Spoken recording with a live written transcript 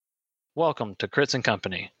Welcome to Crits and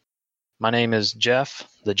Company. My name is Jeff,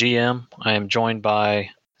 the GM. I am joined by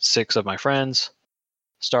 6 of my friends,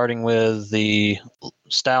 starting with the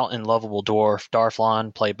stout and lovable dwarf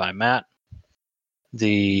Darflon, played by Matt.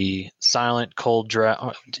 The silent, cold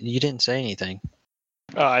drow. You didn't say anything.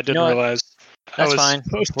 Oh, I didn't realize. That's fine.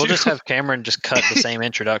 We'll just have Cameron just cut the same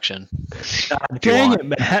introduction. Dang it,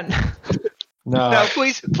 Matt. No,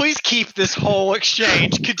 please keep this whole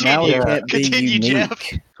exchange. Continue, Jeff.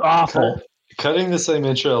 Awful. Cutting the same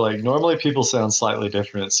intro, like normally people sound slightly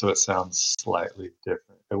different, so it sounds slightly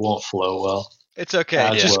different. It won't flow well. It's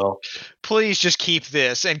okay. Well. Please just keep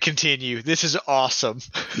this and continue. This is awesome.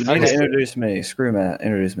 You need to introduce me. Screw Matt.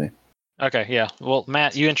 Introduce me. Okay, yeah. Well,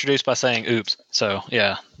 Matt, you introduced by saying oops. So,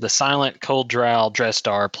 yeah. The silent, cold drow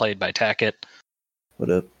Drestar, played by Tackett.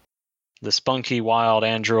 What up? The spunky, wild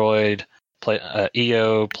android,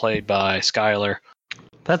 EO, played by Skylar.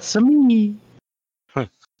 That's me.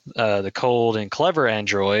 The cold and clever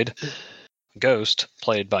android, Ghost,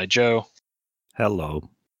 played by Joe. Hello.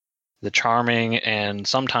 The charming and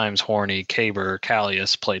sometimes horny Caber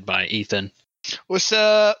Callius, played by Ethan. What's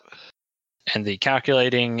up? And the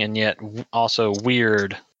calculating and yet also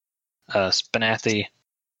weird Spinathi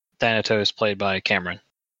Thanatos, played by Cameron.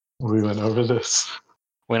 We went over this.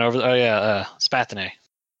 Spathine.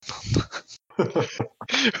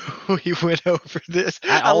 We went over this.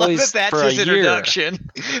 I love that that's his introduction.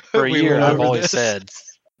 For a year, I've always said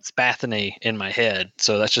Spathine in my head,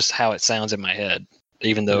 so that's just how it sounds in my head,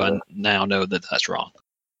 even though I now know that that's wrong.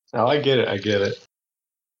 Oh, I get it.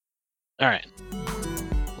 All right.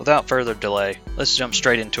 Without further delay, let's jump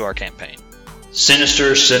straight into our campaign.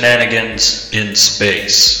 Sinister Shenanigans in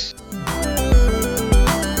Space.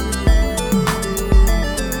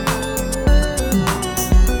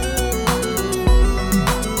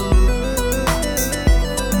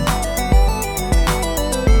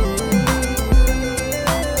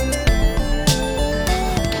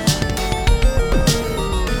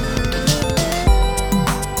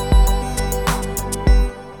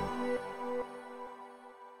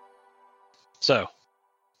 So,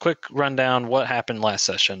 quick rundown. What happened last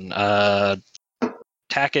session?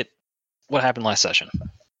 Tackett, what happened last session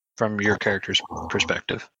from your character's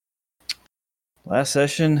perspective? Last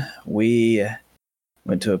session, we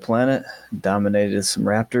went to a planet, dominated some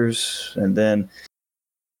raptors, and then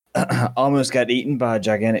almost got eaten by a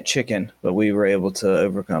gigantic chicken, but we were able to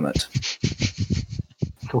overcome it.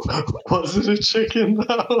 Was it a chicken,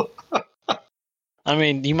 though? I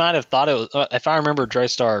mean, you might have thought it was. If I remember,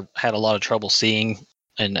 Drestar had a lot of trouble seeing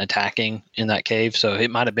and attacking in that cave, so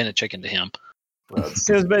it might have been a chicken to him. It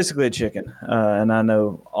was basically a chicken, and I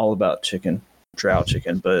know all about chicken, drow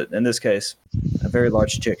chicken, but in this case, a very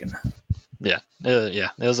large chicken. Yeah.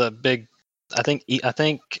 It was a big. I think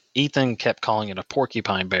Ethan kept calling it a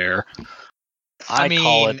porcupine bear. I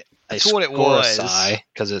call it a Scorosai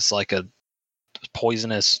because it's like a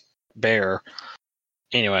poisonous bear.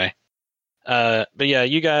 Anyway. But yeah,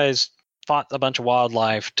 you guys fought a bunch of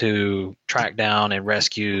wildlife to track down and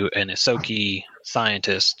rescue an Isoki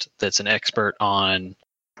scientist that's an expert on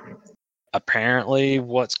apparently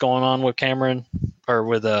what's going on with Cameron or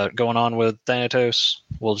with going on with Thanatos.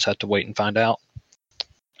 We'll just have to wait and find out.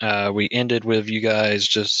 We ended with you guys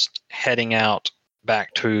just heading out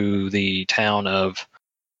back to the town of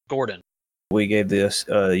Gordon. We gave the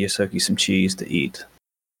Isoki some cheese to eat.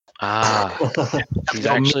 He's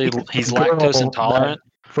lactose intolerant.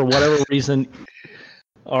 For whatever reason,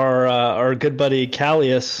 our good buddy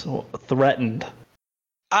Callius threatened.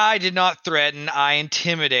 I did not threaten. I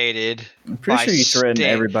intimidated. I'm pretty sure you threaten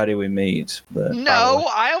everybody we meet. But no,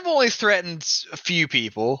 I have only threatened a few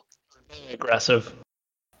people. Aggressive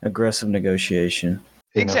negotiation.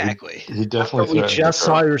 Exactly. He definitely. We just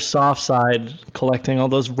saw your soft side collecting all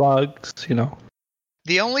those rugs.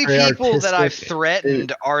 The only people that I've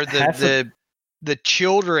threatened are the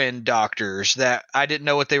children doctors that I didn't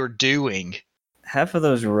know what they were doing. Half of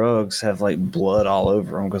those rugs have like blood all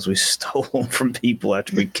over them because we stole them from people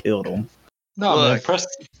after we killed them. No, man, press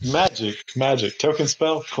magic, token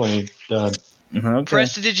spell, clean, done. Okay.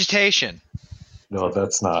 Prestidigitation. No,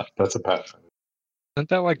 that's not. That's a pathfinder. Isn't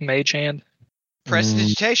that like Mage Hand?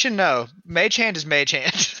 Prestidigitation? No. Mage Hand is Mage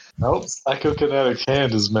Hand. Nope, Psychokinetic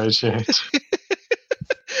Hand is Mage Hand.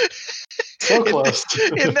 So close.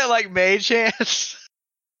 Isn't that like Mage Hand?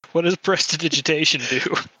 What does Prestidigitation do?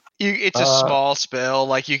 It's a small spell.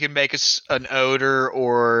 Like you can make an odor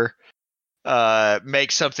or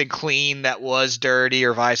make something clean that was dirty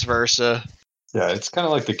or vice versa. Yeah, it's kind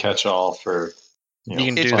of like the catch-all for...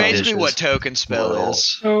 it's basically what token spell is.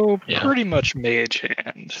 So, pretty much Mage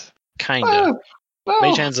Hand. Kind of.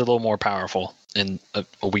 Mage Hand's a little more powerful in a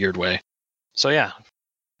weird way. So yeah,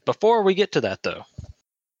 before we get to that though,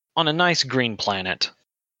 on a nice green planet,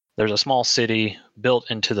 there's a small city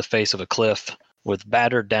built into the face of a cliff with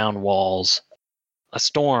battered down walls. A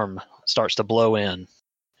storm starts to blow in,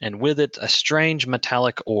 and with it a strange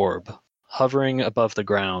metallic orb hovering above the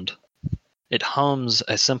ground. It hums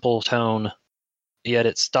a simple tone, yet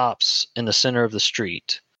it stops in the center of the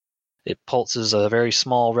street. It pulses a very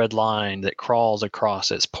small red line that crawls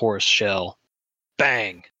across its porous shell.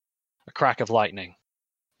 Bang! A crack of lightning.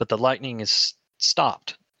 But the lightning is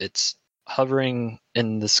stopped. It's hovering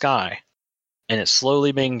in the sky, and it's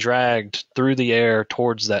slowly being dragged through the air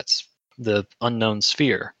towards the unknown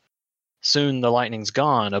sphere. Soon the lightning's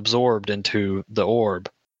gone, absorbed into the orb.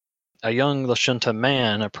 A young Lashunta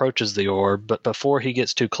man approaches the orb, but before he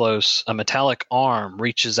gets too close, a metallic arm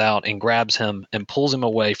reaches out and grabs him and pulls him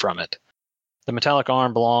away from it. The metallic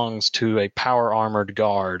arm belongs to a power-armored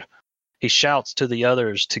guard. He shouts to the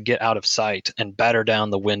others to get out of sight and batter down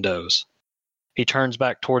the windows. He turns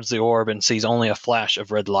back towards the orb and sees only a flash of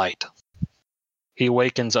red light. He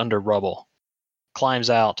awakens under rubble. Climbs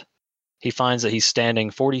out. He finds that he's standing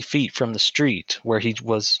 40 feet from the street where he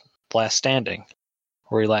was last standing.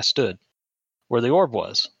 Where he last stood. Where the orb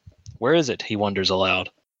was. Where is it? He wonders aloud.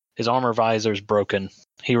 His armor visor's broken.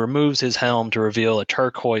 He removes his helm to reveal a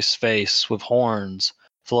turquoise face with horns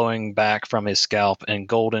flowing back from his scalp and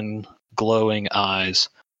golden, glowing eyes.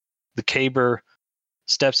 The caber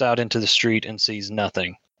steps out into the street and sees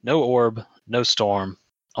nothing. No orb, no storm,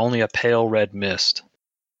 only a pale red mist.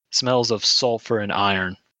 Smells of sulfur and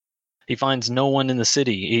iron. He finds no one in the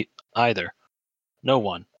city either. No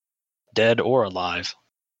one. Dead or alive.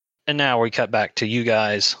 And now we cut back to you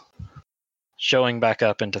guys showing back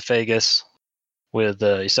up into Phagus with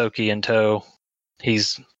Isoki in tow.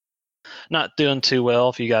 He's not doing too well.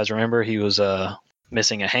 If you guys remember, he was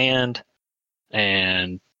missing a hand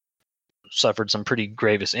and suffered some pretty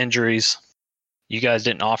grievous injuries. You guys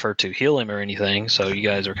didn't offer to heal him or anything, so you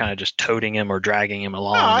guys are kind of just toting him or dragging him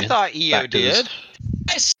along. Oh, I thought EO did.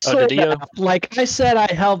 Did EO? Like I said,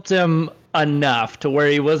 I helped him enough to where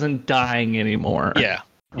he wasn't dying anymore. Yeah.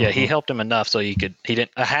 Yeah, he helped him enough so he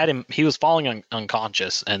was falling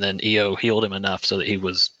unconscious, and then EO healed him enough so that he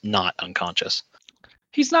was not unconscious.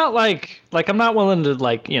 He's not like I'm not willing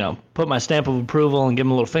to put my stamp of approval and give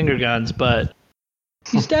him a little finger guns, but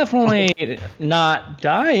he's definitely not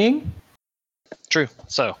dying. True.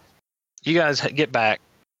 So, you guys get back.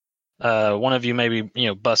 One of you maybe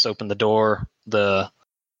bust open the door. The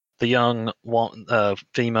young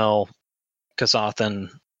female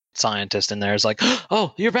Kasathan scientist in there is like,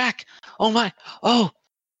 "Oh, you're back! Oh my! Oh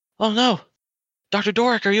no! Dr.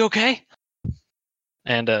 Doric, are you okay?"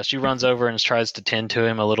 And she runs over and tries to tend to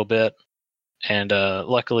him a little bit. And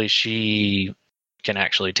luckily, she can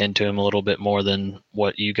actually tend to him a little bit more than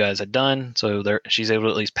what you guys had done. So she's able to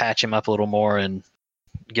at least patch him up a little more and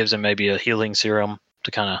gives him maybe a healing serum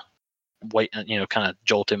to kind of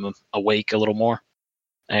jolt him awake a little more.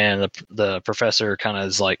 And the professor kind of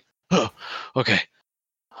is like, "Oh, okay.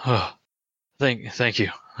 Oh, thank you.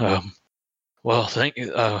 Well,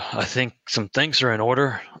 I think some things are in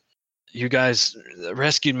order. You guys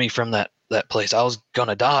rescued me from that place. I was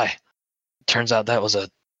gonna die. Turns out that was a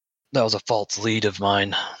false lead of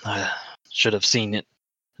mine. I should have seen it.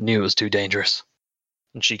 Knew it was too dangerous."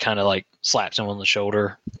 And she kind of slaps him on the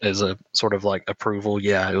shoulder as a sort of approval.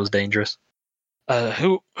 Yeah, it was dangerous.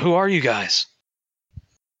 Who are you guys?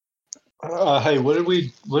 Hey, what did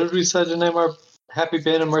we say to name our happy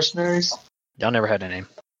band of mercenaries? Y'all never had a name.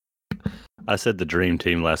 I said the dream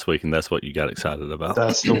team last week, and that's what you got excited about.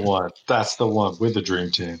 That's the one. That's the one. We're the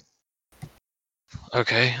dream team.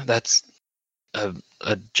 Okay, that's a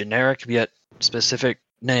generic yet specific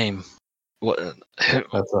name. What?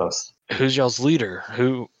 That's us. Who's y'all's leader?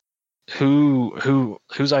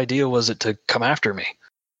 Whose idea was it to come after me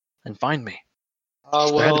and find me?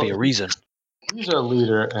 There had to be a reason. He's our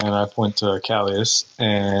leader, and I point to Callius,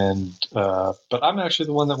 but I'm actually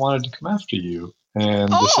the one that wanted to come after you, and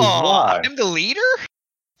this is why. I'm the leader?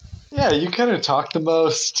 Yeah, you kind of talk the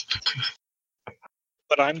most.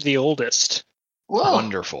 But I'm the oldest. Whoa.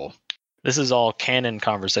 Wonderful. This is all canon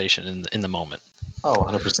conversation in the moment. Oh,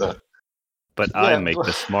 100%. But I make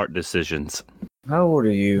the smart decisions. How old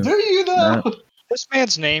are you? Do you know? This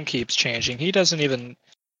man's name keeps changing. He doesn't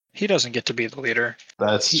get to be the leader.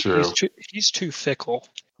 That's true. He's too fickle.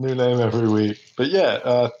 New name every week. But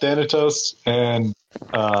yeah, Thanatos, and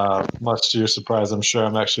much to your surprise, I'm sure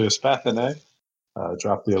I'm actually a Spathine.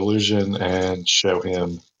 Drop the illusion and show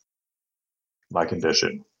him my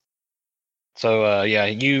condition. So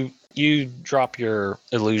you drop your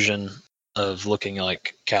illusion of looking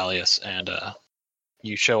like Callius, and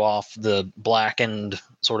you show off the blackened,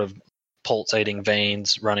 sort of pulsating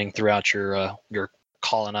veins running throughout your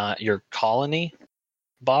colony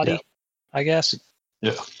body, I guess.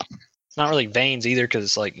 Yeah. It's not really veins either, because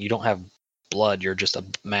it's like you don't have blood. You're just a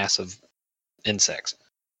mass of insects.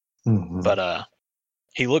 Mm-hmm. But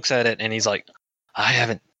he looks at it and he's like, I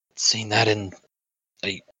haven't seen that in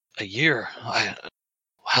a year.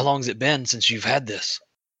 How long's it been since you've had this?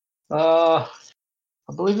 I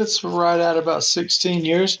believe it's right at about 16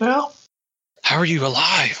 years now. How are you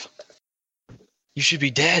alive? You should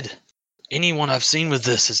be dead. Anyone I've seen with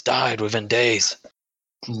this has died within days.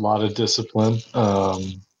 A lot of discipline.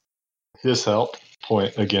 His help.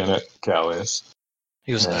 Point again at Callius.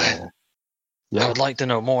 He goes, I would like to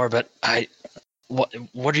know more, but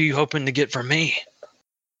what are you hoping to get from me?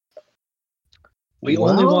 We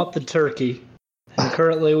only want the turkey, and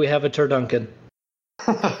currently we have a turduncan.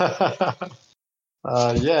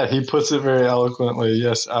 Yeah, he puts it very eloquently.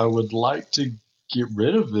 Yes, I would like to get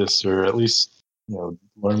rid of this, or at least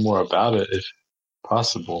learn more about it if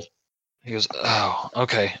possible. He goes, oh,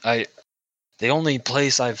 okay. The only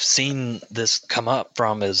place I've seen this come up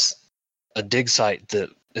from is a dig site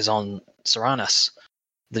that is on Seranus,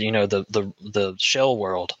 the shell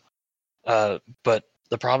world. But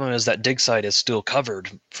the problem is that dig site is still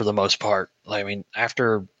covered for the most part. I mean,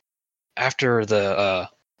 after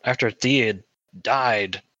Thea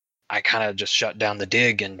died, I kind of just shut down the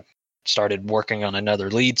dig and started working on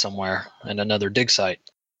another lead somewhere and another dig site.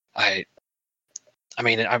 I'm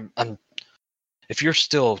if you're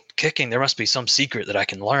still kicking, there must be some secret that I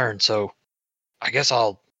can learn. So I guess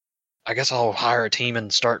I'll hire a team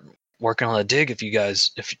and start working on a dig.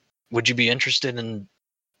 Would you be interested in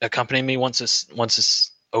accompanying me once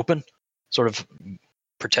it's open, sort of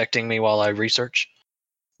protecting me while I research?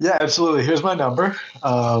 Yeah, absolutely. Here's my number.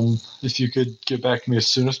 If you could get back to me as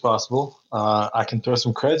soon as possible, I can throw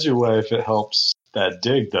some creds your way if it helps that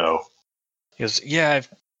dig, though. He goes, yeah.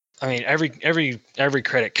 I mean, every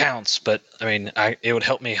credit counts, but I mean, it would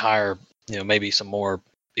help me hire, maybe some more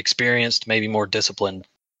experienced, maybe more disciplined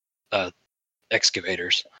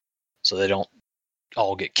excavators, so they don't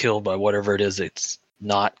all get killed by whatever it is that's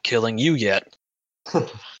not killing you yet.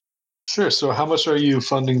 Sure. So, how much are you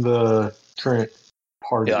funding the current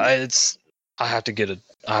party? Yeah, I have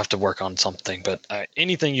to work on something, but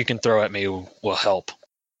anything you can throw at me will help.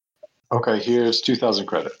 Okay, here's 2,000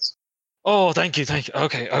 credits. Oh, thank you.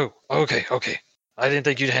 Okay. Oh, okay. I didn't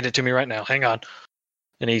think you'd hand it to me right now. Hang on.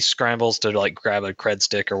 And he scrambles to grab a cred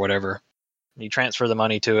stick or whatever. You transfer the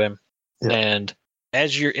money to him, and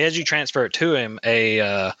as you transfer it to him,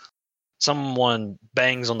 someone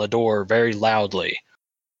bangs on the door very loudly,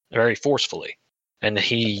 very forcefully, and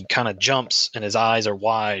he kind of jumps, and his eyes are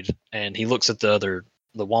wide, and he looks at the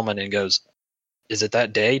woman and goes, "Is it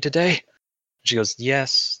that day today?" She goes,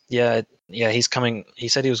 "Yes, yeah, he's coming. He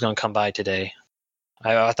said he was going to come by today.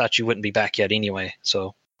 I thought you wouldn't be back yet anyway,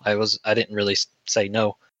 so I didn't really say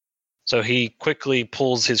no." So he quickly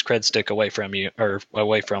pulls his cred stick away from you,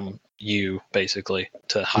 basically,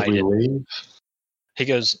 to hide it. Leave? He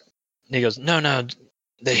goes, no,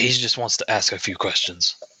 he just wants to ask a few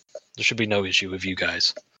questions. There should be no issue with you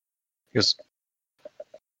guys. He goes,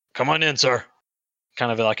 come on in, sir.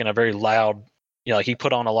 Kind of like in a very loud, like he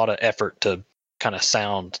put on a lot of effort to kind of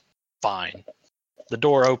sound fine. The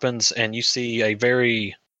door opens and you see a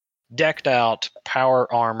very decked out,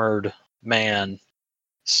 power armored man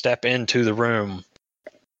step into the room,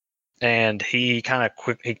 and he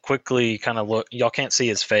quickly look. Y'all can't see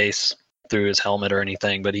his face through his helmet or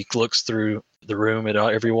anything, but he looks through the room at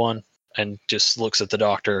everyone and just looks at the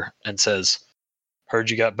doctor and says,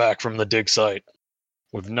 "Heard you got back from the dig site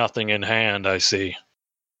with nothing in hand, I see."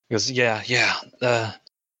 He goes, yeah.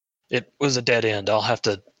 It was a dead end. I'll have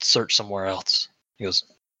to search somewhere else. He goes,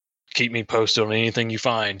 keep me posted on anything you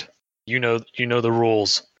find. You know the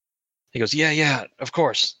rules. He goes, yeah, of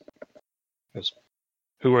course. He goes,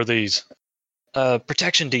 who are these?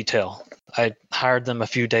 Protection detail. I hired them a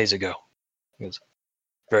few days ago. He goes,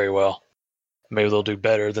 very well. Maybe they'll do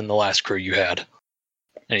better than the last crew you had.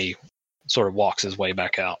 And he sort of walks his way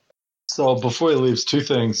back out. So before he leaves, two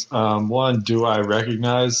things. One, do I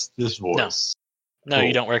recognize this voice? No, cool.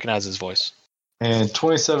 You don't recognize his voice. And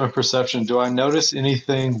 27 perception, do I notice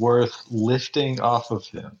anything worth lifting off of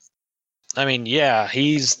him? I mean, yeah,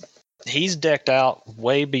 he's decked out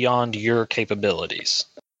way beyond your capabilities.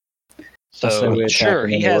 So sure,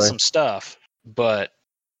 he has some stuff, but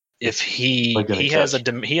if he has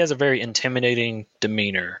a very intimidating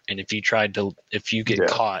demeanor, and if you get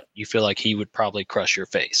caught, you feel like he would probably crush your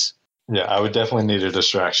face. Yeah, I would definitely need a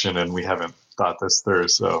distraction, and we haven't thought this through,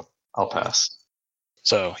 so I'll pass.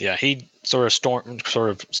 So yeah, he sort of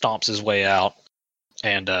stomps his way out,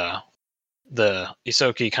 and the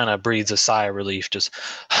Isoki kind of breathes a sigh of relief. Just,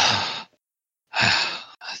 I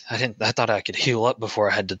thought I could heal up before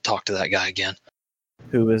I had to talk to that guy again.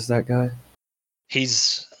 Who is that guy?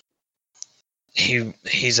 He's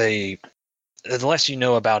a. The less you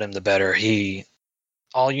know about him, the better.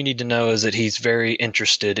 All you need to know is that he's very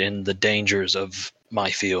interested in the dangers of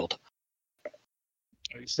my field.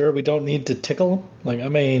 Are you sure we don't need to tickle him? Like, I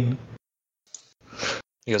mean,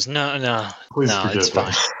 he goes, no, Please it's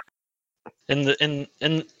fine. In the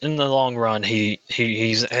long run,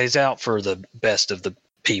 he's out for the best of the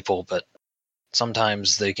people, but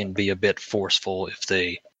sometimes they can be a bit forceful if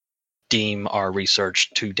they deem our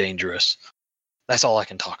research too dangerous. That's all I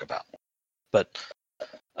can talk about. But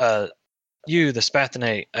you, the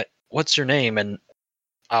Spathenate, what's your name? And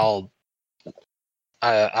I'll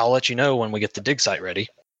let you know when we get the dig site ready.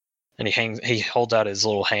 And he holds out his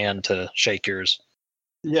little hand to shake yours.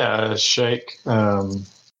 Yeah, shake.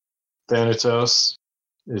 Thanatos,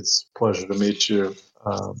 it's a pleasure to meet you.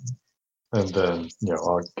 And then,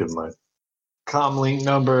 I'll give my comlink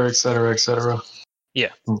number, et cetera, et cetera. Yeah.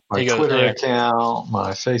 My Twitter account,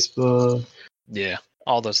 my Facebook. Yeah,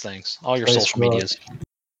 all those things. All your social medias.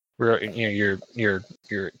 Your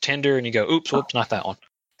Tinder, and you go, oops, whoops, not that one.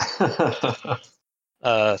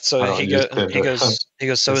 So he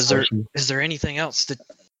goes. So is there anything else that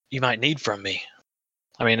you might need from me?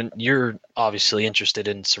 I mean, you're obviously interested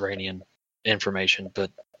in Serenian information,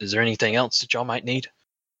 but is there anything else that y'all might need?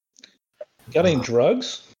 Got any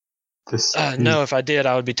drugs? No, if I did,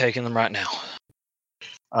 I would be taking them right now.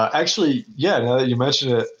 Actually, yeah, now that you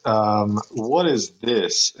mention it, what is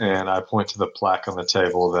this? And I point to the plaque on the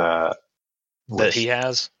table that he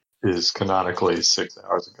has. Is canonically 6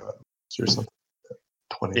 hours ago or something.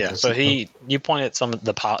 20 yeah, so you point at some of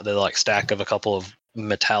the like stack of a couple of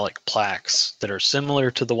metallic plaques that are similar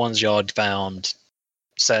to the ones y'all had found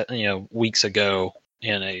weeks ago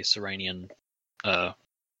in a Serenian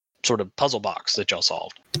sort of puzzle box that y'all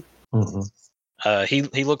solved. Mm-hmm.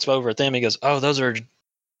 He looks over at them. He goes, "Oh, those are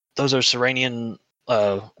Serenian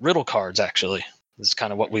riddle cards. Actually, this is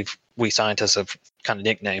kind of what we scientists have kind of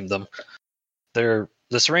nicknamed them. The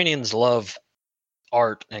Serenians love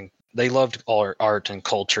art, and they loved art and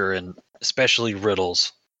culture, and especially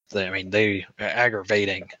riddles. They are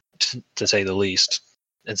aggravating, to say the least.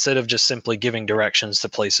 Instead of just simply giving directions to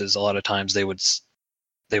places, a lot of times they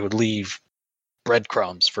would leave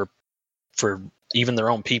breadcrumbs for even their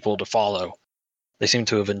own people to follow. They seem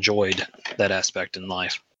to have enjoyed that aspect in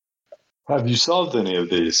life." Have you solved any of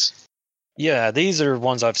these? Yeah, these are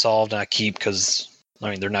ones I've solved and I keep because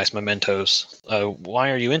they're nice mementos.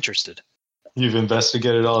 Why are you interested? You've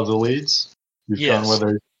investigated all of the leads? You've yes. done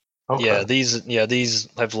whether. Okay. These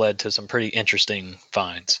have led to some pretty interesting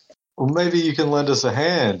finds. Well, maybe you can lend us a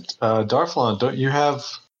hand. Darflon, don't you have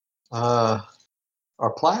our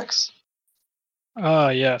plaques?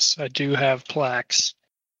 Yes, I do have plaques.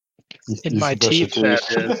 In my teeth, that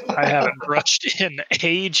is. I haven't brushed in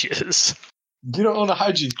ages. You don't own a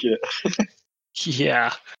hygiene kit.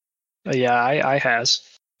 Yeah. I has.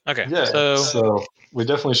 Okay. Yeah, so we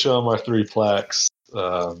definitely show them our 3 plaques.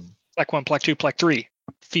 Plaque 1, plaque 2, plaque 3.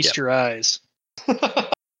 Feast your eyes.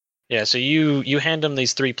 Yeah, so you hand them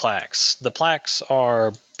these 3 plaques. The plaques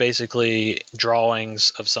are basically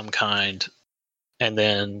drawings of some kind, and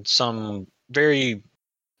then some very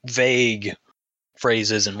vague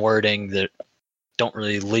phrases and wording that don't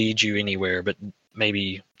really lead you anywhere, but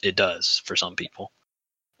maybe it does for some people.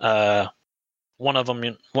 One of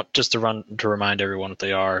them, just to remind everyone what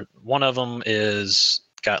they are, one of them is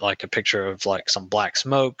got like a picture of like some black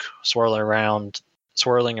smoke swirling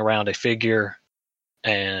around a figure,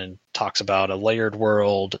 and talks about a layered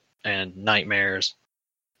world and nightmares.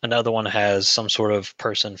 Another one has some sort of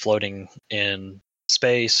person floating in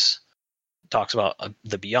space, talks about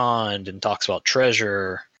the beyond and talks about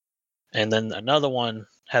treasure. And then another one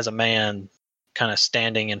has a man kind of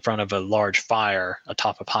standing in front of a large fire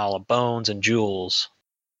atop a pile of bones and jewels.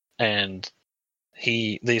 And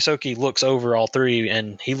the Isoki looks over all 3,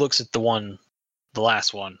 and he looks at the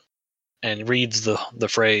last one, and reads the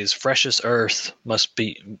phrase, "Freshest earth must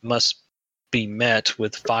be met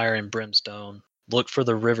with fire and brimstone. Look for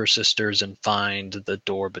the river sisters and find the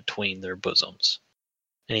door between their bosoms."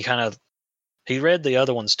 And he read the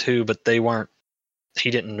other ones too, but he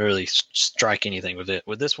didn't really strike anything with it.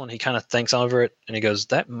 With this one, he kind of thinks over it, and he goes,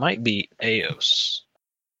 "That might be Eos."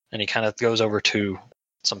 And he kind of goes over to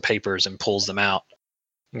some papers and pulls them out.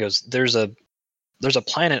 He goes, there's a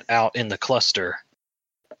planet out in the cluster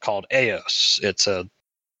called Eos. It's a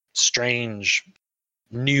strange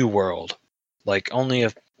new world, like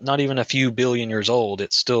not even a few billion years old.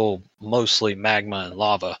 It's still mostly magma and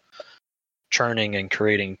lava, churning and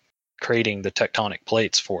creating the tectonic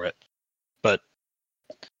plates for it. But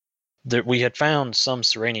we had found some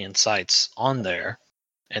Serenian sites on there,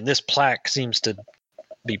 and this plaque seems to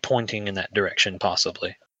be pointing in that direction,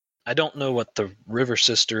 possibly. I don't know what the River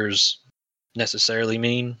Sisters necessarily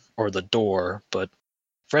mean, or the door, but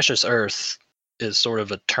Freshest Earth is sort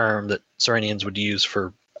of a term that Serenians would use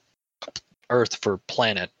for Earth for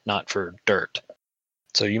planet, not for dirt.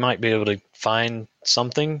 So you might be able to find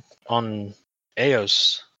something on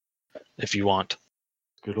Eos if you want.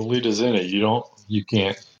 Good lead is in it. You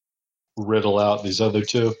can't riddle out these other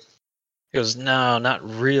two. He goes, no, not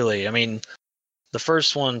really. I mean, the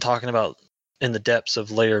first one talking about in the depths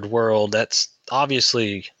of layered world, that's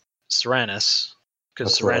obviously Seranus,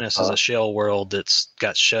 because Seranus is a shell world that's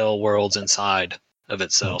got shell worlds inside of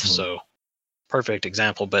itself. Mm-hmm. So perfect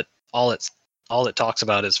example, but all it talks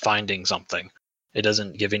about is finding something. It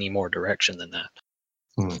doesn't give any more direction than that.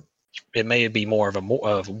 It may be more of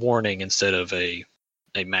a warning instead of a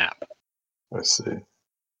map. I see.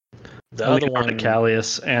 The other one,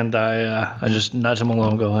 Callius, and I just nudge him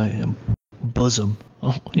along and go, I am bosom.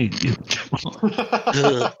 Oh, you.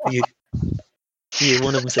 Yeah,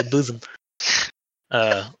 one of them said bosom.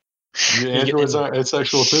 Your androids aren't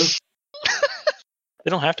asexual too? They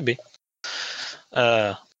don't have to be.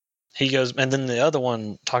 He goes, and then the other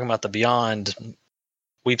one, talking about the beyond,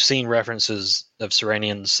 we've seen references of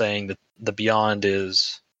Serenians saying that the beyond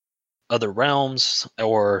is other realms,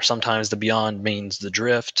 or sometimes the beyond means the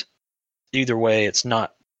drift. Either way, it's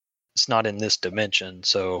not in this dimension,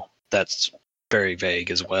 so that's very vague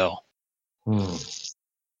as well.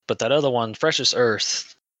 But that other one, Freshest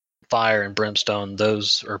Earth, Fire and Brimstone,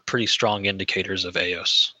 those are pretty strong indicators of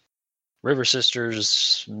Eos. River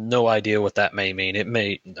Sisters, no idea what that may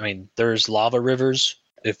mean. There's lava rivers,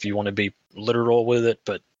 if you want to be literal with it,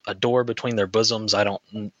 but a door between their bosoms,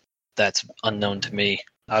 that's unknown to me.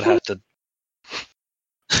 I'd have to...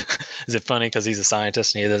 Is it funny because he's a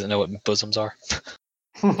scientist and he doesn't know what bosoms are?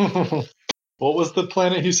 What was the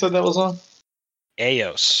planet he said that was on?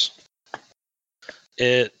 Eos.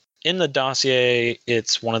 In the dossier,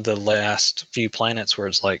 it's one of the last few planets where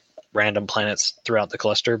it's like random planets throughout the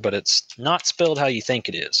cluster, but it's not spelled how you think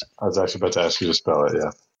it is. I was actually about to ask you to spell it,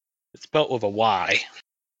 yeah. It's spelled with a Y.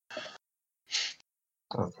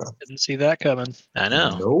 Okay. Didn't see that coming. I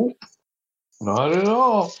know. Nope. Not at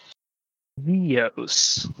all.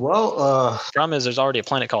 Eos. Well, problem is there's already a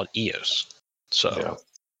planet called Eos. So yeah.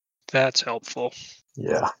 That's helpful.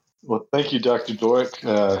 Yeah. Well, thank you, Dr. Doric.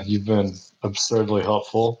 You've been absurdly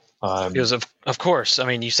helpful. Because of course,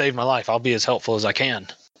 you saved my life. I'll be as helpful as I can,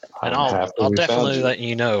 and I'll definitely let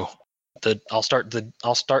you know that I'll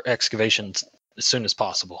start excavations as soon as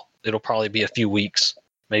possible. It'll probably be a few weeks,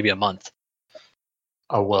 maybe a month.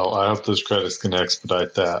 Oh well, I hope those credits can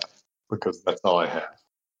expedite that because that's all I have.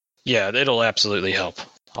 Yeah, it'll absolutely help.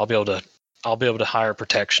 I'll be able to hire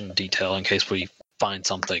protection detail in case we find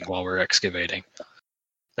something while we're excavating.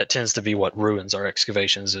 That tends to be what ruins our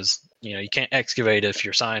excavations is, you can't excavate if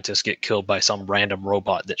your scientists get killed by some random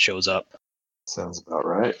robot that shows up. Sounds about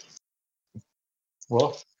right.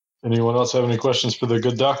 Well, anyone else have any questions for the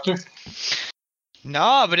good doctor?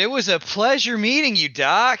 Nah, but it was a pleasure meeting you,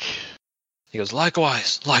 Doc. He goes,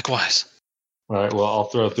 likewise. All right, well, I'll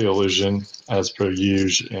throw out the illusion as per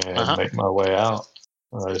usual and make my way out.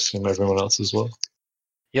 I assume everyone else as well.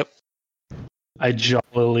 Yep. I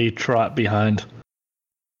jollily trot behind.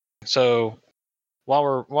 So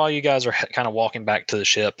while you guys are kind of walking back to the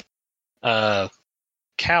ship,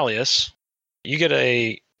 Callius, you get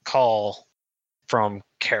a call from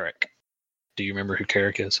Carrick. Do you remember who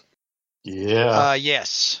Carrick is? Yeah.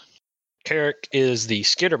 Yes. Carrick is the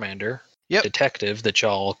Skittermander detective that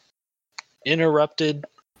y'all interrupted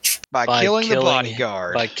by killing the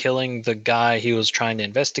bodyguard. By killing the guy he was trying to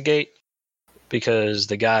investigate, because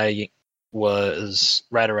the guy was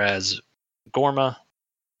Radaraz Gorma,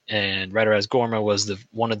 and Radaraz Gorma was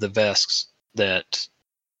one of the Vesks that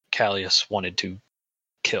Callius wanted to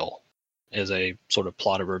kill as a sort of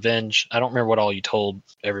plot of revenge. I don't remember what all you told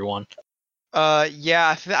everyone.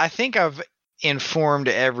 Yeah, I think I've informed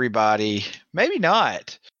everybody. Maybe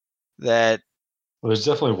not. That. Well, there's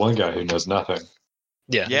definitely one guy who knows nothing.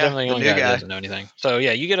 Yeah, definitely one guy who doesn't know anything. So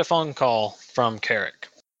yeah, you get a phone call from Carrick.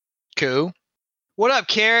 Cool. What up,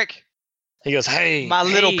 Carrick? He goes, "Hey, my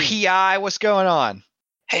little PI, what's going on?"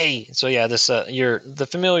 Hey, so yeah, this the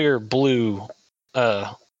familiar blue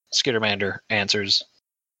Skittermander answers,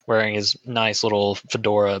 wearing his nice little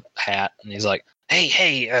fedora hat, and he's like,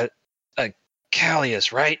 "Hey,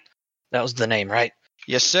 Callius, right? That was the name, right?"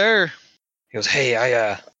 Yes, sir. He goes, "Hey,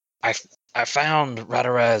 I found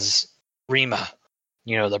Radaraz Rima.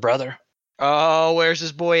 You know, the brother. Oh, where's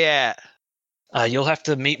this boy at? You'll have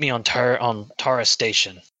to meet me on Tara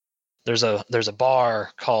Station. There's a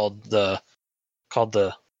bar called the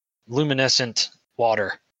Luminescent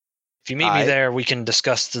Water. If you meet me there, we can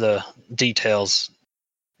discuss the details.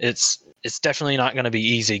 It's definitely not going to be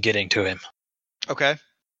easy getting to him." Okay.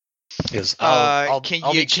 Because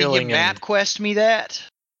Can you map quest me that?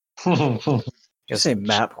 You say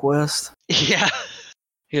map quest? Yeah.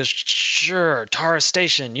 He goes, "Sure, Tara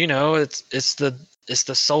Station. You know, it's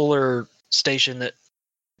the solar station that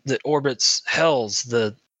orbits Hells,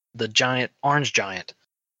 the giant orange giant,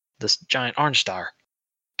 this giant orange star."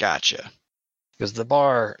 Gotcha. Because the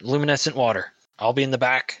bar, Luminescent Water. I'll be in the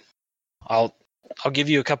back. I'll give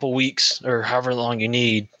you a couple weeks or however long you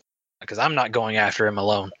need, because I'm not going after him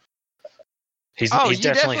alone. He's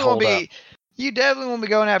definitely holed up. You definitely won't be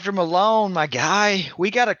going after him alone, my guy. We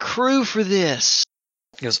got a crew for this.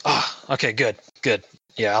 He goes, "Oh, okay, good.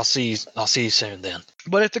 Yeah, I'll see you soon then."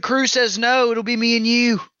 But if the crew says no, it'll be me and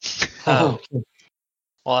you. Oh.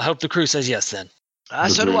 Well, I hope the crew says yes then.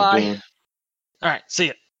 So do I. All right, see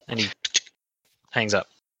ya. And he hangs up.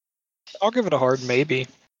 I'll give it a hard maybe.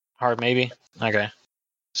 Hard maybe? Okay.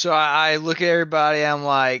 So I look at everybody. I'm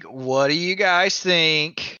like, what do you guys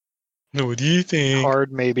think? What do you think?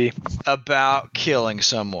 Hard maybe. About killing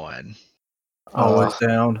someone? Always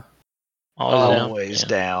down. Always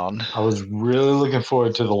down. I was really looking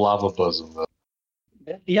forward to the lava bosom,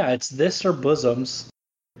 though. Yeah, it's this or bosoms.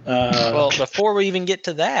 Well, before we even get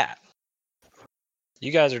to that,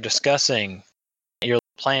 you guys are discussing your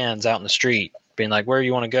plans out in the street, being like, where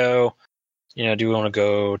you want to go. You know, do you want to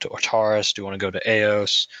go to Ortaris? Do you want to go to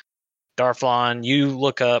Eos? Darflon, you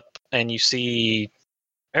look up and you see,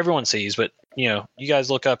 everyone sees, but you know, you guys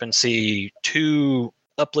look up and see two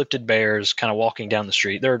uplifted bears kind of walking down the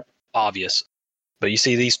street. They're obvious, but you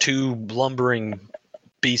see these two lumbering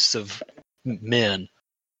beasts of men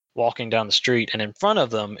walking down the street, and in front of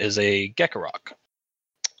them is a Gekarok.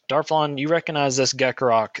 Darflon, you recognize this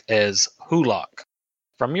Gekarok as Hulak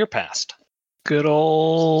from your past. Good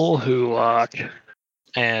old Hulak.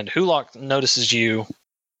 And Hulak notices you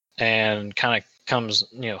and kind of comes,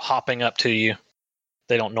 hopping up to you.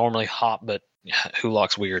 They don't normally hop, but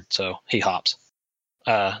Hulak's weird, so he hops.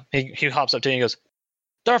 He hops up to you and goes,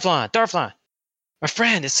 Darflon, my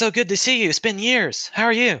friend, it's so good to see you. It's been years. How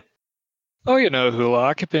are you? Oh,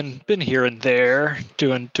 Hulak, I've been here and there,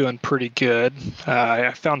 doing pretty good.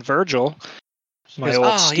 I found Virgil, my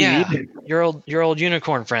old steed. Yeah, your old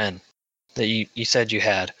unicorn friend that you said you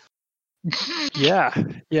had. Yeah,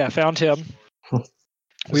 found him.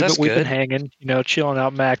 We've been hanging, chilling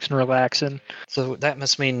out, maxing, relaxing. So that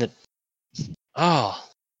must mean that. Oh,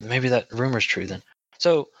 maybe that rumor's true then.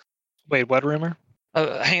 So, wait, what rumor?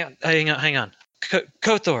 Hang on.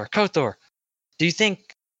 Kothor, do you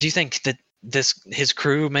think that his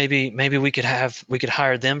crew maybe we could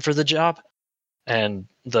hire them for the job? And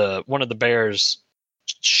one of the bears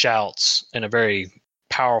shouts in a very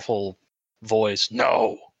powerful voice,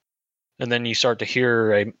 "No!" And then you start to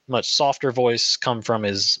hear a much softer voice come from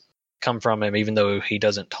him, even though he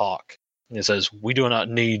doesn't talk. And it says, "We do not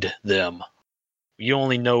need them. You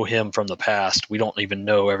only know him from the past. We don't even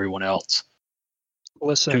know everyone else."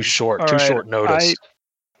 Listen, too short notice.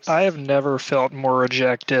 I have never felt more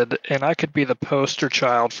rejected, and I could be the poster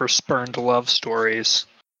child for spurned love stories.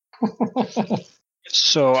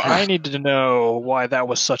 So I needed to know why that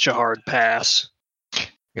was such a hard pass.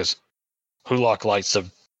 Because Hulak likes to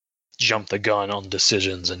jump the gun on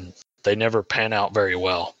decisions, and they never pan out very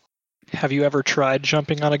well. Have you ever tried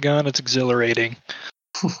jumping on a gun? It's exhilarating.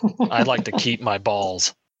 I'd like to keep my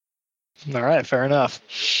balls. All right, fair enough.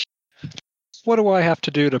 What do I have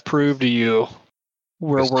to do to prove to you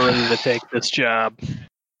we're worthy to take this job?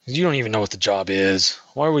 You don't even know what the job is.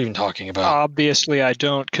 What are we even talking about? Obviously, I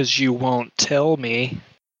don't, because you won't tell me.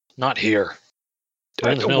 Not here.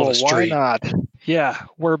 We're in the middle of the street. Why not? Yeah,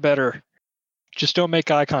 we're better. Just don't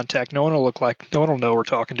make eye contact. No one will know we're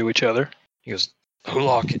talking to each other. He goes,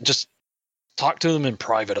 Hulak, just talk to them in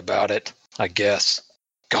private about it, I guess.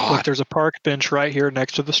 God. Look, there's a park bench right here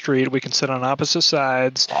next to the street. We can sit on opposite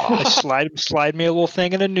sides. Slide me a little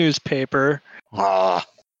thing in a newspaper. I'll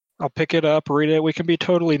pick it up, read it. We can be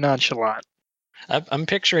totally nonchalant. I'm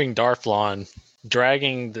picturing Darflon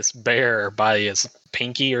dragging this bear by his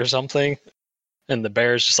pinky or something, and the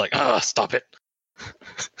bear's just like, stop it.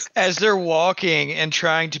 As they're walking and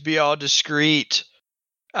trying to be all discreet,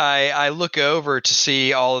 I look over to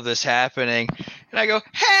see all of this happening, and I go,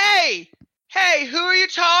 Hey, who are you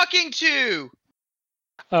talking to?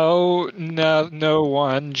 Oh, no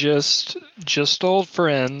one, just old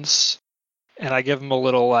friends. And I give him a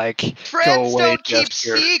little, like, Friends go away don't keep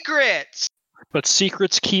gesture. secrets! But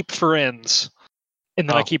secrets keep friends. And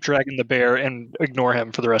then I keep dragging the bear and ignore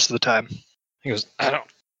him for the rest of the time. He goes, I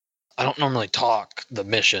don't normally talk the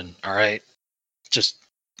mission, all right? Just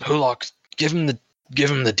Hulok, give him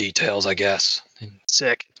the details, I guess.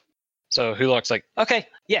 Sick. So Hulok's like, okay,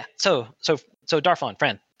 yeah. So Darflon,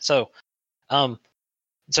 friend. So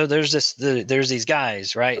there's these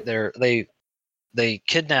guys, right? They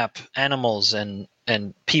kidnap animals and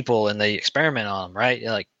people and they experiment on them, right?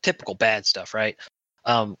 Like typical bad stuff, right?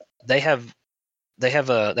 They have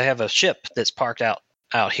a ship that's parked out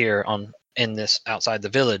here in this outside the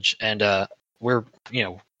village, and we want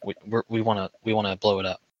to blow it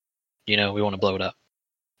up. We want to blow it up.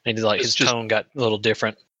 And his tone got a little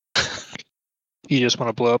different. You just want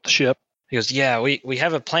to blow up the ship? He goes, yeah, we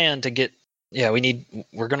have a plan to get. Yeah,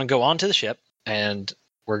 we're gonna go onto the ship and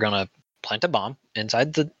we're gonna plant a bomb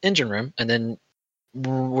inside the engine room, and then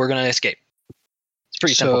we're gonna escape. It's a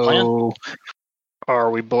pretty simple plan.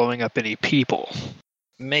 Are we blowing up any people?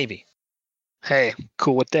 Maybe. Hey,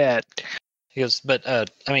 cool with that. He goes, but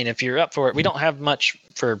if you're up for it, we don't have much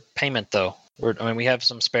for payment though. We have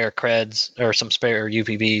some spare creds or some spare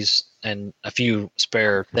UPBs and a few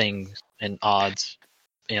spare things and odds,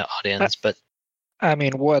 odd ends. But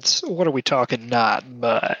what are we talking? Not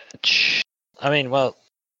much. Well,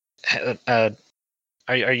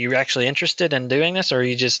 are you actually interested in doing this, or are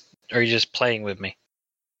you just playing with me?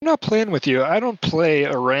 I'm not playing with you. I don't play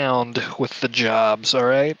around with the jobs. All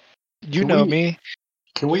right, you know me.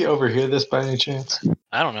 Can we overhear this by any chance?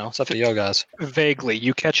 I don't know. It's up to you guys. Vaguely.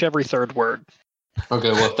 You catch every third word.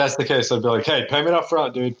 Okay, well, if that's the case, I'd be like, hey, payment up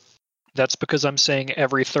front, dude. That's because I'm saying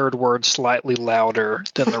every third word slightly louder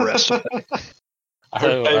than the rest of it. I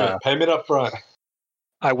heard payment up front.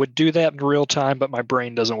 I would do that in real time, but my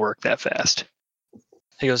brain doesn't work that fast.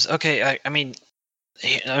 He goes, okay,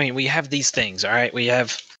 we have these things, all right? We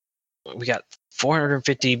got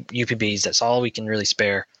 450 UPBs. That's all we can really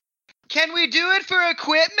spare. Can we do it for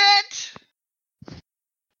equipment?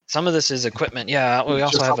 Some of this is equipment. Yeah, we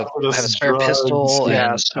also have a spare pistol.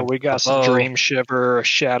 Yeah, so we got some Dream Shiver, a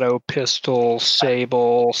Shadow Pistol,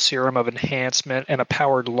 Sable, Serum of Enhancement, and a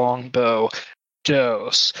powered longbow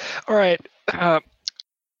dose. All right,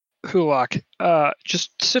 Hulok,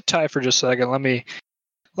 just sit tight for just a second. Let me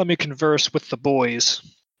converse with the boys.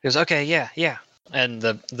 He goes, okay, yeah. And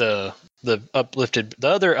the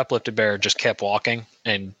other uplifted bear just kept walking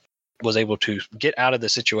and was able to get out of the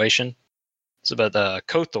situation. So, but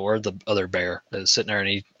Kothor, the other bear, is sitting there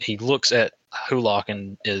and he looks at Hulok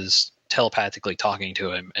and is telepathically talking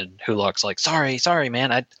to him. And Hulok's like, sorry,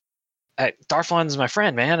 man. Darflon's my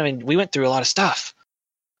friend, man. We went through a lot of stuff.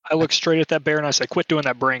 I look straight at that bear and I say, quit doing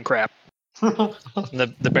that brain crap.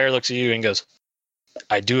 The bear looks at you and goes,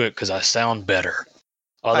 I do it because I sound better.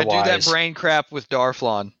 Otherwise, I do that brain crap with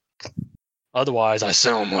Darflon. Otherwise, I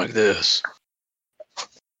sound like this.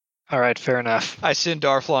 All right, fair enough. I send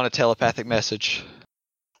Darflon a telepathic message.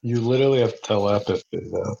 You literally have telepathy,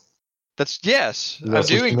 though. Yes, I'm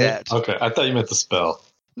doing that. Okay, I thought you meant the spell.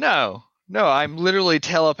 No, I'm literally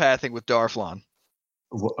telepathing with Darflon.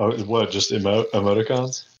 What, just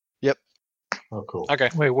emoticons? Yep. Oh, cool. Okay.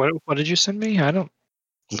 Wait, what did you send me? I don't...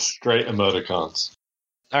 Just straight emoticons.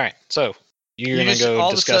 All right, so you're going to go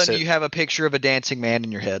all discuss it. All of a sudden, you have a picture of a dancing man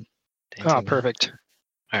in your head. Perfect.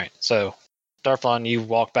 All right, so Darflon, you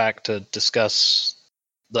walk back to discuss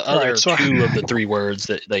the other two of the three words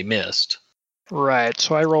that they missed. Right,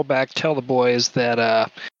 so I roll back, tell the boys that,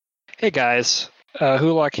 hey guys,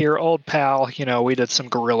 Hulok here, old pal, we did some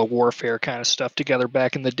guerrilla warfare kind of stuff together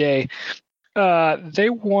back in the day. They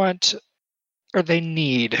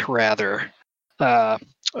need, rather, a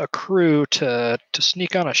crew to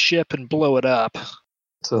sneak on a ship and blow it up.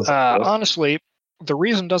 Honestly, the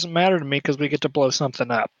reason doesn't matter to me because we get to blow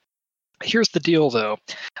something up. Here's the deal, though.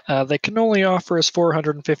 They can only offer us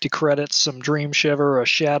 450 credits, some Dream Shiver, a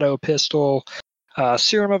Shadow Pistol,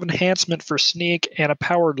 Serum of Enhancement for Sneak, and a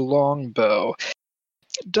powered longbow.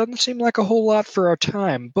 Doesn't seem like a whole lot for our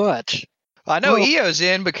time, but... I know EO's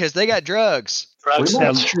in because they got drugs.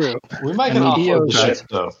 That's true. We might get offload drugs,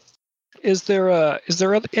 though. Is there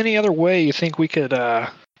any other way you think we could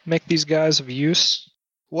make these guys of use?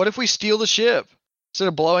 What if we steal the ship instead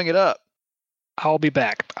of blowing it up? I'll be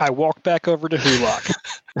back. I walk back over to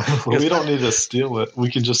Hulok. We don't need to steal it. We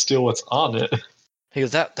can just steal what's on it. He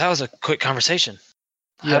goes, that was a quick conversation.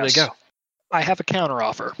 How did it go? I have a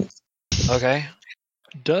counteroffer. Okay.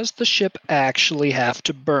 Does the ship actually have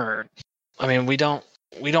to burn? We don't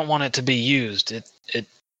want it to be used.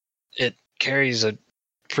 It carries a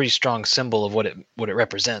pretty strong symbol of what it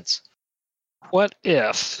represents. What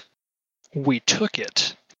if we took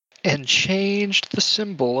it and changed the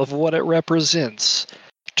symbol of what it represents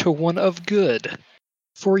to one of good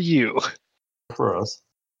for you? For us.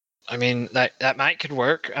 I mean, that might could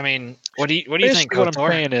work. I mean, what do you think, What Kotor?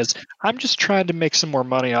 I'm saying is, I'm just trying to make some more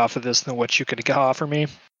money off of this than what you could offer me.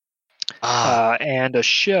 And a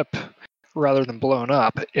ship, rather than blown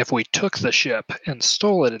up, if we took the ship and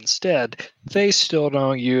stole it instead, they still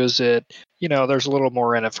don't use it. There's a little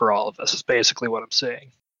more in it for all of us, is basically what I'm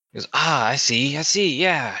saying. He goes, I see,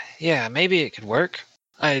 yeah, maybe it could work.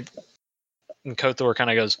 And Kothor kind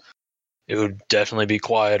of goes, it would definitely be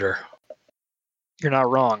quieter. You're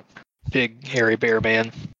not wrong, big hairy bear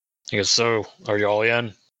man. He goes, so, are you all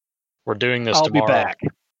in? We're doing this tomorrow. I'll be back.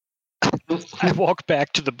 I walk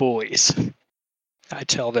back to the boys. I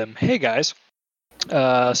tell them, hey guys,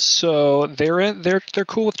 so they're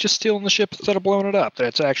cool with just stealing the ship instead of blowing it up.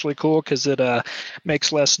 That's actually cool because it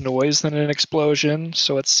makes less noise than an explosion.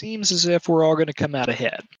 So it seems as if we're all going to come out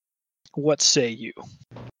ahead. What say you?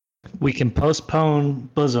 We can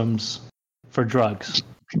postpone bosoms for drugs.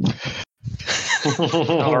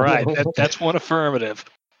 All right, that's one affirmative.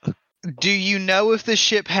 Do you know if the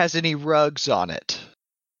ship has any rugs on it?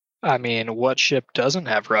 I mean, what ship doesn't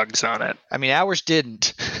have rugs on it? I mean, ours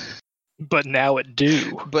didn't. But now it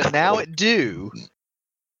do.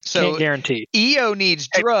 So can't guarantee. EO needs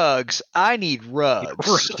drugs. I need rugs.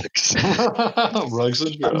 Rugs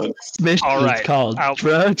and drugs. All right. It's called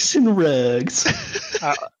Drugs and Rugs.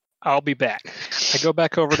 I'll be back. I go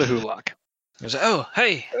back over to Hulak. Oh,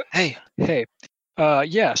 hey.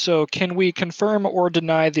 Yeah, so can we confirm or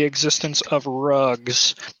deny the existence of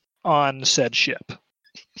rugs on said ship?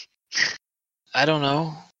 I don't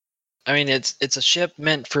know. I mean, it's a ship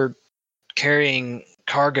meant for carrying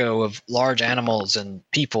cargo of large animals and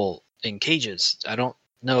people in cages. I don't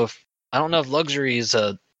know if luxury is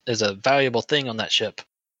a valuable thing on that ship.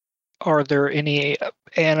 Are there any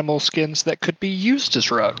animal skins that could be used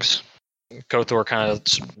as rugs? Kothor kind of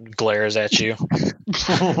glares at you.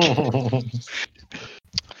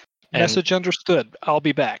 Message understood. I'll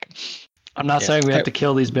be back. I'm not saying we have to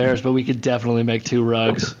kill these bears, but we could definitely make 2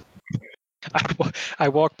 rugs. I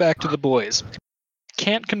walk back to the boys.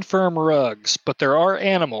 Can't confirm rugs, but there are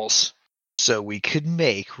animals. So we could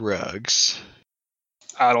make rugs.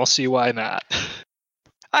 I don't see why not.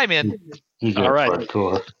 I'm in. All right.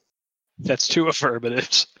 That's 2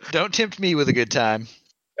 affirmatives. Don't tempt me with a good time.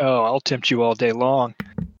 Oh, I'll tempt you all day long.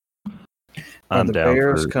 Are the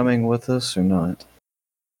bears coming with us or not?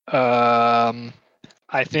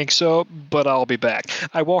 I think so, but I'll be back.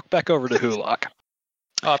 I walk back over to Hulak.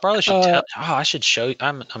 Oh, I probably should I should show you.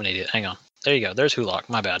 I'm an idiot. Hang on. There you go. There's Hulak.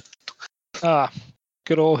 My bad.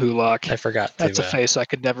 Good old Hulak. I forgot. That's a face I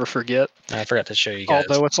could never forget. I forgot to show you guys.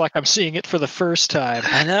 Although it's like I'm seeing it for the first time.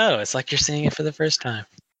 I know. It's like you're seeing it for the first time.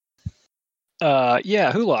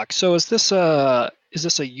 Yeah, Hulak. So is this a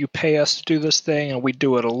you pay us to do this thing and we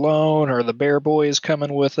do it alone, or the Bear Boys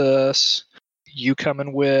coming with us? You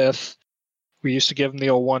coming with? We used to give them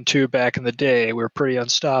the old 1-2 back in the day. We were pretty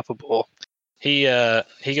unstoppable. He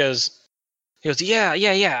goes,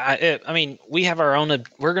 yeah. I mean, we have our own.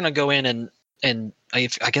 We're gonna go in and I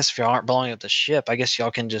guess if y'all aren't blowing up the ship, I guess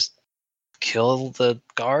y'all can just kill the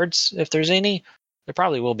guards if there's any. There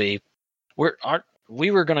probably will be.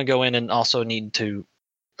 We were gonna go in and also need to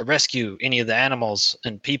rescue any of the animals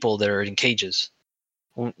and people that are in cages.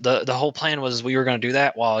 The whole plan was we were gonna do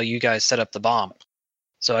that while you guys set up the bomb.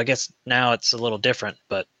 So I guess now it's a little different,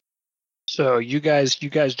 but. So you guys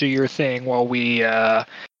do your thing while we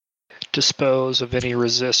dispose of any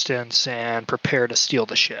resistance and prepare to steal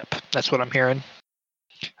the ship. That's what I'm hearing.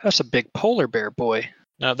 That's a big polar bear boy.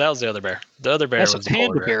 No, that was the other bear. The other bear was a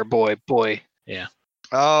panda bear boy. Yeah.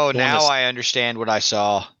 Oh, now I understand what I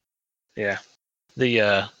saw. Yeah.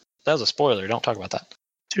 That was a spoiler. Don't talk about that.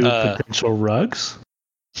 2 potential rugs?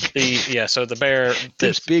 So the bear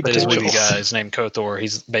that is with you guys named Kothor,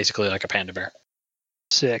 he's basically like a panda bear.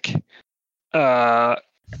 Sick.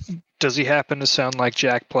 Does he happen to sound like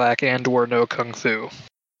Jack Black and or no Kung Fu?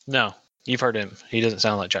 No, you've heard him. He doesn't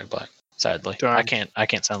sound like Jack Black. Sadly, darn. I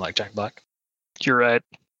can't sound like Jack Black. You're right.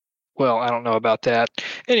 Well, I don't know about that.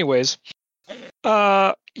 Anyways,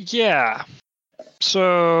 yeah.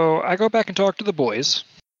 So I go back and talk to the boys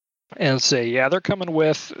and say, yeah, they're coming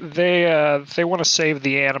with. They want to save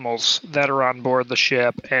the animals that are on board the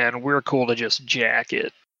ship, and we're cool to just jack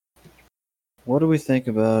it. What do we think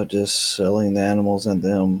about just selling the animals and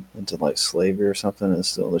them into like slavery or something and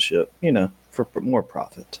steal the ship? For more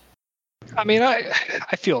profit. I mean, I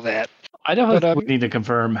feel that. I definitely think we need to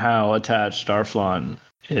confirm how attached Darflon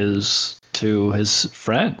is to his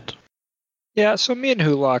friend. Yeah, so me and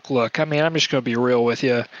Hulak, look, I mean, I'm just going to be real with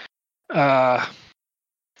you.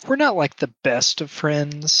 We're not like the best of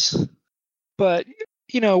friends, but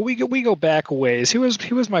we go back a ways. He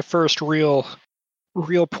was my first real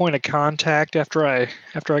point of contact after I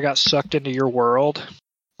got sucked into your world,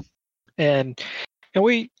 and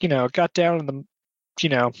we got down in the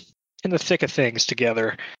in the thick of things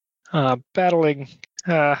together, battling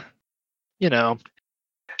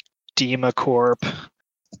Dima Corp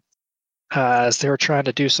as they were trying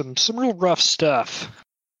to do some real rough stuff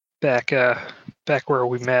back where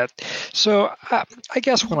we met. So I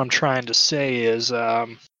guess what I'm trying to say is I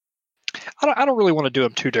don't really want to do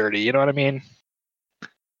him too dirty. You know what I mean?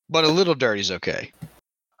 But a little dirty's okay.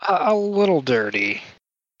 A little dirty,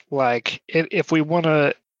 like if we want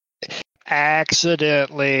to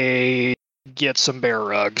accidentally get some bear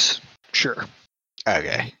rugs, sure.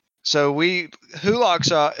 Okay. So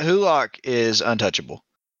Hulak is untouchable.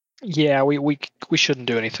 Yeah, we shouldn't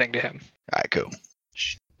do anything to him. All right, cool.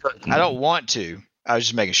 I don't want to. I was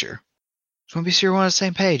just making sure. Just want to be sure we're on the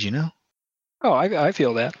same page, Oh, I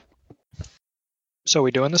feel that. So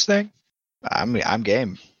we doing this thing? I'm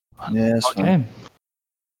game. Yes. Okay.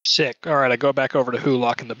 Sick. All right, I go back over to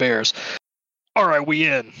Hulak and the Bears. All right, we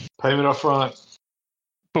in. Payment up front.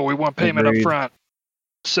 But we want payment Agreed. up front,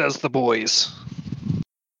 says the boys.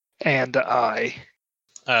 And I.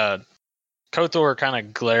 Kothor kind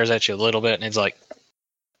of glares at you a little bit, and he's like,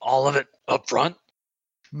 all of it up front?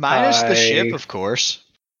 Minus the ship, of course.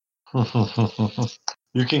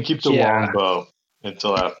 You can keep the longbow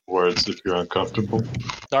until afterwards if you're uncomfortable.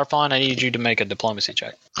 Darflon, I need you to make a diplomacy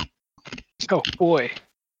check. Oh, boy.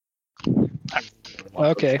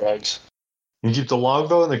 Okay. You can keep the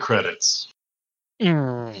longbow and the credits.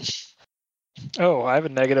 Oh, I have a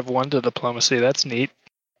 -1 to diplomacy. That's neat.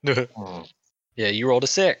 Yeah, you rolled a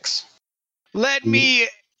 6. Let me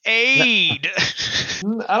aid.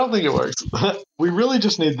 I don't think it works. We really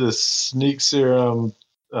just need the sneak serum.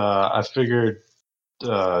 I figured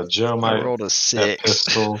Joe might rolled a 6.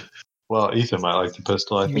 pistol. Well, Ethan might like the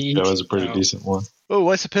pistol. I think Joe has a pretty decent one. Oh,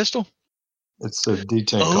 what's the pistol? It's a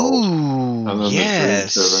D10 gold. Oh,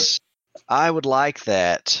 yes. I would like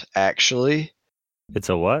that, actually. It's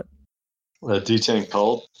a what? A D10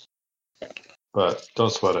 cold. But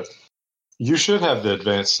don't sweat it. You should have the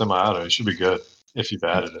advanced semi-auto. It should be good if you've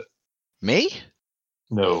added it. Me?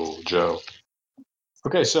 No, Joe.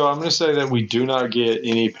 Okay, so I'm going to say that we do not get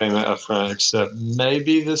any payment up front except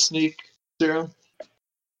maybe the sneak serum.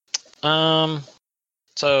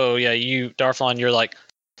 So yeah, Darflon, you're like,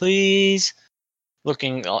 please,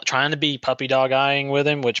 trying to be puppy dog eyeing with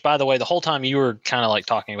him. Which, by the way, the whole time you were kind of like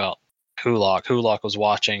talking about Hulak. Hulak was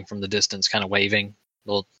watching from the distance, kind of waving,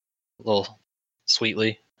 little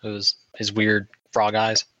sweetly. It was his weird frog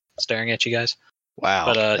eyes staring at you guys.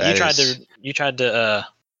 Wow. But you tried to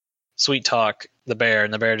sweet talk the bear,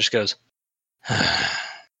 and the bear just goes,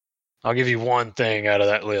 I'll give you one thing out of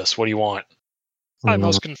that list. What do you want? I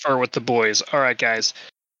must confer with the boys. All right, guys.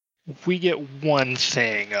 We get one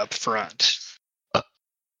thing up front.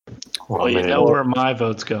 Well, you know where my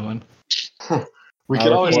vote's going. We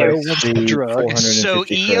can always EO wants the drugs. So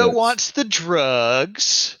EO wants the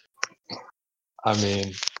drugs. I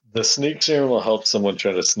mean, the sneak serum will help someone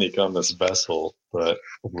try to sneak on this vessel, but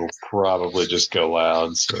we'll probably just go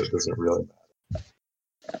loud, so it doesn't really matter.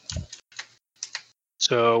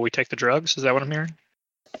 So we take the drugs? Is that what I'm hearing?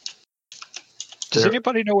 Does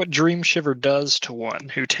anybody know what Dream Shiver does to one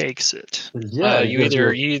who takes it? Yeah, you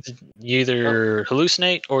either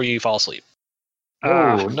hallucinate or you fall asleep.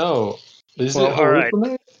 Oh no! Is it hallucinate?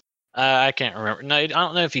 Right. I can't remember. No, I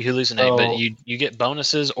don't know if you hallucinate, but you get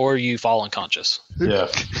bonuses or you fall unconscious. Yeah,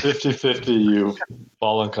 50-50. You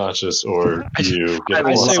fall unconscious or you get.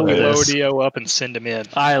 I say we load EO up and send him in.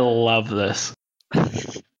 I love this.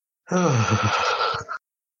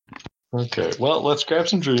 Okay, well, let's grab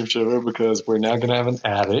some Dream Shiver because we're now going to have an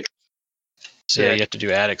attic. So yeah, you have to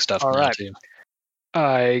do attic stuff now too.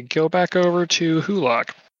 I go back over to Hulak.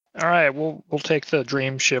 All right, we'll take the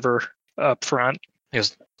Dream Shiver up front.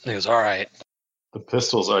 He goes, all right. The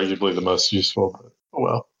pistol's arguably the most useful, but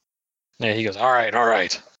well. Yeah, he goes, all right.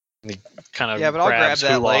 And he kind of but I'll grab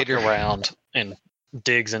that Hulak later around and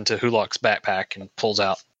digs into Hulak's backpack and pulls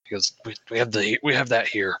out. He goes, we have that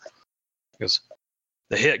here. He goes,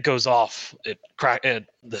 the hit goes off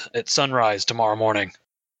at sunrise tomorrow morning,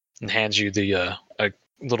 and hands you a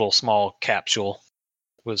little small capsule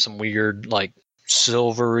with some weird, like,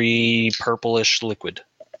 silvery, purplish liquid.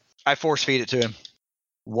 I force feed it to him.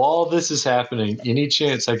 While this is happening, any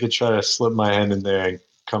chance I could try to slip my hand in there and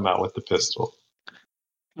come out with the pistol?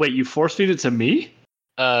 Wait, you force feed it to me?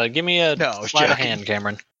 Give me a sleight of hand,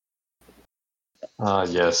 Cameron.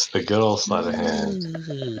 Yes, the good old sleight of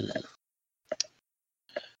hand.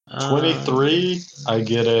 23, I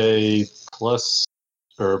get a plus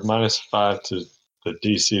or -5 to the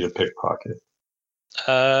DC to pickpocket.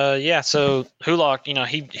 Yeah. So Hulock,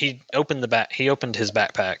 he opened his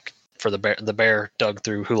backpack for the bear. The bear dug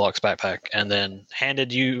through Hulock's backpack and then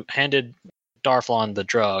handed Darflon the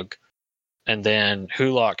drug, and then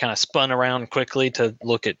Hulock kind of spun around quickly to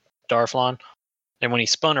look at Darflon, and when he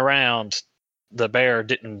spun around, the bear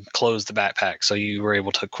didn't close the backpack, so you were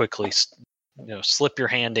able to quickly, slip your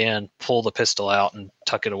hand in, pull the pistol out, and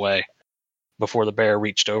tuck it away before the bear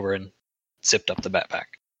reached over and zipped up the backpack.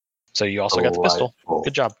 So you also got the pistol.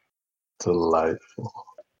 Good job. Delightful.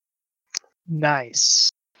 Nice.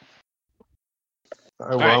 All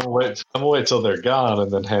right, well, I'm gonna wait till they're gone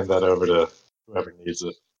and then hand that over to whoever needs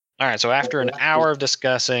it. All right, so after an hour of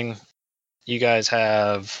discussing, you guys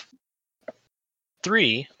have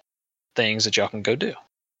 3 things that y'all can go do.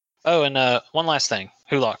 Oh, and one last thing.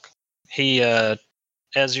 Hulock. He, as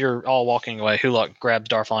you're all walking away, Hulock grabs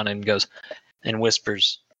Darflon and goes and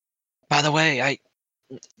whispers, "By the way,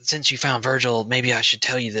 since you found Virgil, maybe I should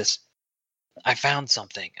tell you this. I found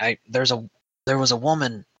something. There was a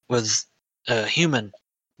woman with a human,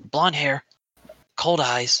 blonde hair, cold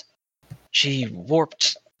eyes. She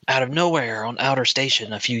warped out of nowhere on Outer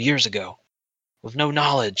Station a few years ago, with no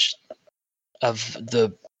knowledge of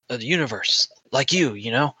the universe, like you,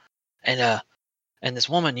 and this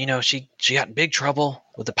woman, she got in big trouble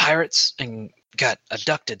with the pirates and got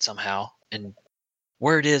abducted somehow. And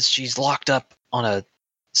word is she's locked up on a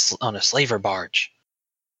slaver barge.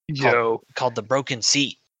 Called the Broken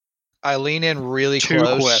Seat." I lean in really Two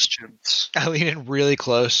close. questions. I lean in really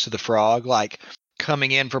close to the frog, like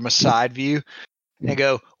coming in from a side view, and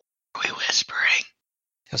go, "Are we whispering?"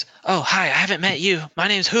 He goes, "Oh, hi, I haven't met you. My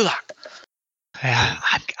name's Hulock." "Yeah,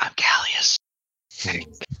 I'm Callius." Hey,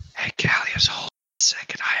 Callius, hold on a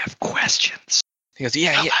second. I have questions. He goes,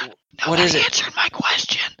 "Yeah. What Nobody is it? answered my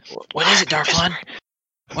question. What is it, Darflon?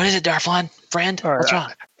 What is it, Darflon? Friend, All right, what's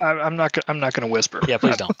wrong?" I'm not going to whisper. Yeah,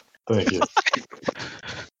 please don't. Thank you.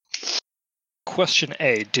 Question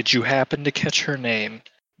A: did you happen to catch her name?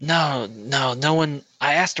 No one.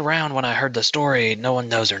 I asked around when I heard the story. No one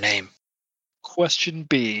knows her name. Question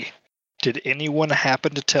B: did anyone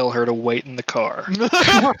happen to tell her to wait in the car?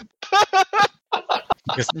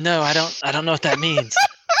 No, I don't know what that means.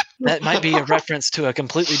 That might be a reference to a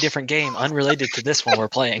completely different game, unrelated to this one we're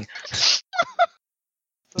playing.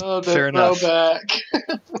 Oh, Fair enough. Throwback.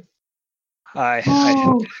 I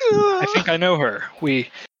think I know her. We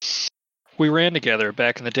ran together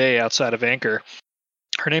back in the day outside of Anchor.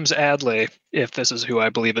 Her name's Adley, if this is who I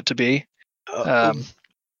believe it to be.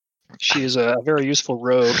 She is a very useful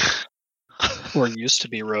rogue, or used to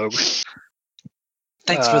be rogue.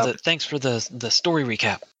 Thanks for the story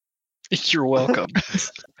recap. You're welcome.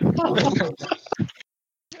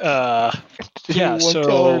 Yeah, so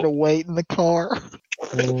tell her to wait in the car.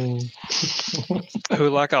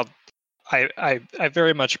 Hulock, I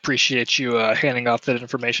very much appreciate you handing off that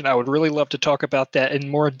information. I would really love to talk about that in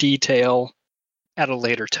more detail at a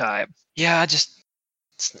later time. Yeah, I just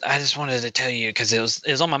wanted to tell you because it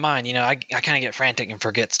was on my mind. I kind of get frantic and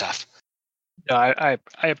forget stuff. No, I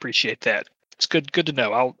appreciate that. It's good to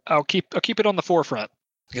know. I'll keep it on the forefront.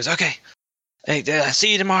 He goes, "Okay. Hey,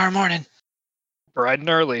 see you tomorrow morning. Bright and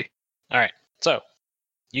early." All right. So,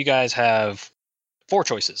 you guys have 4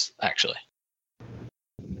 choices actually.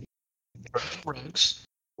 Rogues.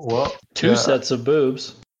 Well, 2 sets of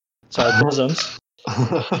boobs. Sorry, bosoms.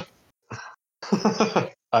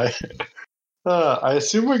 I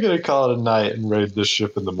assume we're going to call it a night and raid this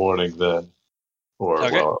ship in the morning then. Or,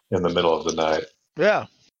 Okay. well, in the middle of the night. Yeah.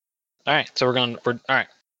 All right. So we're all right.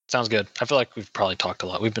 Sounds good. I feel like we've probably talked a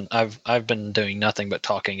lot. I've been doing nothing but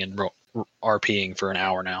talking and RPing for an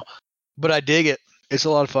hour now. But I dig it. It's a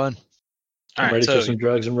lot of fun. All right. Ready So, for some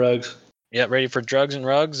drugs and rugs? yeah, ready for drugs and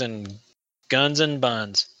rugs and guns and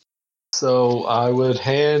buns. So I would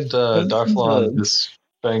hand Darflon this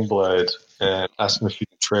fang blade and ask him if he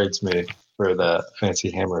trades me for that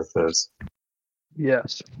fancy hammer of his.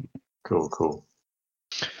 Yes. Cool.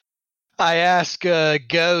 I ask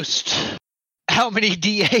Ghost, how many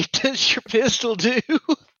D8 does your pistol do?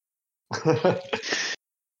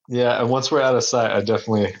 Yeah, and once we're out of sight, I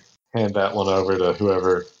definitely hand that one over to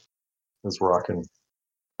whoever is rocking.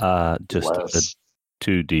 Just less. a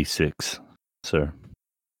 2d6, sir.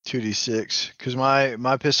 2d6, because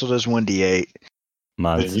my pistol does 1d8.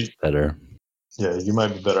 Mine's better. Yeah, you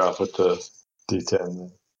might be better off with the D10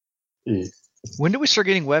 than E. When do we start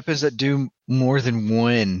getting weapons that do more than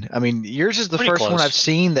one? I mean, yours is the Pretty first close. one I've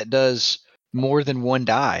seen that does more than one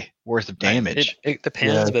die worth of damage. It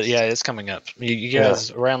depends, but yeah, it's coming up. You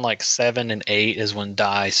guys around like 7 and 8 is when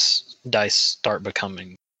dice start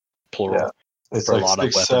becoming plural. Yeah. It's for like a lot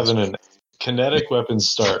 6, of weapons. 7, and kinetic weapons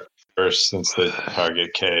start first since they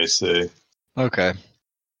target KC. Okay.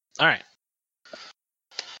 All right.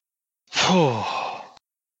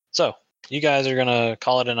 So you guys are gonna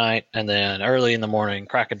call it a night, and then early in the morning,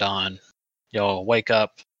 crack of dawn, you'll wake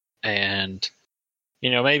up, and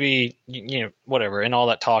maybe whatever. And all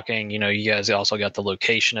that talking, you guys also got the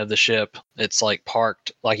location of the ship. It's like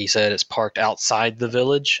parked, like he said, it's parked outside the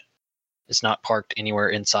village. It's not parked anywhere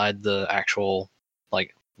inside the actual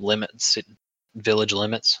like limits, village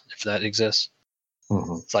limits, if that exists.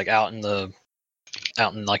 Mm-hmm. It's like out in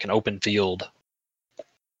like an open field.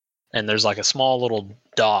 And there's like a small little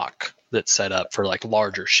dock that's set up for like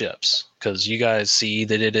larger ships, because you guys see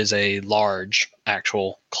that it is a large,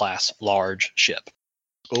 actual class large ship.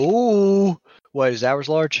 Oh, what is ours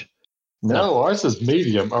large? No, ours is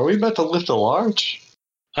medium. Are we about to lift a large?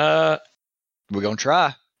 We're gonna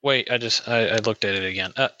try. Wait, I looked at it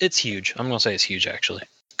again. It's huge. I'm gonna say it's huge actually,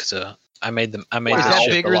 because I made the Is that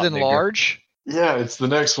ship bigger a lot than bigger. large? Yeah, it's the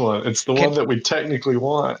next one. It's the one that we technically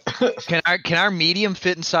want. Can our medium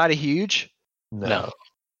fit inside a huge? No.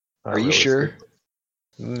 Are you sure?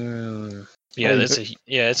 Yeah, it's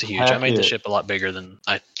a huge. I made the ship a lot bigger than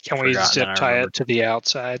I. Can we zip tie it to the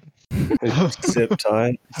outside? Zip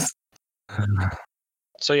tie.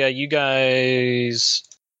 So yeah, you guys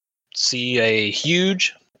see a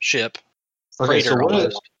huge ship. Okay, so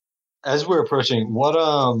almost. as we're approaching,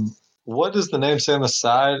 what does the name say on the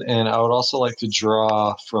side? And I would also like to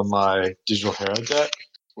draw from my digital hero deck,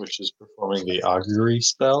 which is performing the augury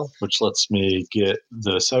spell, which lets me get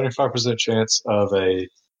the 75% chance of a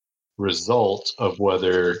result of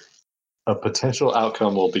whether a potential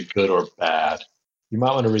outcome will be good or bad. You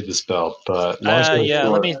might want to read the spell, but let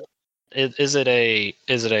me. Is it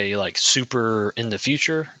a like super in the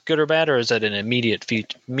future good or bad, or is it an immediate 30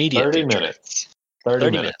 future? minutes.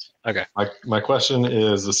 30 minutes. Okay. My question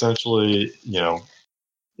is essentially,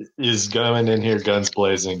 is going in here guns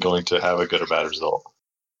blazing going to have a good or bad result?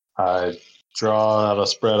 I draw out a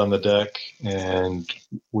spread on the deck, and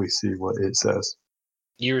we see what it says.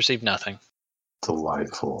 You receive nothing.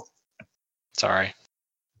 Delightful. Sorry.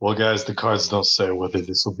 Well, guys, the cards don't say whether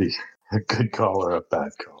this will be a good call or a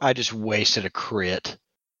bad call. I just wasted a crit.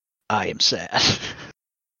 I am sad.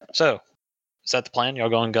 So, is that the plan? Y'all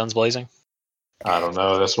going guns blazing? I don't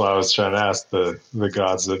know. That's why I was trying to ask the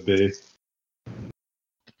gods that be.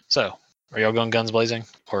 So, are y'all going guns blazing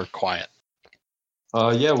or quiet?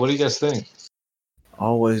 Yeah, what do you guys think?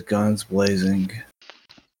 Always guns blazing.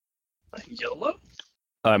 YOLO?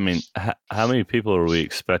 I mean, how many people are we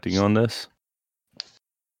expecting on this?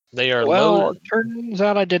 They are loaded. It turns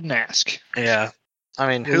out I didn't ask. Yeah. I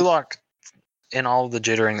mean, Hulok, in all the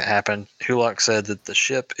jittering that happened, Hulok said that the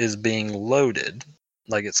ship is being loaded.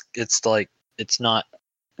 Like, it's like, it's not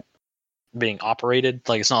being operated.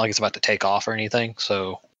 Like, it's not like it's about to take off or anything.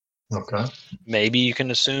 So, okay, maybe you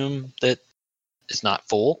can assume that it's not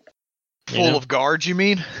full. Full of guards, you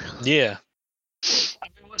mean? Yeah. I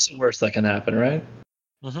mean, what's the worst that can happen, right?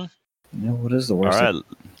 Mm-hmm. Yeah, what is the worst? All right.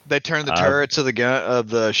 They turn the turrets of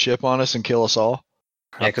the ship on us and kill us all.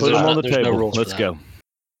 Yeah, because Put them on the there's table. no rules. Let's go.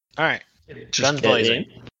 All right. Guns blazing.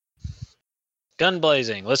 Gun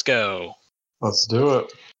blazing. Let's go. Let's do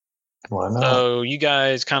it. Why not? So you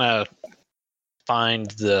guys kind of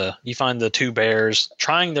find the two bears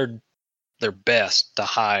trying their best to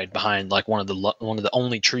hide behind like one of the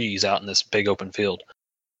only trees out in this big open field,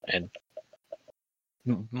 and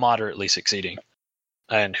moderately succeeding.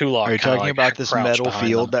 And Hulok. Are you talking about this metal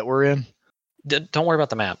field that we're in? Don't worry about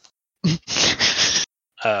the map.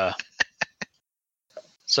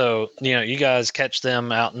 So, you guys catch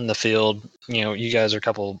them out in the field. You guys are a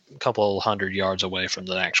couple hundred yards away from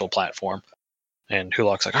the actual platform. And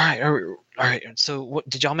Hulok's like, all right. So what,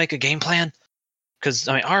 did y'all make a game plan? Because,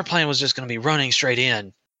 our plan was just going to be running straight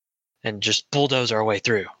in and just bulldoze our way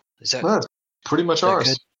through. Is that That's pretty much ours?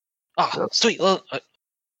 Good? Oh, yep. Sweet. Well,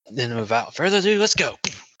 then without further ado, let's go.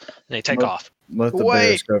 And they take off. Let the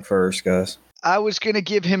bears go first, guys. I was going to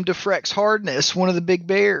give him Defrex Hardness, one of the big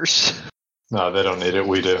bears. No, they don't need it.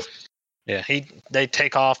 We do. Yeah, they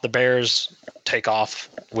take off. The bears take off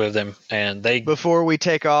with him, and they. Before we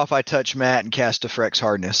take off, I touch Matt and cast Defrex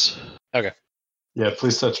Hardness. Okay. Yeah,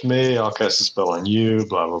 please touch me. I'll cast a spell on you.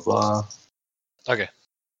 Blah blah blah. Okay.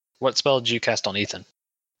 What spell did you cast on Ethan?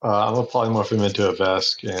 I'm gonna polymorph him into a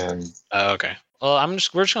Vesk, and okay. Well,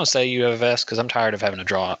 we're just gonna say you have a vest because I'm tired of having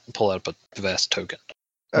to pull out a vest token.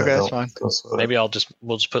 Okay, that's fine. Maybe we'll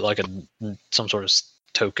just put like some sort of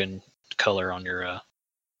token color on your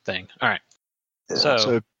thing. All right. Yeah.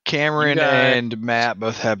 So Cameron and Matt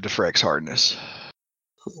both have Defrex hardness.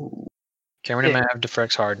 Cameron and Matt have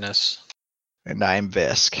Defrex hardness. And I am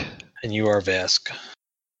Vesk. And you are Vesk.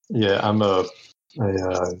 Yeah, I'm a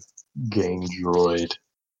game droid.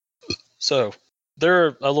 So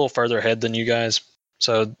they're a little further ahead than you guys.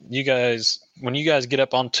 So you guys, when you guys get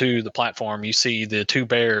up onto the platform, you see the two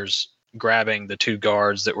bears grabbing the two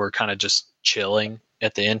guards that were kind of just chilling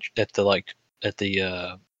at the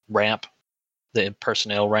ramp, the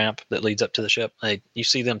personnel ramp that leads up to the ship. You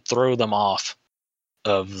see them throw them off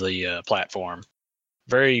of the platform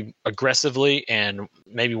very aggressively, and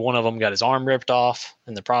maybe one of them got his arm ripped off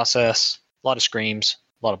in the process. A lot of screams,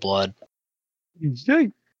 a lot of blood.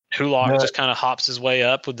 Hulok just kind of hops his way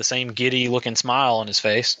up with the same giddy-looking smile on his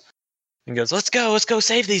face and goes, let's go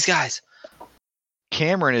save these guys.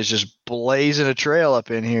 Cameron is just blazing a trail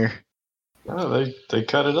up in here. Oh, they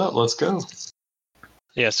cut it up. Let's go.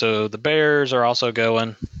 Yeah, so the bears are also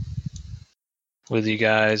going with you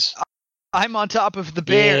guys. I'm on top of the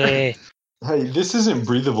bear. Yeah. Hey, this isn't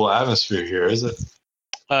breathable atmosphere here, is it?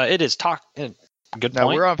 It is good no,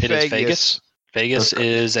 point. We're on it Vegas. Is Vegas. Vegas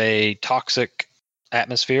is a toxic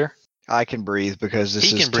atmosphere. I can breathe because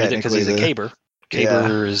he can breathe it because he's a Caber.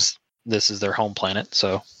 Caber this is their home planet,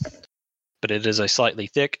 so. But it is a slightly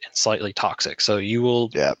thick and slightly toxic. So you will.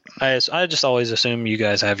 Yeah. I just always assume you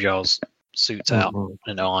guys have y'all's suits out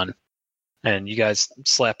and on, and you guys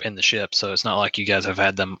slept in the ship, so it's not like you guys have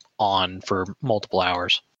had them on for multiple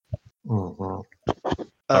hours. Mm-hmm.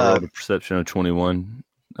 I rolled a perception of 21.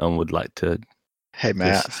 I would like to. Hey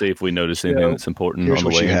Matt, see if we notice anything that's important here's on the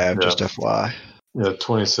what way. You have, just FYI. Yeah,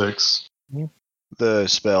 26. The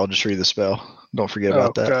spell. Just read the spell. Don't forget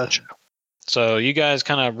about that. Gotcha. So you guys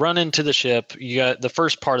kind of run into the ship. You got the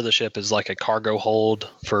first part of the ship is like a cargo hold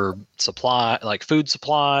for like food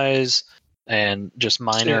supplies and just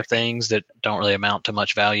minor things that don't really amount to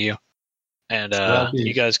much value. And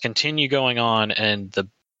you guys continue going on, and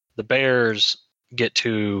the bears get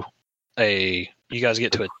to a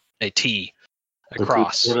T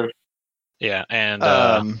across. Yeah,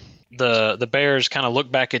 and the bears kind of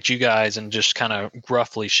look back at you guys and just kind of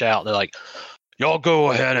gruffly shout. They're like, y'all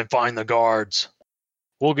go ahead and find the guards.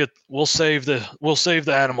 We'll save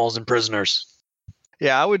the animals and prisoners.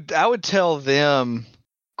 Yeah, I would tell them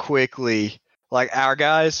quickly, like our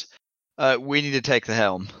guys, we need to take the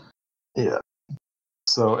helm. Yeah.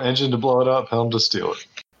 So engine to blow it up, helm to steal it.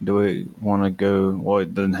 Do we want to go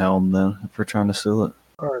the helm then if we're trying to steal it?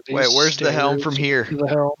 Wait, where's the helm from here? The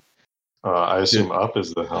helm. I assume up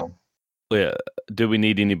is the helm. Yeah. Do we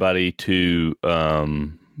need anybody to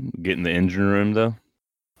get in the engine room though?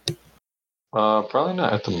 Probably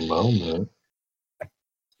not at the moment.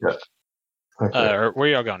 Yeah. Okay. Where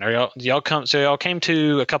y'all going? Y'all came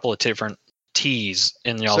to a couple of different T's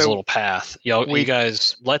in y'all's little path. You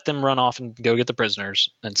guys let them run off and go get the prisoners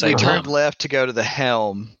and save them. We turned left to go to the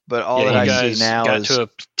helm, but all that I see now got to a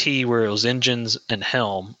T where it was engines and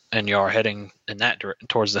helm, and you are heading in that direction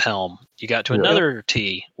towards the helm. You got to another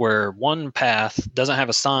T where one path doesn't have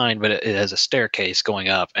a sign, but it has a staircase going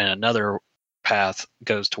up, and another path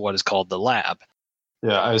goes to what is called the lab.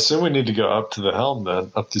 Yeah, I assume we need to go up to the helm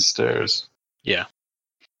then, up the stairs. Yeah.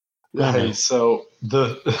 Hey, so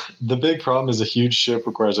the big problem is a huge ship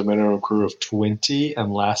requires a minimum crew of 20,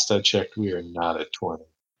 and last I checked, we are not at 20.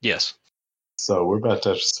 Yes. So we're about to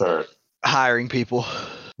have to start hiring people.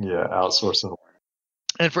 Yeah, outsourcing.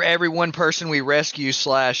 And for every one person we rescue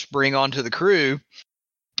 / bring onto the crew,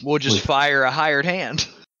 we'll just fire a hired hand.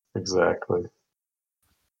 Exactly.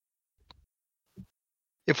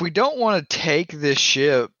 If we don't want to take this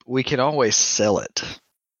ship, we can always sell it.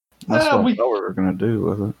 That's what we were going to do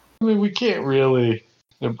with it. I mean, we can't really.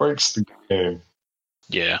 It breaks the game.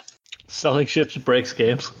 Yeah. Selling ships breaks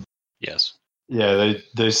games. Yes. Yeah,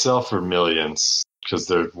 they sell for millions because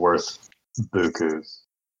they're worth bukus.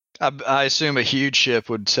 I assume a huge ship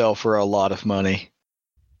would sell for a lot of money.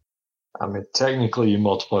 I mean, technically, you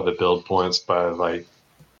multiply the build points by like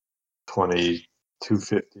 20,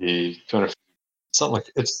 250, 250, something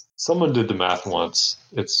like it's. Someone did the math once.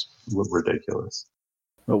 It's ridiculous.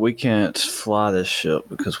 But we can't fly this ship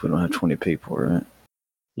because we don't have 20 people, right?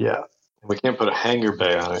 Yeah. We can't put a hangar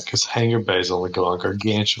bay on it because hangar bays only go on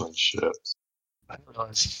gargantuan ships. I don't know.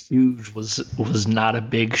 It's huge. Was not a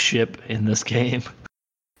big ship in this game.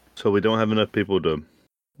 So we don't have enough people to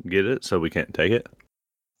get it, so we can't take it?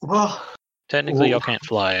 Well, technically, y'all can't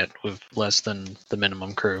fly it with less than the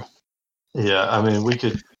minimum crew. Yeah, I mean, we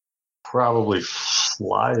could probably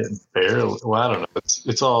fly it barely. Well, I don't know.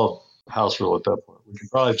 It's all house rule at that point. We can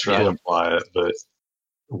probably try to fly it, but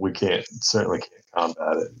we certainly can't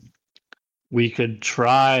combat it. We could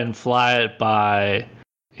try and fly it by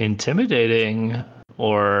intimidating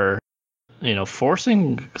or,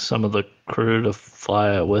 forcing some of the crew to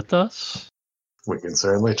fly it with us. We can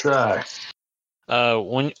certainly try.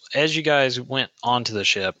 As you guys went onto the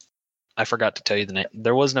ship, I forgot to tell you the name.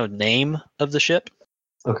 There was no name of the ship.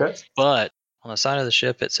 Okay. But on the side of the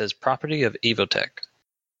ship, it says property of Evotech.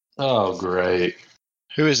 Oh, great.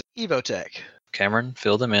 Who is Evotech? Cameron,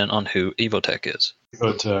 fill them in on who Evotech is.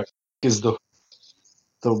 Evotech is the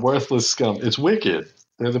worthless scum. It's wicked.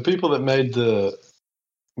 They're the people that made the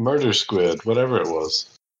murder squid, whatever it was.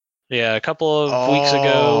 Yeah, a couple of weeks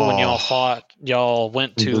ago when y'all fought, y'all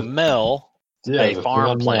went to Mel, a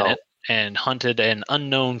farm planet, and hunted an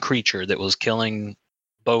unknown creature that was killing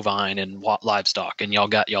bovine and livestock, and y'all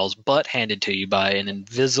got y'all's butt handed to you by an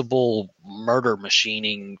invisible murder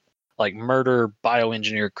machining, murder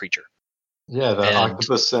bioengineered creature. Yeah, the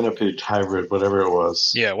octopus centipede hybrid, whatever it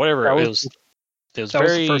was. Yeah, whatever it was. It was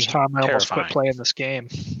very the first time I almost terrifying. quit playing this game.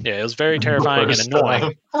 Yeah, it was very terrifying and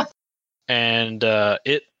annoying. And the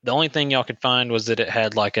only thing y'all could find was that it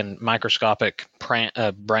had a microscopic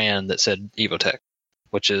brand that said Evotech,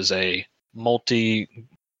 which is a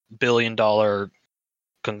multi-billion-dollar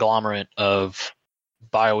conglomerate of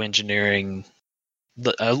bioengineering.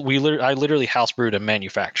 I literally housebrewed a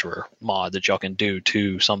manufacturer mod that y'all can do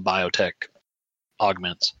to some biotech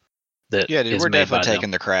augments. That we're definitely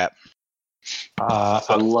taking the crap.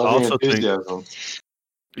 I love the enthusiasm.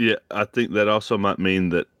 Yeah, I think that also might mean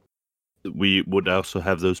that we would also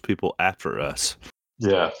have those people after us.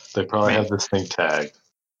 Yeah, they probably have this thing tagged.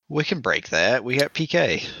 We can break that. We got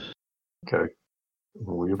PK. Okay.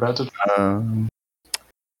 We're about to...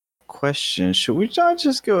 Question, should we not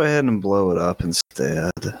just go ahead and blow it up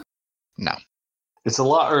instead? No. It's a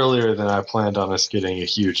lot earlier than I planned on us getting a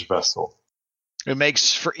huge vessel. It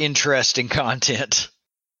makes for interesting content.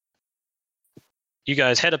 You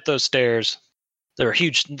guys head up those stairs. They were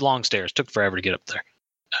huge, long stairs. Took forever to get up there.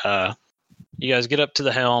 You guys get up to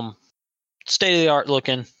the helm. State-of-the-art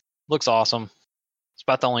looking. Looks awesome. It's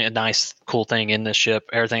about the only nice, cool thing in this ship.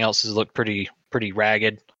 Everything else has looked pretty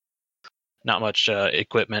ragged. Not much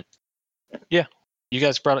equipment. Yeah. You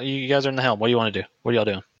guys are in the helm. What do you want to do? What are y'all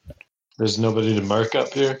doing? There's nobody to mark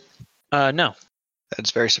up here? No.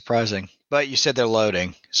 That's very surprising. But you said they're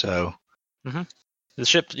loading, so... Mm-hmm. The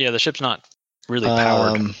ship's not really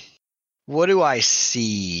powered. What do I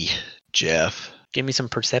see, Jeff? Give me some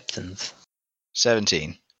perceptions.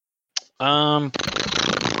 17.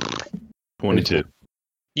 22.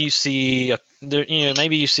 You see,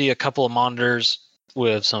 maybe you see a couple of monitors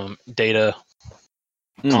with some data.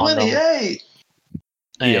 28.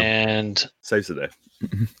 And saves the day.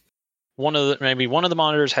 one of the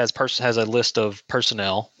monitors has a list of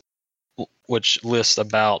personnel, which lists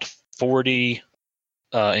about 40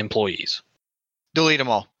 employees. Delete them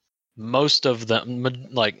all. Most of them,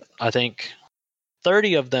 I think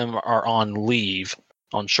 30 of them are on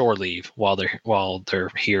shore leave while they're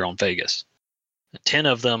here on Vegas. 10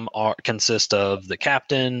 of them consist of the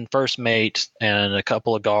captain, first mate, and a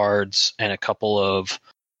couple of guards, and a couple of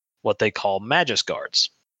what they call Magus guards.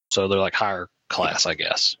 So they're higher class, I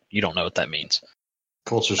guess. You don't know what that means.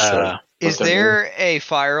 Culture shock. Is there a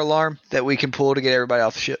fire alarm that we can pull to get everybody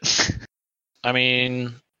off the ship? I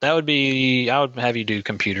mean, I would have you do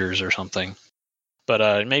computers or something.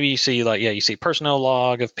 But maybe you see you see personnel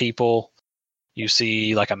log of people. You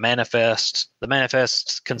see a manifest. The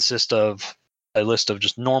manifests consist of a list of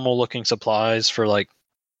just normal looking supplies for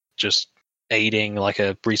just aiding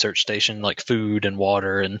a research station, food and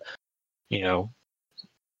water and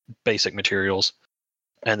basic materials.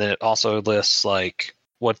 And then it also lists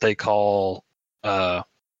what they call bioorganic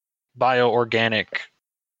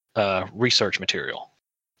research material.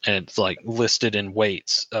 And it's listed in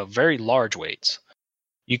weights, very large weights.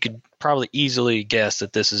 You could probably easily guess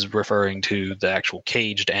that this is referring to the actual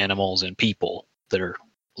caged animals and people that are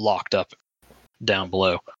locked up down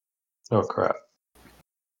below. Oh crap!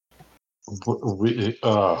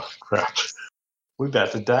 Crap! We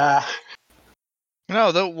about to die.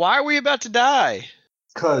 No, why are we about to die?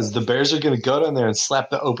 Because the bears are going to go down there and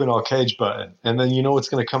slap the open all cage button, and then you know what's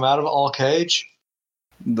going to come out of all cage?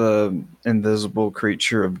 The invisible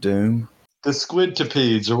creature of doom. The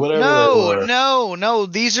squidtipedes or whatever they were. No.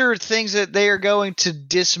 These are things that they are going to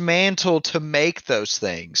dismantle to make those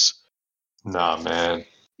things. Nah, man.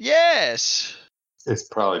 Yes. It's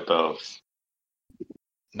probably both.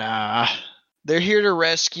 Nah. They're here to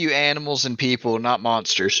rescue animals and people, not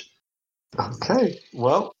monsters. Okay.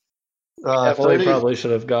 Well, Definitely 30, probably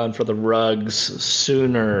should have gone for the rugs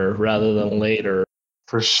sooner rather than later.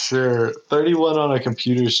 For sure. 31 on a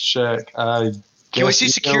computer's check. Can we see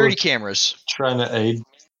security cameras? Trying to aid.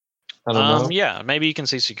 I don't know. Yeah, maybe you can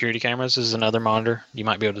see security cameras. This is another monitor you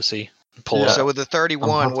might be able to see. Pull up. So with the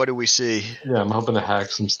 31, what do we see? Yeah, I'm hoping to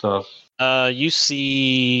hack some stuff. You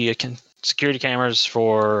see security cameras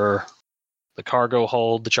for the cargo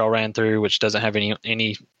hold that y'all ran through, which doesn't have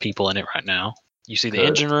any people in it right now. You see the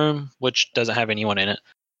engine room, which doesn't have anyone in it.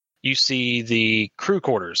 You see the crew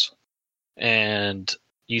quarters, and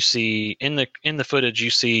you see in the footage, you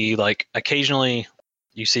see like occasionally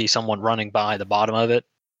you see someone running by the bottom of it,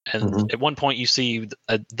 and at one point you see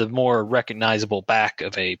the more recognizable back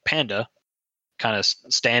of a panda, kind of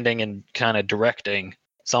standing and kind of directing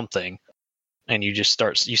something, and you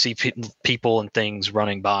see people and things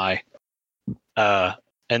running by.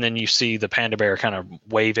 And then you see the panda bear kind of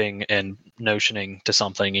waving and notioning to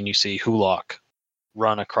something, and you see Hulock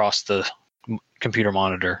run across the computer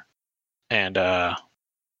monitor. And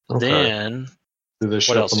then,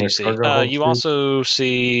 what else do you see? You also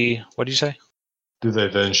see, what did you say? Do they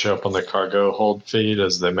then show up on the cargo hold feed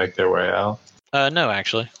as they make their way out? No,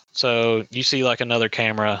 actually. So you see like another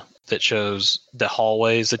camera that shows the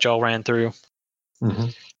hallways that y'all ran through. Mm-hmm.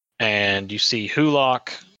 And you see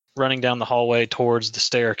Hulock running down the hallway towards the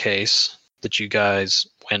staircase that you guys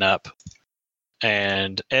went up,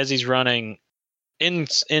 and as he's running in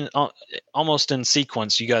almost in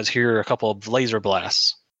sequence, you guys hear a couple of laser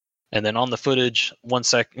blasts, and then on the footage,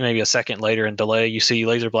 maybe a second later in delay, you see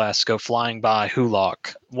laser blasts go flying by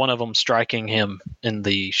Hulock, one of them striking him in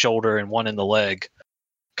the shoulder and one in the leg,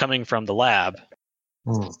 coming from the lab.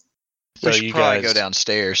 So we should probably go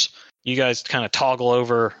downstairs. You guys kind of toggle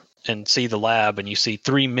over and see the lab, and you see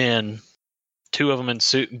three men, two of them in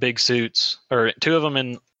big suits, or two of them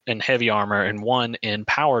in heavy armor and one in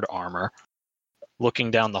powered armor,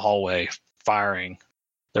 looking down the hallway, firing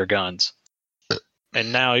their guns.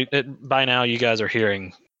 And by now you guys are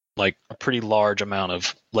hearing like a pretty large amount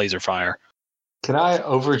of laser fire. Can I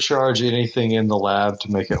overcharge anything in the lab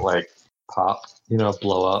to make it like pop,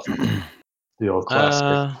 blow up? The old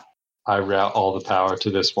classic. I route all the power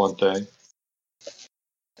to this one thing.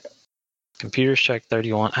 Computers check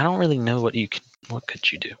 31. I don't really know what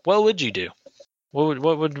could you do? What would you do?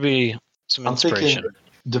 What would be some inspiration? I'm thinking,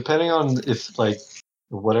 depending on if like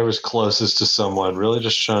whatever's closest to someone, really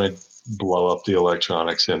just trying to blow up the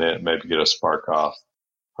electronics in it and maybe get a spark off.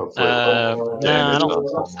 Hopefully, I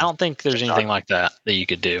don't think there's anything like that you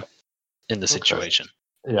could do in the situation.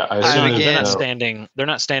 Yeah, they're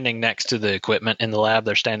not standing next to the equipment in the lab.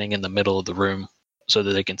 They're standing in the middle of the room so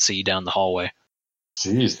that they can see down the hallway.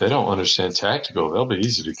 Jeez, they don't understand tactical. They'll be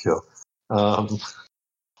easy to kill.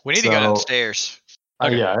 We need to go downstairs.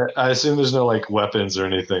 Okay. Yeah, I assume there's no like weapons or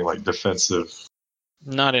anything like defensive.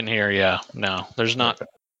 Not in here, yeah. No, there's not. Okay.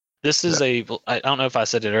 This is I don't know if I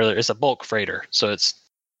said it earlier. It's a bulk freighter, so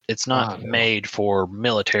it's not made for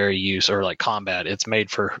military use or like combat. It's made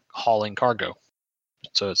for hauling cargo.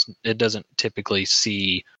 So it doesn't typically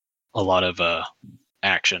see a lot of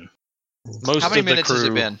action. How many minutes has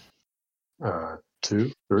it been?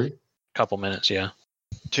 2, 3. Couple minutes, yeah.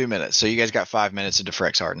 2 minutes. So you guys got 5 minutes of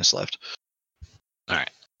Defrex hardness left. All right.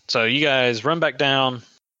 So you guys run back down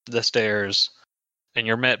the stairs, and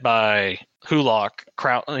you're met by Hulock,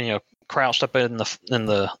 crouched up in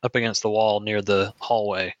the up against the wall near the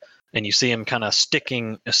hallway, and you see him kind of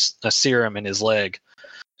sticking a serum in his leg,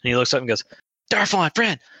 and he looks up and goes, "Darflon,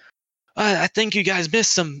 friend, I think you guys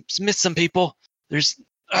missed some people. There's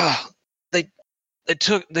they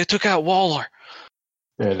took out Waller."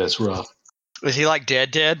 Yeah, that's rough. Is he like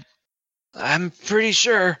dead? I'm pretty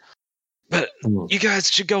sure, but you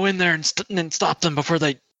guys should go in there and stop them before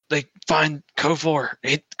they find KOFOR.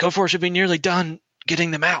 KOFOR should be nearly done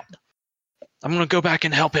getting them out. I'm gonna go back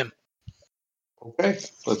and help him. Okay,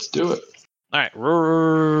 let's do it. All right,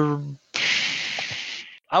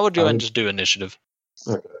 I would go ahead and just do initiative.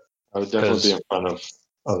 Okay, I would definitely be in front of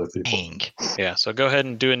other people. Yeah, so go ahead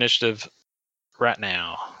and do initiative right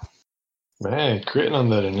now. Man, critting on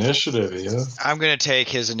that initiative, yeah. I'm going to take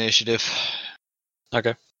his initiative.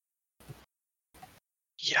 Okay.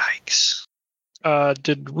 Yikes.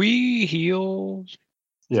 Did we heal?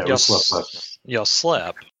 Yeah, we slept last. Y'all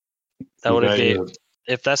slept. That would have gave.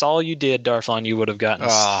 If that's all you did, Darflon, you would have gotten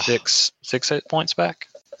 6 hit points back.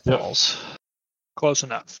 Yep. Close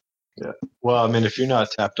enough. Yeah. Well, I mean, if you're not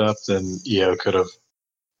tapped up, then EO could have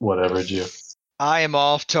whatever'd you. I am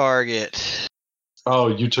off target. Oh,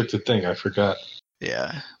 you took the thing. I forgot.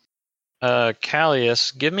 Yeah.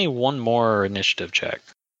 Callius, give me one more initiative check.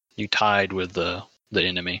 You tied with the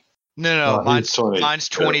enemy. No, mine's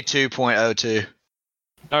 22.02.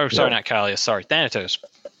 Oh, sorry, not Callius. Sorry, Thanatos.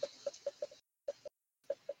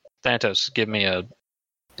 Thanatos, give me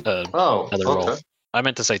another roll. I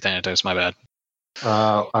meant to say Thanatos. My bad.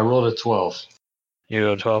 I rolled a 12. You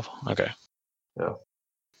rolled a 12. Okay. Yeah.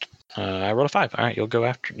 I rolled a 5. All right, you'll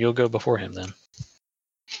go before him then.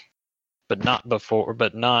 But not before.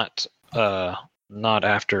 But not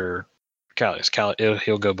after Callius.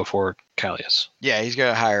 He'll go before Callius. Yeah, he's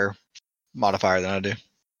got a higher modifier than I do.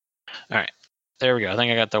 All right. There we go. I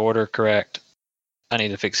think I got the order correct. I need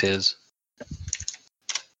to fix his.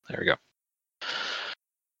 There we go.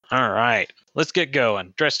 All right. Let's get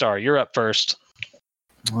going. Drestar, you're up first.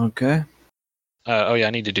 Okay. I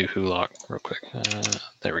need to do Hulock real quick.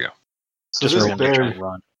 There we go. So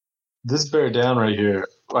this bear down right here,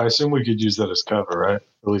 I assume we could use that as cover, right?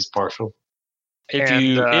 At least partial. If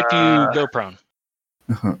you go prone.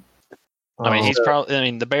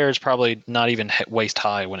 The bear is probably not even waist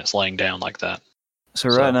high when it's laying down like that. So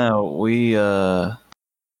right now we don't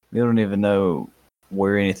even know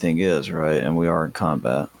where anything is, right? And we are in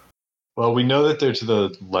combat. Well, we know that they're to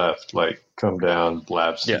the left, like come down,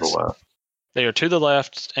 labs to the left. They are to the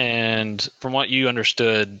left, and from what you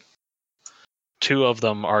understood, 2 of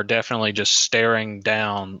them are definitely just staring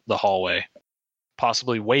down the hallway,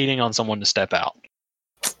 possibly waiting on someone to step out.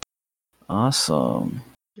 Awesome.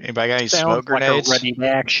 Anybody got any smoke grenades? Like a ready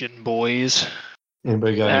action, boys.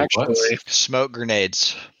 Anybody got any what? Smoke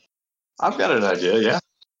grenades. I've got an idea, yeah.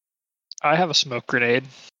 I have a smoke grenade.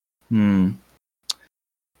 Can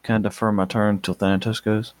I defer my turn till Thanatos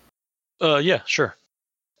goes? Yeah, sure.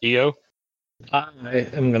 EO? I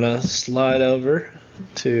am going to slide over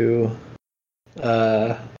to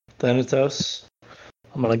Thanatos.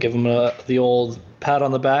 I'm going to give him the old pat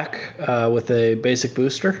on the back with a basic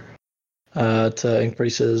booster to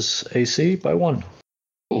increase his AC by 1.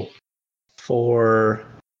 Cool. For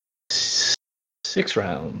 6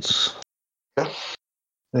 rounds. Okay.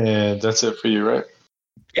 And that's it for you, right?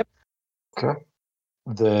 Yep. Okay.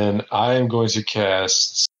 Then I am going to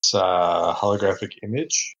cast holographic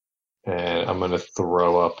image, and I'm going to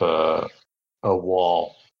throw up a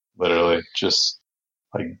wall, literally, just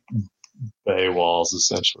like bay walls,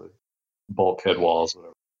 essentially, bulkhead walls,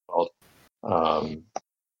 whatever it's called,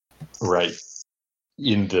 right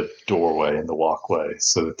in the doorway, in the walkway,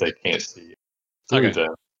 so that they can't see through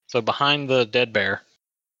them. So behind the dead bear.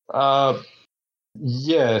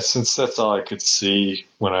 Yeah, since that's all I could see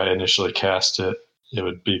when I initially cast it, it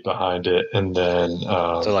would be behind it, and then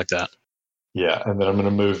so like that. Yeah, and then I'm going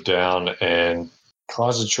to move down and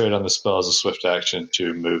concentrate on the spell as a swift action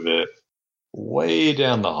to move it way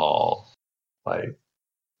down the hall, like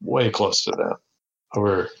way close to them.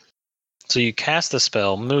 So you cast the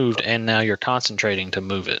spell, moved, and now you're concentrating to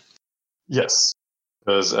move it. Yes,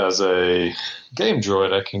 because as a game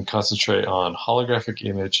droid, I can concentrate on holographic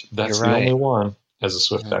image. That's the only one as a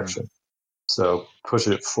swift action. So push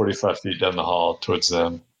it 45 feet down the hall towards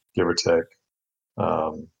them, give or take.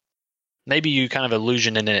 Maybe you kind of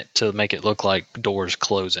illusion in it to make it look like doors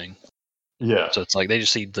closing. Yeah. So it's like they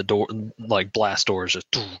just see the door, like blast doors,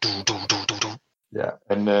 just doo, doo, doo, doo, doo, doo. Yeah,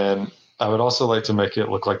 and then I would also like to make it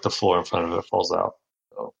look like the floor in front of it falls out.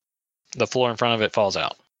 So, the floor in front of it falls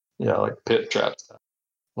out. Yeah, like pit traps.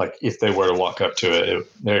 Like if they were to walk up to it,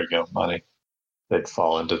 there you go, money. They'd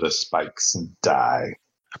fall into the spikes and die.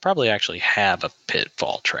 I probably actually have a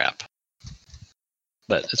pitfall trap,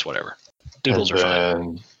 but it's whatever. Doodles are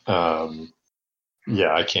fine.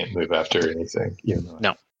 Yeah, I can't move after anything.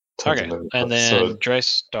 No. Okay, and then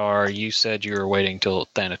Drestar, you said you were waiting till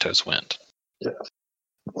Thanatos went. Yeah.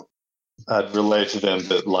 I'd relay to them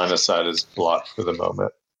that line of sight is blocked for the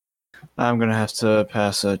moment. I'm going to have to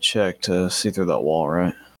pass a check to see through that wall,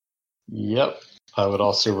 right? Yep. I would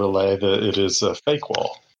also relay that it is a fake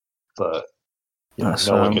wall, but no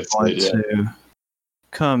one can see it yet. To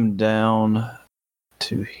come down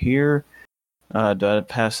to here. Do I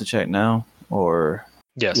pass the check now, or?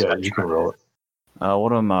 Yes. Yeah, you can roll it.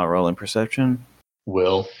 What am I rolling? Perception?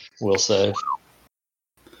 Will save.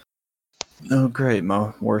 Oh, great.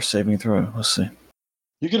 My worst saving throw. Let's see.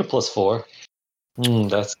 You get a +4.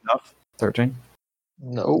 That's enough. 13?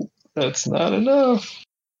 No, that's not enough.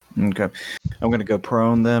 Okay. I'm going to go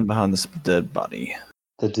prone then behind this dead body.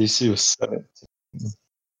 The DC was 7.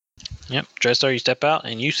 Yep. Drestar, you step out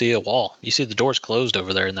and you see a wall. You see the doors closed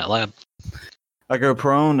over there in that lab. I go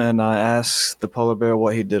prone and I ask the polar bear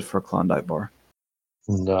what he did for Klondike Bar.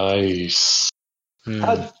 Nice.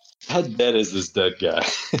 How dead is this dead guy?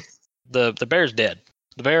 The bear's dead.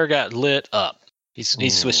 The bear got lit up. He's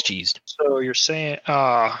Swiss cheesed. So you're saying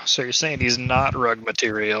he's not rug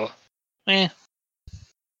material.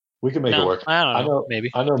 We can make it work. I don't know.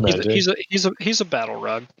 Maybe I know mending. He's a battle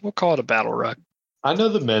rug. We'll call it a battle rug. I know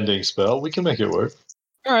the mending spell. We can make it work.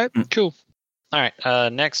 All right, cool. All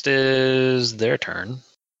right. Next is their turn.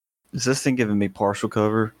 Is this thing giving me partial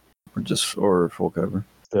cover or full cover?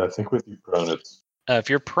 Yeah, I think with you prone, it's.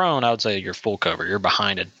 If you're prone, I would say you're full cover. You're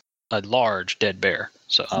behind a large dead bear,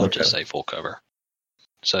 so I would just say full cover.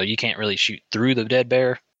 So you can't really shoot through the dead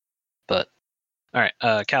bear. But all right,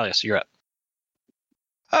 Callius, you're up.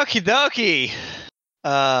 Okie dokie.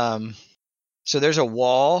 So there's a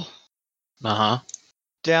wall.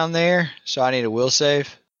 Down there, so I need a will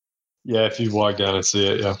save. Yeah, if you walk down and see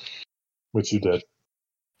it, yeah, which you did.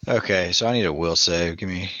 Okay, so I need a will save.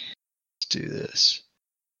 Let's do this.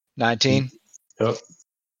 19. Yep.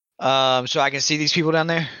 So I can see these people down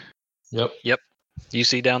there. Yep. You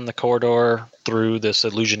see down the corridor through this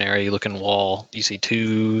illusionary-looking wall. You see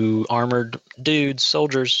 2 armored dudes,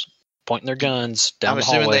 soldiers, pointing their guns down the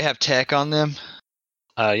hallway. I'm assuming they have tech on them.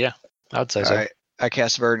 Yeah, I would say so. All right. I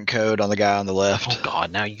cast Verdant Code on the guy on the left. Oh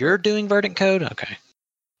God! Now you're doing Verdant Code. Okay.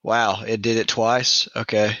 Wow! It did it twice.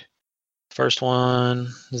 Okay. First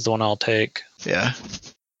one is the one I'll take. Yeah.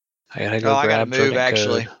 I gotta go. I gotta grab move. Verdant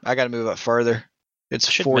Actually, Code. I gotta move up further. It's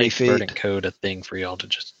I should 40 make feet. Verdant Code a thing for y'all to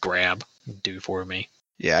just grab and do for me.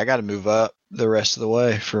 Yeah, I gotta move up the rest of the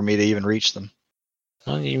way for me to even reach them.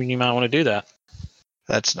 Well, you might want to do that.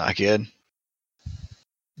 That's not good.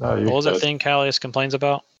 No, what was that thing Callius complains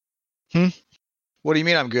about? What do you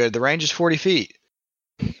mean I'm good? The range is 40 feet.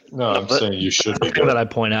 No, I'm saying you should be good. good. That I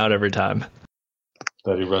point out every time.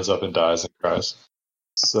 That he runs up and dies and cries.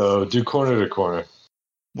 So do corner to corner.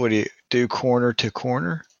 What do you do? Corner to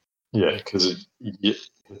corner? Yeah, because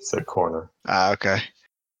it's a corner. Okay.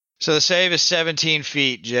 So the save is 17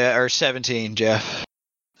 feet, 17, Jeff.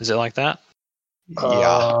 Is it like that?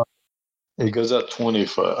 Yeah. It goes up 20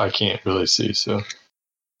 foot. I can't really see, so.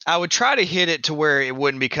 I would try to hit it to where it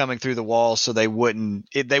wouldn't be coming through the wall, so they wouldn't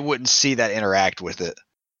see that interact with it.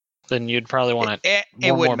 Then you'd probably want it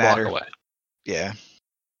wouldn't matter. Away. Yeah.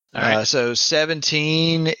 All right. So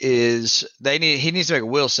 17 is he needs to make a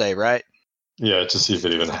will save, right? Yeah, to see if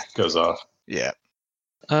it even goes off. Yeah.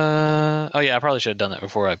 Oh yeah, I probably should have done that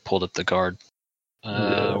before I pulled up the card.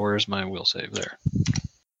 Where's my will save there?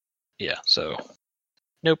 Yeah. So.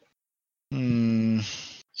 Nope.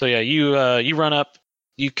 So yeah, you run up.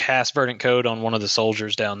 You cast Verdant Code on one of the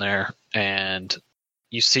soldiers down there, and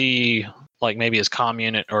you see like maybe his comm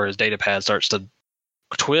unit or his data pad starts to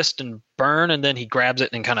twist and burn, and then he grabs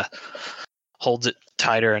it and kind of holds it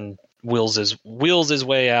tighter and wheels his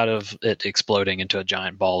way out of it exploding into a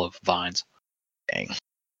giant ball of vines. Dang.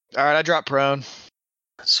 All right, I drop prone.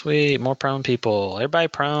 Sweet, more prone people. Everybody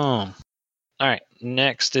prone. All right,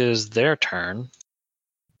 next is their turn.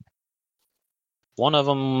 One of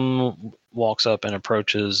them walks up and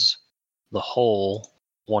approaches the hole,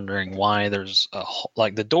 wondering why there's a hole.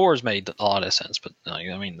 Like, the doors made a lot of sense, but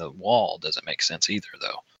the wall doesn't make sense either,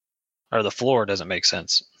 though. Or the floor doesn't make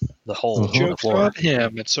sense. The hole on the floor. About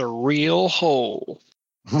him, it's a real hole.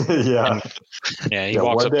 Yeah. He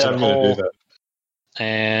walks up to the I'm hole, do that.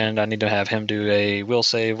 and I need to have him do a will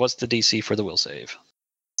save. What's the DC for the will save?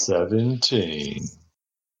 17.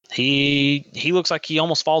 He looks like he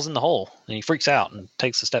almost falls in the hole, and he freaks out and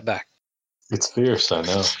takes a step back. It's fierce, I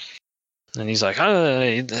know. And he's like,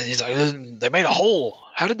 they made a hole.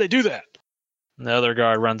 How did they do that? And the other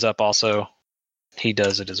guard runs up also. He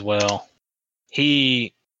does it as well.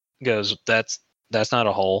 He goes, that's not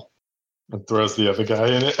a hole. And throws the other guy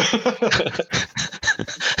in it.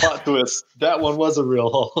 Plot twist. That one was a real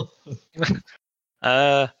hole.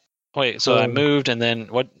 Wait, so I moved, and then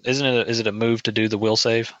what? Is it a move to do the will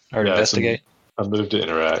save or investigate? I moved to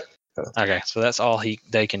interact. Yeah. Okay, so that's all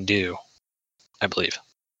they can do, I believe.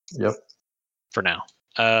 Yep. For now,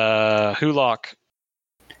 Hulok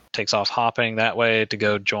takes off hopping that way to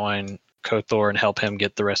go join Kothor and help him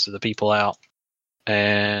get the rest of the people out.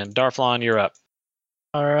 And Darflon, you're up.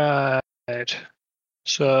 All right.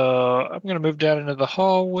 So I'm going to move down into the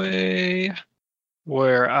hallway,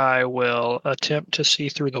 where I will attempt to see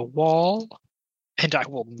through the wall, and I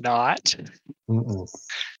will not.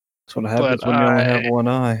 That's what happens when you only have one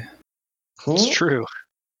eye. It's true.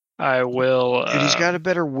 I will... Dude, he's got a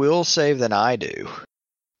better will save than I do.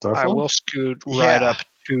 I will scoot right up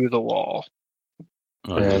to the wall.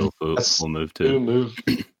 We'll move too.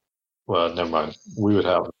 Well, never mind. We would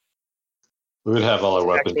have all our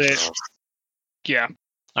weapons. Actually, yeah.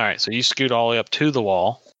 All right, so you scoot all the way up to the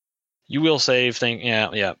wall. You will save.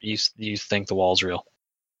 You think the wall's real.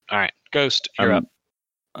 All right, Ghost, you're up.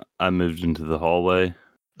 I moved into the hallway.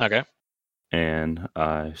 Okay. And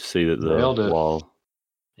I see that the wall.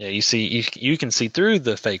 Yeah, you can see through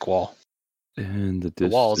the fake wall. And the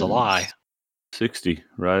wall is a lie. 60,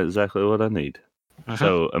 right? Exactly what I need. Uh-huh.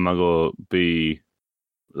 So am I going to be?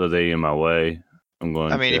 Are they in my way? I'm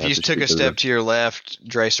going. I mean, if you took a step to your left,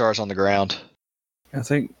 Draystar's on the ground. I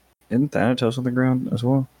think isn't Thanatos on the ground as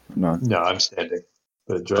well? No, I'm standing.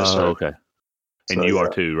 But Oh, okay. And so, you are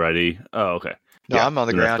too, right? E? Oh, okay. No, I'm on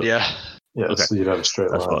the ground. Yeah. Yeah. Okay. So you'd have a straight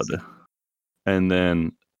That's line. what I'll do. And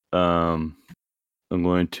then I'm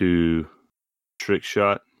going to trick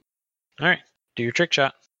shot. All right, do your trick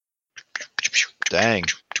shot. Dang.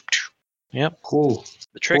 Yep. Cool.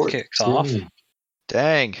 The trick kicks off.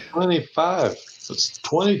 Dang. 25. That's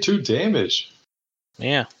 22 damage.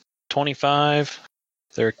 Yeah. 25.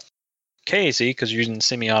 They're KC because you're using the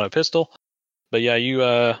semi-auto pistol. But yeah,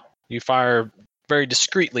 you fire very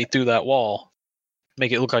discreetly through that wall.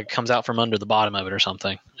 Make it look like it comes out from under the bottom of it or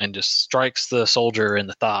something. And just strikes the soldier in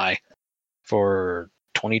the thigh for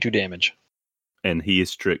 22 damage. And he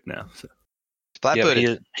is tricked now. So. Flat-footed.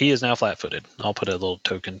 Yeah, he is now flat-footed. I'll put a little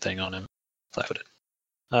token thing on him. Flat-footed.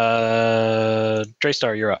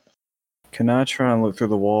 Draystar, you're up. Can I try and look through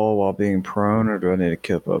the wall while being prone, or do I need to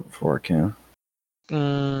kip up before I can?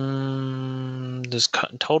 Does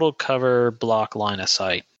total cover block line of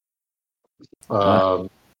sight? I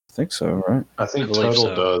think so, right? I think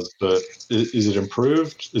total does, but is it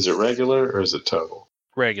improved? Is it regular or is it total?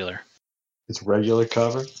 Regular. It's regular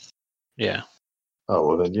cover? Yeah. Oh,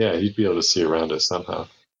 well then, yeah, he'd be able to see around it somehow.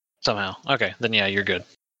 Somehow. Okay, then yeah, you're good.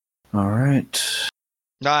 All right.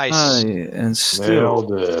 Nice. And still.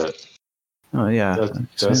 Nailed it. Oh, yeah.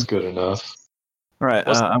 That's good enough. All right.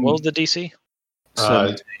 What was the DC?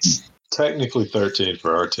 Technically 13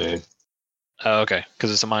 for our team. Oh, okay,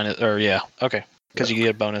 because it's a minus, or yeah, okay, because you get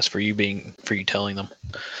a bonus for you telling them.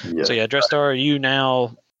 Yeah. So yeah, Draystar, you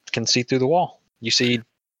now can see through the wall. You see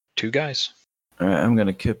two guys. All right, I'm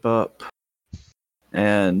gonna kip up,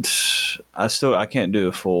 and I can't do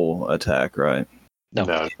a full attack, right? No,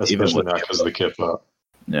 especially not because of the kip up.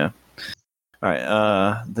 Yeah. All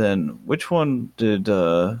right. Then which one did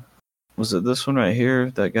was it this one right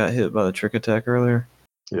here that got hit by the trick attack earlier?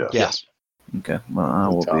 Yeah. Yes. Okay. Well, I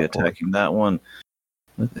will be attacking that one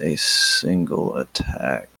with a single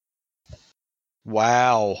attack.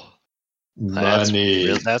 Wow. Money.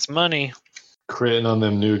 That's money. Critting on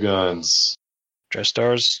them new guns.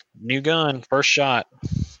 Draystar's new gun, first shot.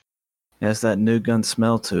 It has that new gun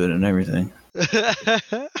smell to it and everything. It's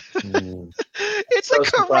a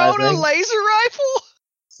Corona laser rifle.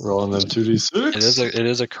 Rolling them 2d6. It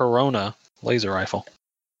is a Corona laser rifle.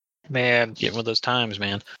 Man, get one of those times,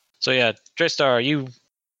 man. So yeah, Draystar,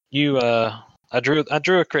 I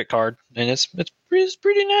drew a crit card, and it's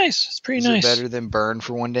pretty nice. It's pretty nice. Is it better than burn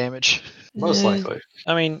for 1 damage? Most likely.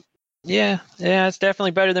 I mean, yeah, it's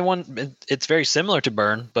definitely better than one. It's very similar to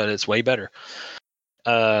burn, but it's way better.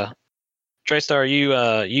 Draystar,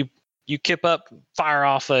 you kip up, fire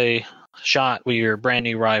off a shot with your brand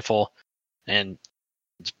new rifle, and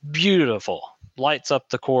it's beautiful. Lights up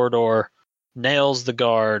the corridor, nails the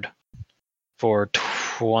guard for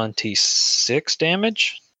 26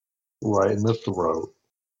 damage. Right in the throat.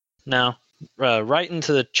 No, right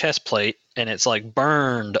into the chest plate, and it's like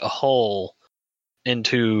burned a hole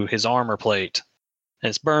into his armor plate.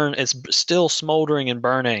 And it's still smoldering and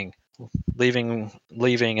burning, leaving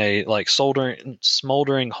a like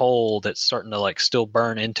smoldering hole that's starting to like still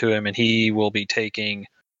burn into him, and he will be taking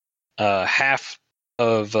half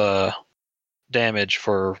of damage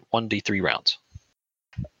for 1d3 rounds.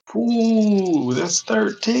 Ooh, that's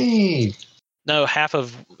 13. No, half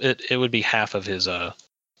of it. It would be half of his a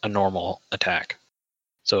normal attack,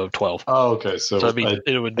 so 12. Oh, okay. So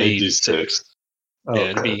it would be 6. Yeah,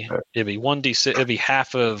 it'd be 1d6. It'd be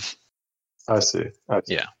half of. I see.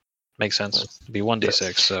 Yeah, makes sense. It'd be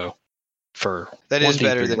 1d6. So for that is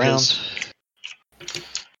better than rounds.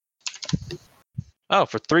 Oh,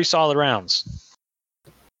 for 3 solid rounds.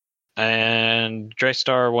 And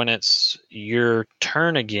Draystar, when it's your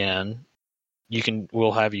turn again,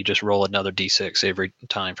 we'll have you just roll another d6 every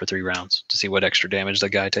time for 3 rounds to see what extra damage the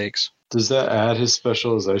guy takes. Does that add his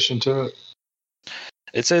specialization to it?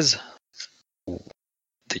 It says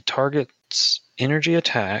the target's energy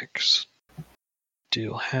attacks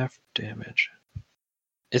deal half damage.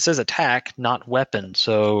 It says attack, not weapon,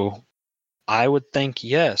 so I would think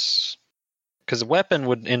yes. Because weapon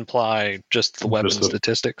would imply just the weapon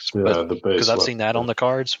statistics. Yeah, but the base. Because I've seen that on the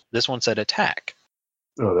cards. This one said attack.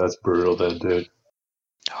 Oh, that's brutal then, dude.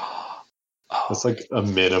 That's like a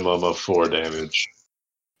minimum of 4 damage.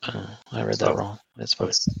 I read that wrong. It's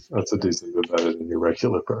fine. That's a decent bit better than your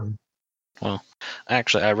regular burn. Well,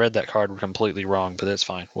 actually, I read that card completely wrong, but that's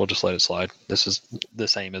fine. We'll just let it slide. This is the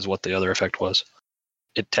same as what the other effect was.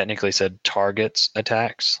 It technically said targets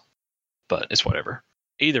attacks, but it's whatever.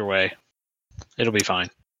 Either way, it'll be fine.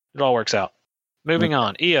 It all works out. Moving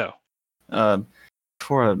on. EO.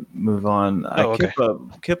 Before I move on, okay.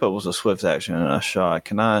 Kip Up was a swift action and a shot.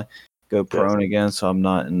 Can I go prone again so I'm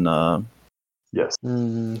not in yes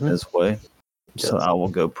his way? Yes. So I will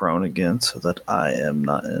go prone again so that I am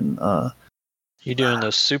not in You doing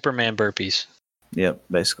those Superman burpees? Yep,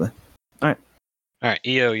 basically. All right,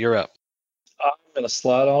 EO, you're up. I'm gonna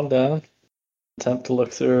slide on down, attempt to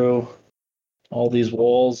look through all these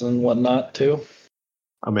walls and whatnot too.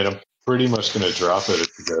 I mean, I'm pretty much gonna drop it if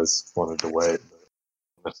you guys wanted to wait.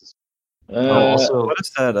 Also, what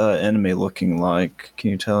is that enemy looking like?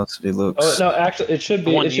 Can you tell us if he looks? Oh no, actually, it should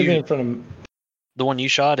be. It should be in front of. The one you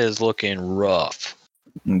shot is looking rough.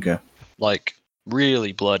 Okay. Like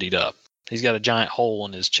really bloodied up. He's got a giant hole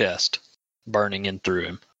in his chest, burning in through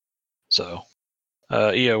him. So,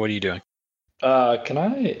 EO, what are you doing? Can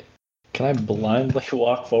I blindly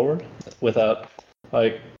walk forward without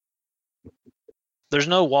like? There's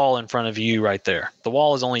no wall in front of you right there. The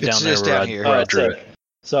wall is only down there where I drew it.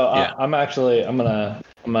 So yeah. I'm gonna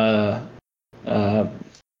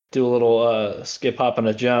do a little skip, hop, and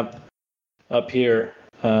a jump up here,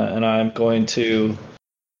 and I'm going to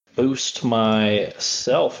boost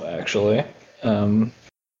myself actually.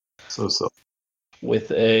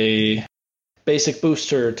 With a basic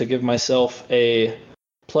booster to give myself a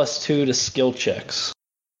 +2 to skill checks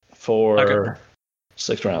for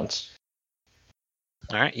 6 rounds.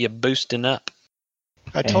 All right, you're boosting up.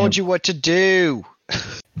 I told you what to do.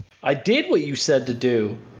 I did what you said to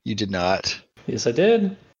do. You did not. Yes, I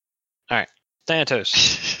did. All right,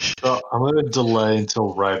 Thanatos. So I'm going to delay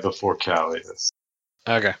until right before Callius.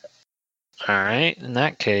 Okay. All right, in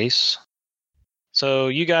that case. So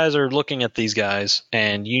you guys are looking at these guys,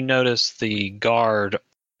 and you notice the guard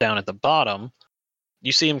down at the bottom.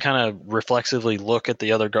 You see him kind of reflexively look at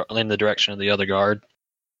the other in the direction of the other guard,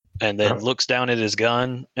 and then looks down at his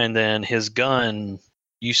gun, and then his gun,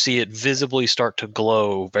 you see it visibly start to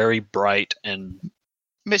glow very bright and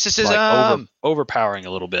mysticism, like overpowering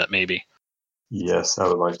a little bit, maybe. Yes, I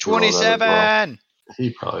would like to 27. Well. He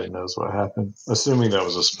probably knows what happened, assuming that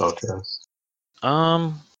was a spell cast.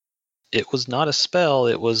 It was not a spell;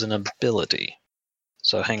 it was an ability.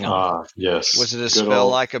 So hang on. Yes. Was it a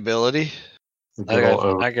spell-like ability?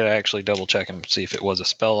 I could actually double check and see if it was a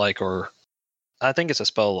spell-like or. I think it's a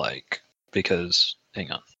spell-like because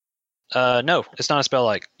hang on. No, it's not a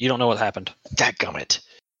spell-like. You don't know what happened. Dadgummit.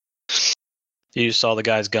 You just saw the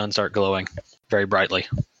guy's gun start glowing very brightly.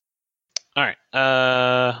 All right.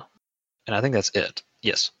 And I think that's it.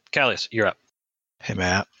 Yes, Callius, you're up. Hey,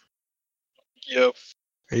 Matt. Yep.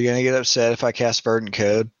 Are you gonna get upset if I cast Verdant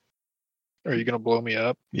Code? Are you gonna blow me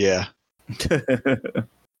up? Yeah.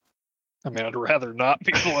 I mean, I'd rather not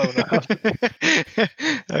be blown up.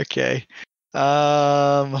 Okay.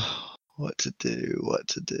 What to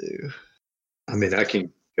do? I mean, I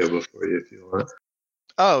can go before you if you want.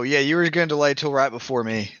 Oh, yeah, you were going to delay till right before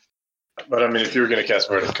me. But I mean, if you were going to cast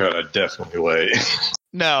Verdant Code, I'd definitely wait.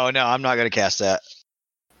 No, I'm not going to cast that.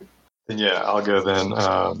 Then yeah, I'll go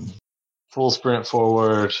then. Full sprint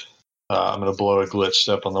forward. I'm going to blow a glitch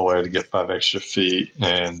step on the way to get 5 extra feet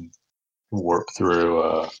and warp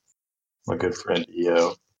through my good friend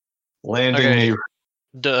EO. Landing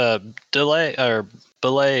delay or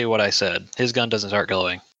belay what I said. His gun doesn't start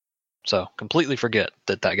glowing. So completely forget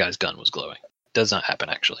that guy's gun was glowing. Does not happen,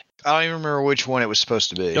 actually. I don't even remember which one it was supposed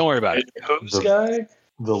to be. Don't worry about it. Whose guy?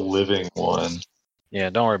 The living one. Yeah,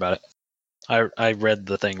 don't worry about it. I read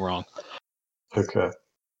the thing wrong. Okay.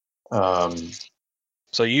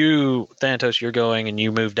 So you, Thanatos, you're going and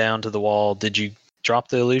you move down to the wall. Did you drop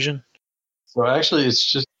the illusion? So actually, it's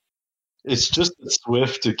just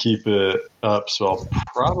swift to keep it up. So I'll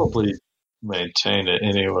probably maintain it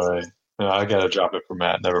anyway. No, I got to drop it for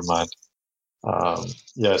Matt. Never mind.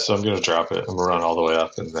 Yeah, so I'm going to drop it. I'm going to run all the way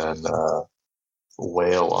up and then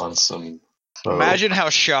wail on some. Imagine how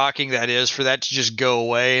shocking that is for that to just go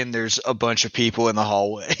away and there's a bunch of people in the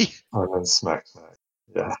hallway. And then smack.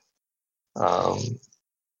 Yeah.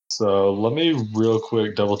 So let me real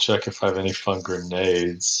quick double check if I have any fun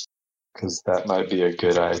grenades, because that might be a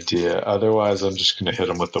good idea. Otherwise, I'm just going to hit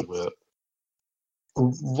them with the whip.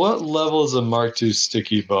 What level is a Mark II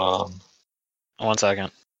sticky bomb? 1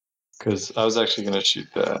 second. Because I was actually going to shoot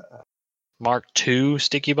that. Mark II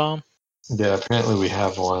sticky bomb? Yeah, apparently we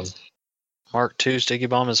have one. Mark II sticky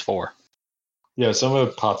bomb is 4. Yeah, so I'm going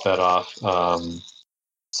to pop that off.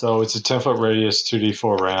 So it's a 10-foot radius,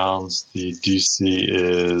 2d4 rounds. The DC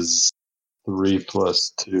is 3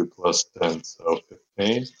 plus 2 plus 10, so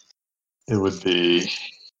 15. It would be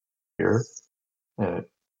here. And it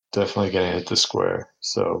definitely going to hit the square.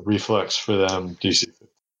 So reflex for them, DC 15.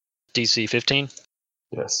 DC 15?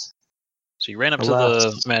 Yes. So you ran up to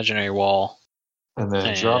the imaginary wall. And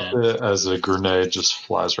then dropped it as a grenade just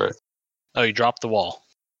flies right. Oh, you dropped the wall?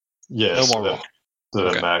 Yeah, no more wall. So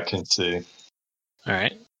that Matt can see. All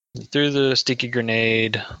right. You threw the sticky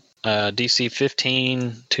grenade. DC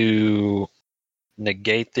 15 to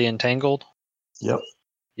negate the entangled? Yep.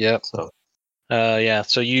 So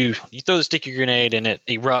so you throw the sticky grenade and it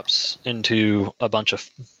erupts into a bunch of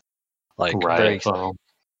riot foam.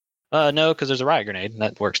 No, because there's a riot grenade and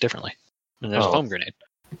that works differently. And there's a foam grenade.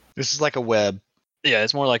 This is like a web. Yeah,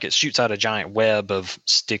 it's more like it shoots out a giant web of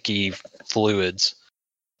sticky fluids.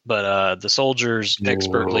 But the soldiers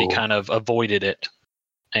expertly kind of avoided it,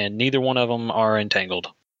 and neither one of them are entangled.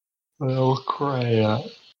 Oh, crap. All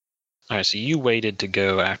right, so you waited to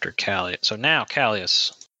go after Callius. So now,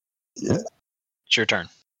 Callius. Yeah. It's your turn.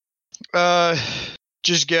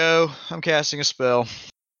 Just go. I'm casting a spell.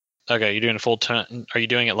 Okay, you're doing a full turn. Are you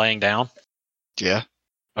doing it laying down? Yeah.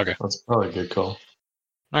 Okay. That's probably a good call.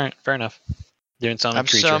 All right, fair enough. Doing some I'm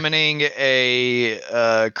creature. Summoning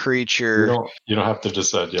a creature. You don't have to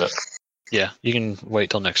decide yet. Yeah, you can wait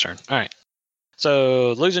till next turn. All right. So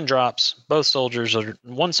illusion drops. Both soldiers,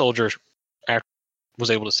 one soldier was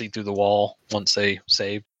able to see through the wall once they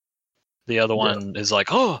saved. The other one is like,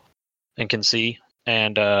 oh, and can see.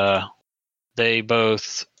 And they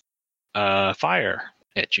both fire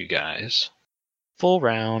at you guys. Full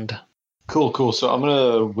round. Cool. So I'm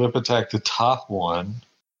gonna whip attack the top one.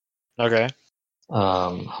 Okay.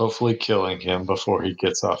 Hopefully killing him before he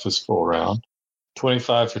gets off his full round.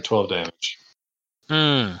 25 for 12 damage.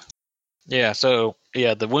 Yeah, so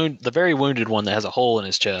the very wounded one that has a hole in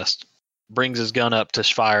his chest brings his gun up to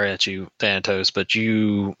fire at you, Thanatos, but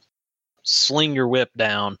you sling your whip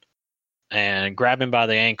down and grab him by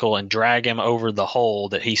the ankle and drag him over the hole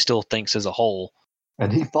that he still thinks is a hole.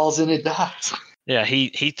 And he falls in it, dies. Yeah, he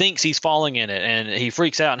thinks he's falling in it, and he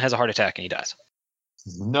freaks out and has a heart attack, and he dies.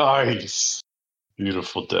 Nice.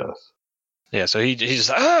 Beautiful death. Yeah, so he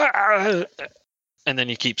just and then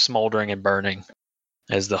he keeps smoldering and burning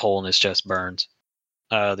as the hole in his chest burns.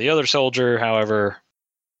 The other soldier, however,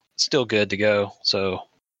 still good to go, so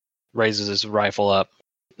raises his rifle up,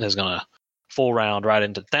 is going to full round right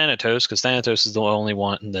into Thanatos, because Thanatos is the only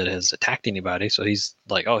one that has attacked anybody, so he's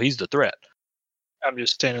like, oh, he's the threat. I'm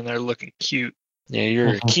just standing there looking cute. Yeah,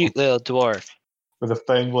 you're a cute little dwarf. With a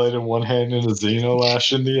fang blade in one hand and a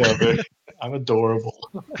Xenolash in the other. I'm adorable.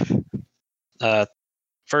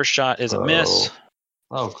 First shot is a miss.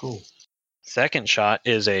 Oh, cool. Second shot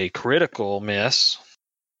is a critical miss.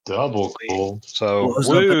 Double cool. So,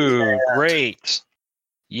 woo, great.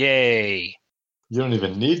 Yay. You don't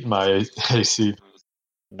even need my AC.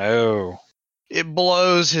 No. It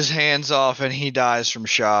blows his hands off and he dies from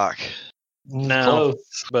shock. No,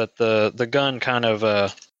 but the gun kind of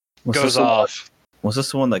goes off. Was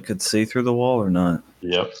this the one that could see through the wall or not?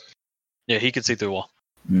 Yep. Yeah, he could see through the wall.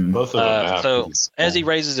 Both of them. So as he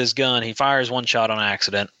raises his gun, he fires one shot on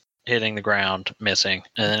accident, hitting the ground, missing.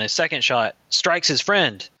 And then his second shot strikes his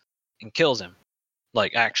friend and kills him.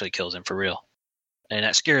 Like, actually kills him for real. And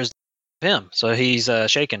that scares him. So he's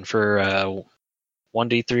shaken for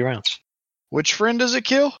 1d3 rounds. Which friend does it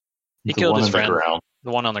kill? He killed his friend.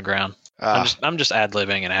 The one on the ground. I'm just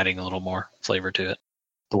ad-libbing and adding a little more flavor to it.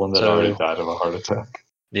 The one that already died of a heart attack.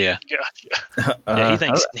 Yeah.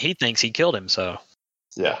 He thinks he killed him, so.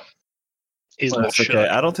 Yeah. He's okay.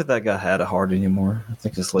 I don't think that guy had a heart anymore. I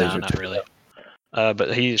think his laser. No, not really.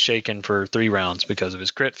 But he's shaken for 3 rounds because of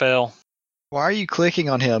his crit fail. Why are you clicking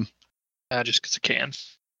on him? Just because I can.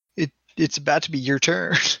 It's about to be your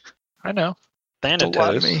turn. I know.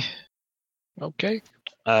 Thanatos. Me. Okay.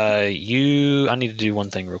 I need to do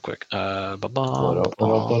one thing real quick. What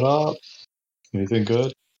up? Anything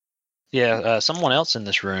good? Yeah, someone else in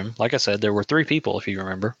this room. Like I said, there were 3 people, if you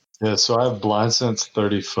remember. Yeah, so I have blind sense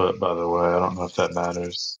 30 foot, by the way. I don't know if that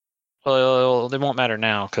matters. Well, it won't matter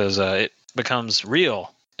now because it becomes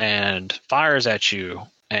real and fires at you.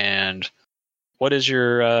 And what is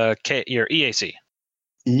your EAC?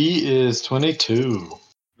 E is 22.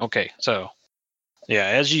 Okay, so yeah,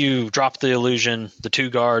 as you drop the illusion, the 2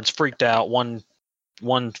 guards freaked out. One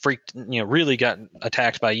freaked, really got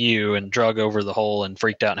attacked by you and drug over the hole and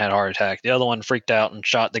freaked out and had a heart attack. The other one freaked out and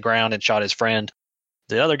shot the ground and shot his friend.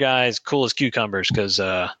 The other guy's cool as cucumbers because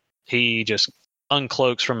he just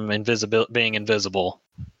uncloaks from being invisible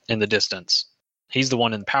in the distance. He's the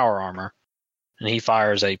one in power armor, and he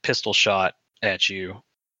fires a pistol shot at you,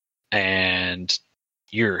 and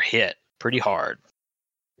you're hit pretty hard.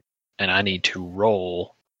 And I need to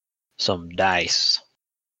roll some dice.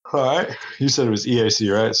 All right. You said it was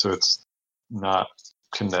EAC, right? So it's not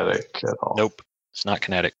kinetic at all. Nope, it's not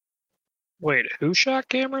kinetic. Wait, who shot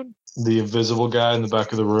Cameron? The invisible guy in the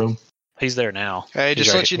back of the room. He's there now. Hey,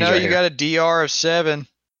 just let you know you got a DR of 7.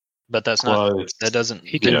 But that's not. That doesn't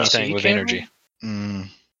do anything with energy.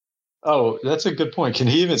 Oh, that's a good point. Can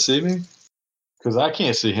he even see me? Because I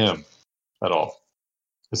can't see him at all.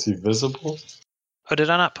 Is he visible? Oh, did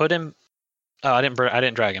I not put him? Oh, I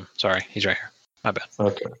didn't drag him. Sorry, he's right here. My bad.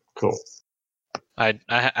 Okay, cool. I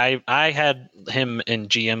had him in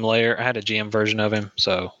GM layer. I had a GM version of him,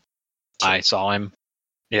 so I saw him.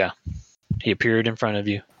 Yeah, he appeared in front of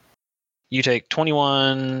you. You take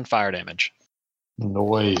 21 fire damage.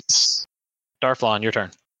 Noise. Darflon, your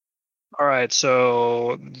turn. All right,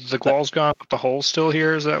 so the wall's gone, but the hole's still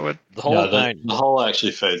here. Is that what? The hole? No, the hole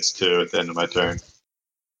actually fades too at the end of my turn.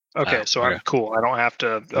 Okay, so I'm cool. I don't have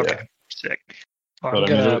to. Okay, sick.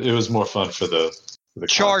 But I mean, it was more fun for the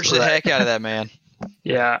charge the heck out of that man.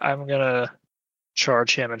 Yeah, I'm gonna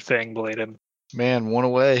charge him and Fang Blade him. Man, one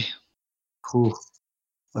away. Cool.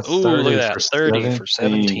 Ooh, look at that. 30 for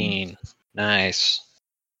 17. Nice.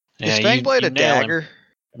 Is Fang Blade a dagger?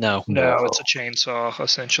 No, it's a chainsaw,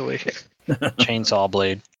 essentially. Chainsaw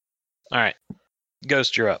blade. All right.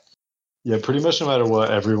 Ghost, you're up. Yeah, pretty much no matter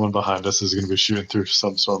what, everyone behind us is going to be shooting through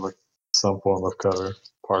some form of cover,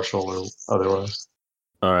 partial or otherwise.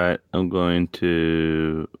 All right, I'm going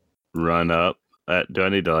to run up. Do I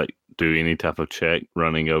need to do any type of check,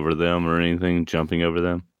 running over them or anything, jumping over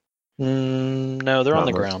them? No, they're on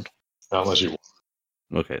the ground. Not unless you.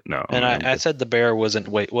 Okay, no. And I said the bear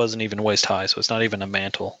wasn't even waist high, so it's not even a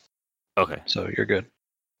mantle. Okay, so you're good.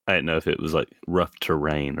 I didn't know if it was like rough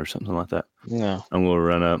terrain or something like that. No, I'm going to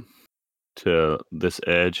run up to this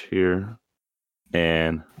edge here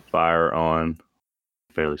and fire on.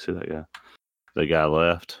 Barely see that guy. The guy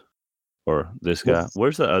left, or this guy.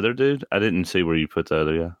 Where's the other dude? I didn't see where you put the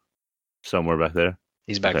other guy. Somewhere back there.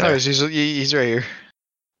 He's back there. there. No, he's right here.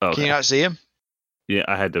 Okay. Can you not see him? Yeah,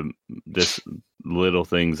 I had to just little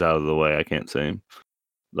things out of the way. I can't see him,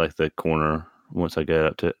 like the corner once I get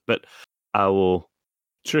up to it. But I will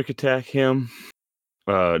trick attack him.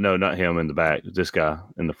 No, not him in the back. This guy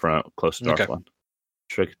in the front, close to Darflon.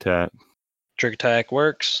 Trick attack. Trick attack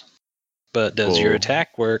works, but does your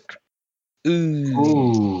attack work?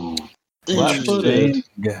 Ooh. Flat-footed.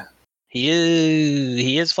 Yeah.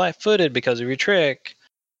 He is flat-footed because of your trick.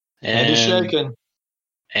 And he's shaking.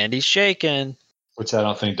 And he's shaking. Which I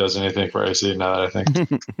don't think does anything for AC now that I think.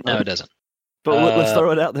 No, it doesn't. But let's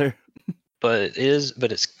throw it out there. But it's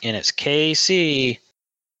in its KC.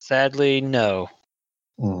 Sadly, no.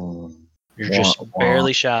 You're just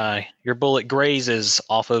barely shy. Your bullet grazes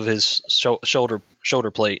off of his shoulder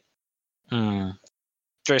plate.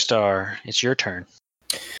 Draystar, it's your turn.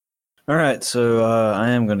 All right, so I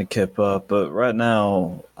am going to kip up, but right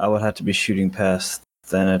now I would have to be shooting past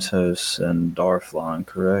Thanatos and Darflon,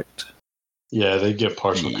 correct? Yeah, they get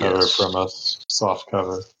partial cover from us. Soft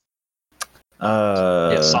cover.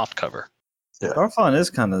 Soft cover. Yeah. Darflon is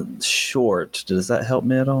kind of short. Does that help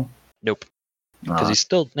me at all? Nope. Because he's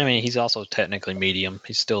still, he's also technically medium.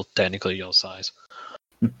 He's still technically your size.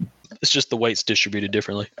 It's just the weight's distributed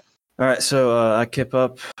differently. All right, so I kip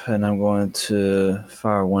up, and I'm going to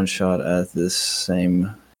fire one shot at this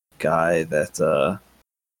same guy that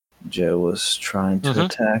Joe was trying to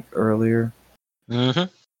attack earlier. Go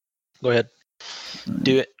ahead.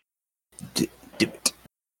 Do it. Do it.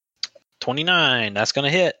 29. That's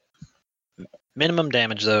going to hit. Minimum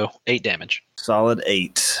damage, though. 8 damage. Solid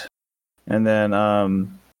 8. And then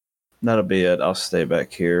that'll be it. I'll stay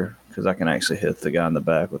back here because I can actually hit the guy in the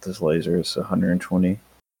back with this laser. It's 120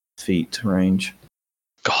 feet range.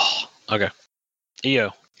 Okay.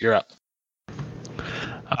 EO, you're up.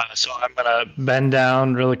 So I'm going to bend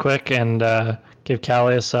down really quick and give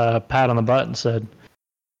Callius a pat on the butt and said,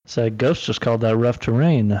 Ghost just called that rough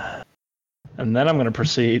terrain. And then I'm going to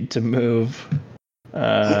proceed to move.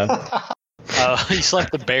 He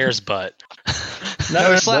slapped the bear's butt.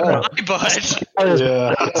 No, he slapped my butt.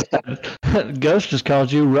 Yeah. Ghost just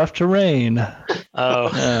called you rough terrain. Oh.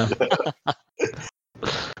 Yeah.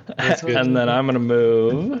 And then I'm going to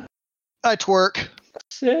move. I twerk.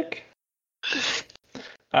 Sick.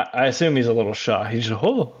 I assume he's a little shy. He's just,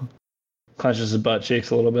 clenches his butt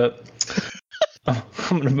cheeks a little bit. I'm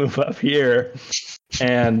going to move up here.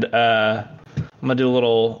 And I'm going to do a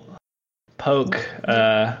little poke.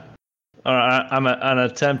 I'm an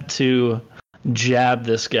attempt to jab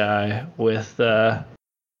this guy with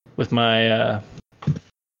my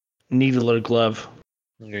needler glove.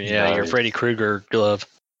 Yeah, your Freddy Krueger glove.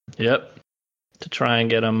 Yep. To try and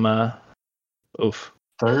get him. Oof.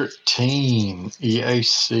 13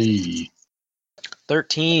 EAC.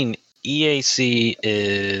 13 EAC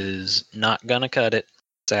is not gonna cut it.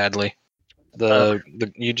 Sadly,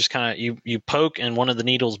 you just kind of you poke and one of the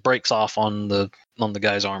needles breaks off on the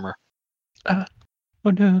guy's armor. Oh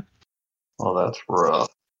no! Oh, that's rough.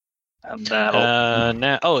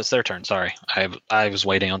 Now, it's their turn. Sorry, I was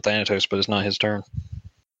waiting on Thanatos, but it's not his turn.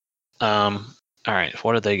 All right,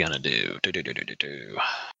 what are they gonna do?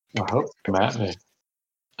 I hope come at me.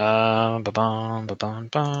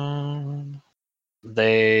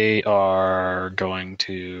 They are going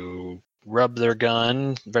to rub their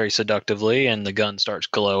gun very seductively, and the gun starts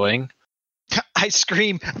glowing. I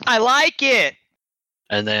scream, I like it!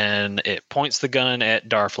 And then it points the gun at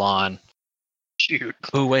Darflon. Shoot.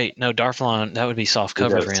 Oh, wait. No, Darflon, that would be soft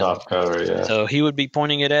cover for him. Soft cover, yeah. So he would be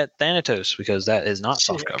pointing it at Thanatos because that is not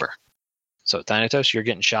soft cover. So, Thanatos, you're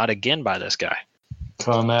getting shot again by this guy.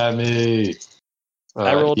 Come at me.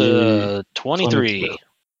 I rolled a 23. 22.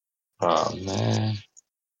 Oh, man.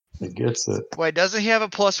 He gets it. Wait, doesn't he have a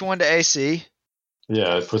 +1 to AC?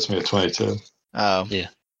 Yeah, it puts me at 22. Oh. Yeah.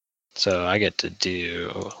 So I get to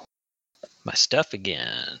do my stuff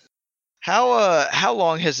again. How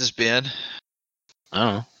long has this been? I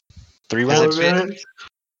don't know. 3 Has rounds? it been?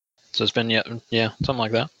 So it's been, yeah, something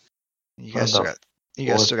like that. You guys still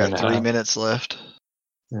got 3 minutes left.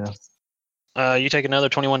 Yeah. You take another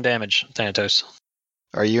 21 damage, Thanatos.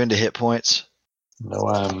 Are you into hit points? No,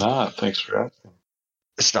 I am not. Thanks for asking.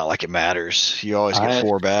 It's not like it matters. You always get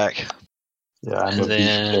 4 back. Yeah, I'm And a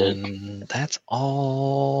then beefcake. that's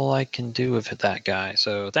all I can do with that guy.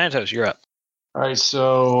 So Thanatos, you're up. All right,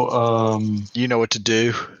 so You know what to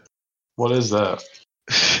do. what is that?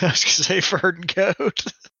 I was gonna say Ferd and Goat.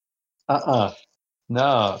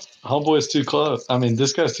 Nah, homeboy's too close. I mean,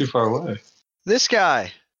 this guy's too far away. This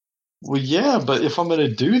guy. Well, yeah, but if I'm going to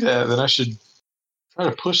do that, then I should try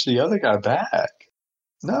to push the other guy back.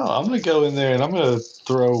 No, I'm going to go in there and I'm going to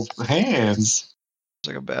throw hands. It's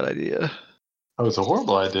like a bad idea. Oh, it's a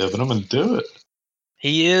horrible idea, but I'm going to do it.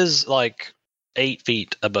 He is like 8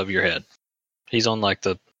 feet above your head. He's on like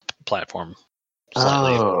the platform.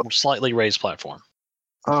 Slightly raised platform.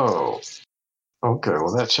 Oh. Okay,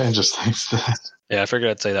 well, that changes things then. Yeah, I figured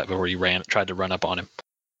I'd say that before you tried to run up on him.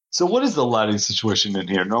 So what is the lighting situation in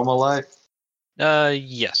here? Normal light?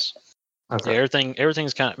 Yes. Okay. Yeah,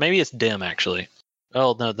 everything's kind of, maybe it's dim actually.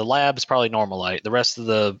 Oh no, the lab's probably normal light. The rest of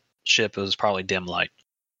the ship is probably dim light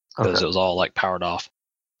because it was all like powered off.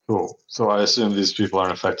 Cool. So I assume these people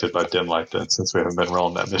aren't affected by dim light then, since we haven't been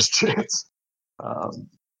rolling that mischance.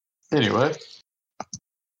 Anyway,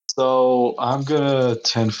 so I'm gonna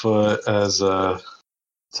 10-foot as a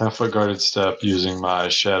 10-foot guarded step using my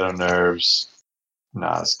shadow nerves.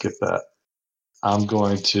 Nah, skip that. I'm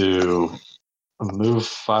going to move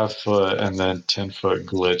 5 foot and then 10-foot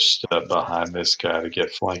glitch step behind this guy to get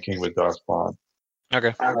flanking with Darflon.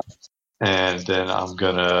 Okay. And then I'm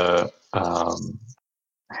gonna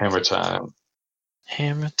hammer time.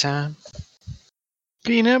 Hammer time.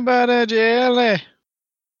 Peanut butter jelly.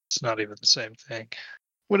 It's not even the same thing.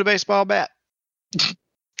 With a baseball bat.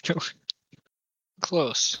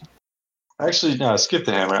 Close. Actually, no, skip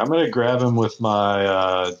the hammer. I'm gonna grab him with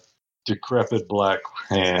my decrepit black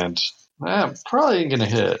hand. Probably ain't gonna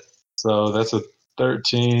hit. So that's a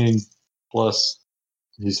 13 plus.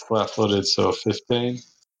 He's flat-footed, so 15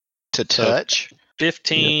 to touch.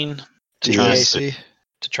 15 to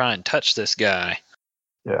try and touch this guy.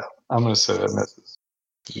 Yeah, I'm gonna say that misses.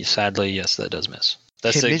 Sadly, yes, that does miss.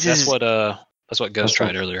 That's what Ghost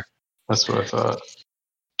tried earlier. That's what I thought.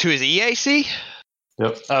 To his EAC?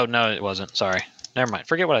 Yep. Oh no, it wasn't. Sorry. Never mind.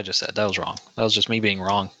 Forget what I just said. That was wrong. That was just me being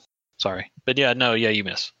wrong. Sorry. But yeah, you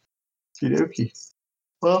miss. Okey-dokey.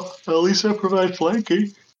 Well, at least I provide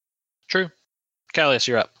flanking. True. Callius,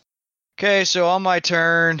 you're up. Okay, so on my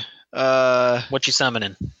turn, what you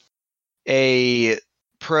summoning? A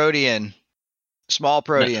Protean. Small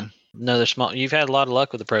Protean. No, they're small. You've had a lot of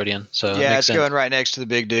luck with the Protean, so yeah, it's going right next to the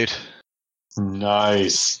big dude.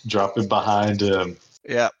 Nice. Drop it behind him.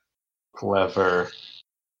 Yep. Clever.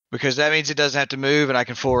 Because that means it doesn't have to move and I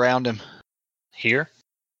can full round him. Here?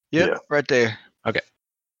 Yep, Yeah. right there. Okay.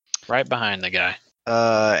 Right behind the guy.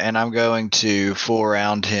 And I'm going to full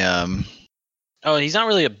round him. Oh, he's not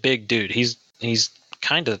really a big dude. He's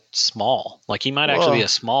kind of small. Like he might actually be a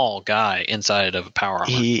small guy inside of a power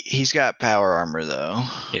armor. He's got power armor though.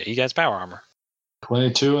 Yeah, he has power armor.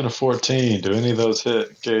 22 and a 14. Do any of those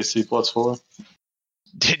hit KC plus 4?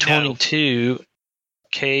 22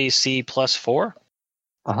 KC plus 4?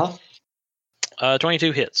 Uh-huh.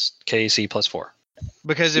 22 hits KC plus 4.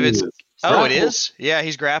 Because if it's Oh, it is? Yeah,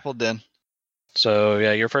 he's grappled then. So,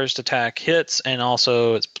 yeah, your first attack hits, and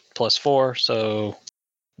also it's +4, so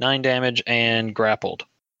 9 damage and grappled.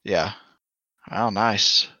 Yeah. Oh,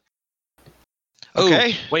 nice.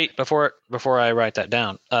 Okay. Oh, wait, before I write that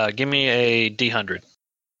down, give me a D100.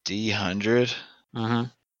 D100? Mm-hmm.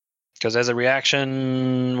 Because as a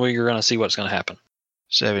reaction, you're going to see what's going to happen.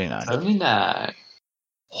 79. 79.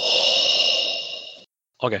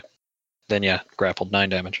 Okay. Then, yeah, grappled, 9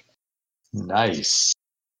 damage. Nice.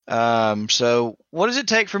 So what does it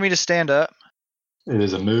take for me to stand up? It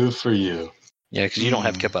is a move for you. Yeah, because you don't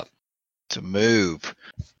have kip up. To move.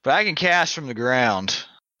 But I can cast from the ground.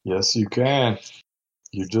 Yes, you can.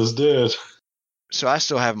 You just did. So I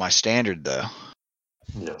still have my standard, though.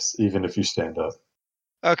 Yes, even if you stand up.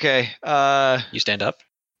 Okay. You stand up?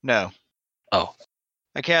 No. Oh.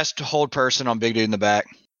 I cast Hold Person on Big Dude in the back.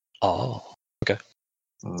 Oh. Okay.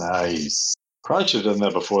 Nice. Probably should have done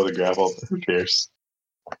that before the grapple. Who cares?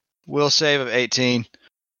 Will save of 18.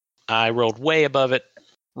 I rolled way above it.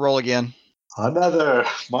 Roll again. Another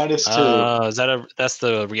 -2. That's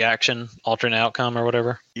the reaction, alternate outcome, or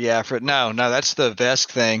whatever? Yeah. No, that's the Vesk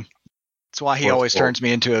thing. That's why he always turns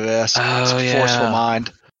me into a Vesk. Oh, it's forceful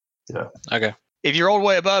mind. Yeah. Okay. If you rolled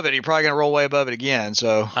way above it, you're probably going to roll way above it again.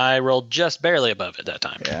 So I rolled just barely above it that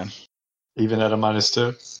time. Yeah. Even at a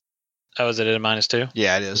 -2? Oh, is it at a -2?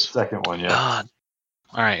 Yeah, it is. The second one, yeah. God.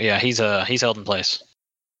 All right, yeah, he's held in place.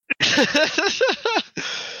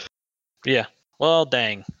 Yeah. Well,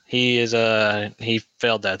 dang. He is he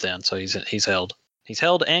failed that then, so he's held. He's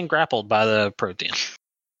held and grappled by the protean.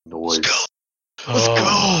 Noise. Let's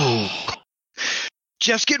go.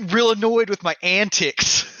 Jeff's getting real annoyed with my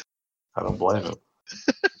antics. I don't blame him.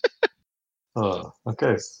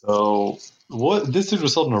 Okay, so what? This dude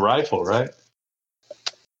was holding a rifle, right?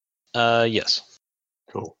 Yes.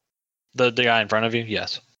 Cool. The guy in front of you,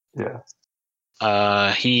 yes. Yeah.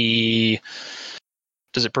 He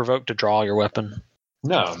does it provoke to draw your weapon?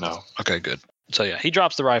 No. Okay, good. So yeah, he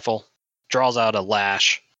drops the rifle, draws out a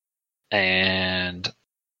lash, and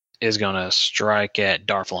is gonna strike at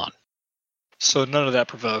Darflon. So none of that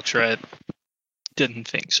provokes, right? Didn't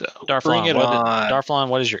think so. Darflon, Bring it on. Darflon,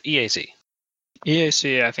 what is your EAC?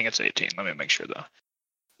 EAC, I think it's 18. Let me make sure, though.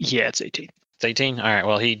 Yeah, it's 18. It's 18? All right,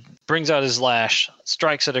 well, he brings out his lash,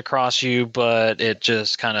 strikes it across you, but it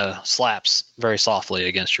just kind of slaps very softly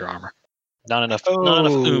against your armor. Not enough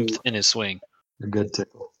oomph in his swing. A good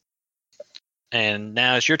tickle. And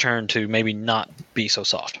now it's your turn to maybe not be so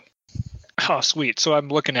soft. Oh, sweet. So I'm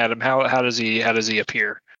looking at him. How does he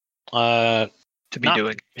appear?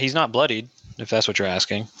 He's not bloodied, if that's what you're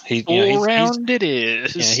asking. It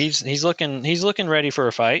is. Yeah, he's looking ready for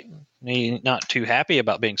a fight. He's not too happy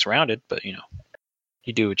about being surrounded, but you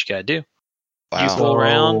do what you gotta do. Wow. You pull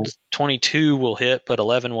around. 22 will hit, but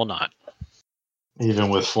 11 will not. Even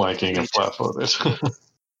with flanking and flat-footed.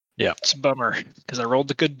 Yeah, it's a bummer because I rolled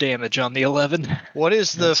the good damage on the 11. What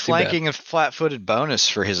is the flanking and flat-footed bonus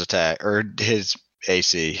for his attack or his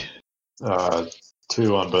AC?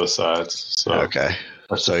 2 on both sides. So okay,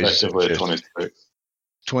 that's effectively a 26.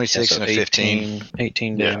 26 and a 15.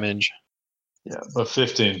 18 damage. Yeah, but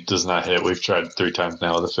 15 does not hit. We've tried 3 times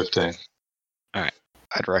now with a 15. All right.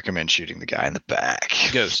 I'd recommend shooting the guy in the back.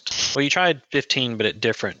 Ghost. Well, you tried 15, but at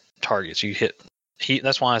different targets. You hit.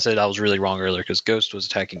 That's why I said I was really wrong earlier, because Ghost was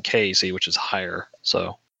attacking KC, which is higher.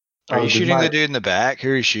 So, are you shooting the dude in the back?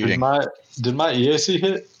 Who are you shooting? Did my EAC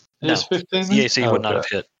hit? No, 15? EAC would not have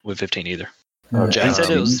hit with 15 either. Okay. He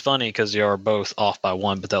said it was funny because you are both off by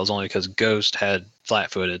 1, but that was only because Ghost had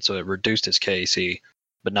flat-footed, so it reduced his KC,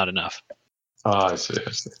 but not enough. Oh, I see.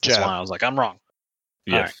 That's why I was like, I'm wrong.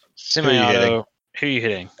 Yes. All right. Semi-auto. Who are you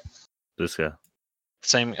hitting? This guy.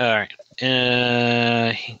 Same. All right.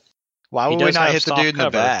 Why would we not hit the dude in the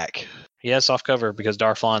back? He has soft cover because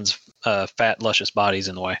Darflon's fat, luscious body's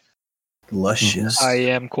in the way. Luscious. I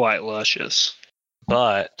am quite luscious.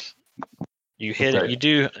 But you hit it. You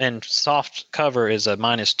do, and soft cover is a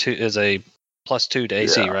 -2, is a +2 to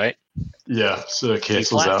AC, right? Yeah, so it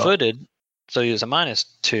cancels out. He's flat-footed, so he has a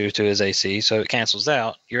 -2 to his AC, so it cancels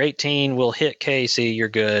out. Your 18 will hit KC. You're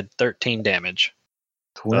good. 13 damage.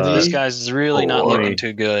 This guy's really not looking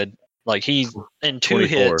too good. Like he's in 2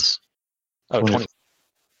 hits. Oh, 20.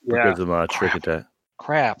 Because of my trick attack.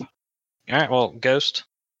 Crap. All right, well, Ghost,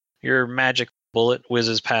 your magic bullet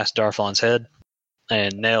whizzes past Darflon's head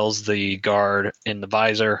and nails the guard in the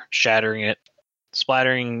visor, shattering it,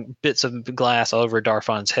 splattering bits of glass all over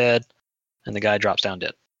Darflon's head, and the guy drops down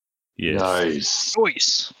dead. Yes.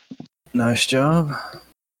 Nice. Nice job.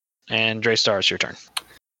 And Draystar, it's your turn.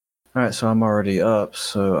 All right, so I'm already up,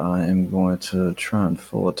 so I am going to try and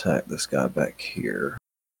full attack this guy back here.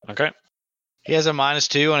 Okay. He has a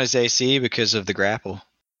 -2 on his AC because of the grapple.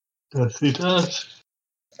 Yes, he does.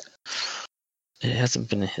 It hasn't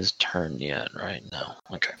been his turn yet, right? No.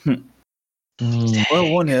 Okay.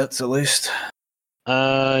 Well, one hits at least.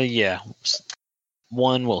 Yeah.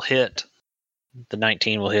 One will hit. The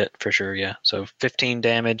 19 will hit for sure, yeah. So 15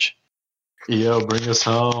 damage. EO, bring us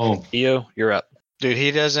home. EO, you're up. Dude,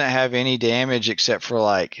 he doesn't have any damage except for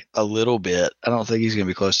like a little bit. I don't think he's going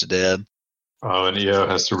to be close to dead. Oh, and EO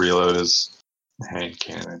has to reload his hand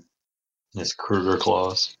cannon. His Kruger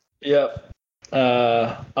claws. Yep.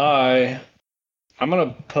 I'm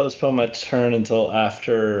gonna postpone my turn until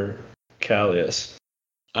after Callius.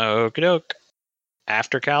 Okie doke.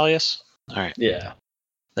 After Callius? Alright. Yeah.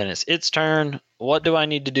 Then it's its turn. What do I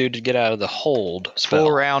need to do to get out of the hold spell?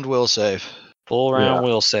 Full round will save. Full round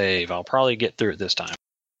will save. I'll probably get through it this time.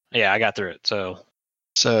 Yeah, I got through it. So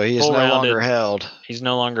he is no longer held. He's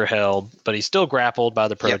no longer held, but he's still grappled by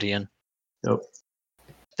the Protean. Yep.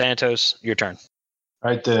 Thanatos, your turn.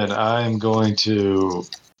 All right, then I'm going to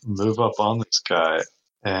move up on this guy.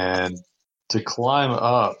 And to climb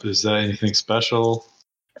up, is that anything special?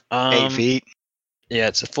 8 feet. Yeah,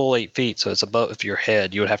 it's a full 8 feet, so it's above your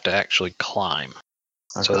head. You would have to actually climb.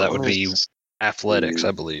 Okay, so that would be athletics,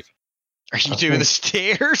 I believe. Are you doing the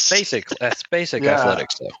stairs? Basic. That's basic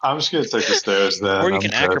athletics, though. I'm just going to take the stairs then. Or you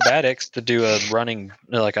can acrobatics to do a running,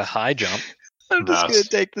 like a high jump. I'm just going to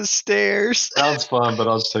take the stairs. Sounds fun, but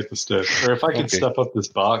I'll just take the stairs. Or if I could step up this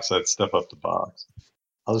box, I'd step up the box.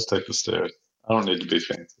 I'll just take the stairs. I don't need to be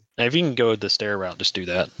fancy. Now, if you can go the stair route, just do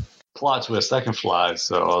that. Plot twist, I can fly,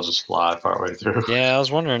 so I'll just fly partway through. Yeah, I was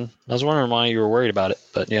wondering why you were worried about it,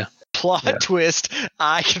 but yeah. Plot twist,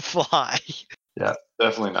 I can fly. Yeah,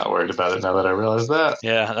 definitely not worried about it now that I realize that.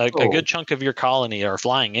 Yeah, a good chunk of your colony are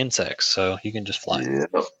flying insects, so you can just fly.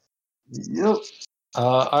 Yep.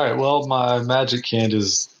 All right, well, my magic hand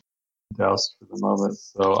is doused for the moment,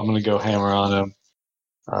 so I'm going to go hammer on him.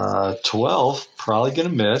 12, probably going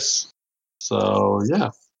to miss. So,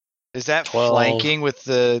 yeah. Is that 12, flanking with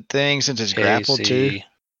the thing since it's grappled too?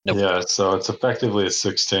 Nope. Yeah, so it's effectively a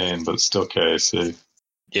 16, but it's still KAC.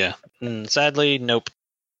 Yeah. Sadly, nope.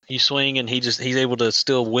 You swing and he's able to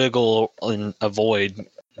still wiggle and avoid,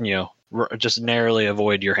 just narrowly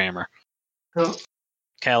avoid your hammer. Yep.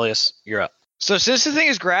 Callius, you're up. So since the thing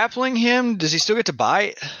is grappling him, does he still get to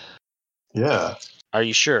bite? Yeah. Are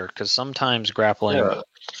you sure? Because sometimes grappling,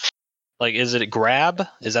 like, is it grab?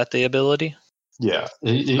 Is that the ability? Yeah.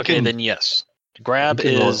 Then yes. Grab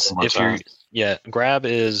is grab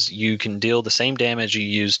is you can deal the same damage you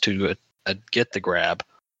use to get the grab,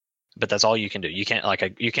 but that's all you can do. You can't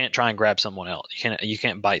you can't try and grab someone else. You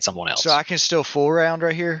can't bite someone else. So I can still full round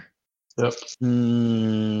right here. Yep. I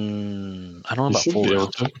don't know about full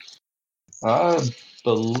round. I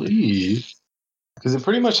believe because it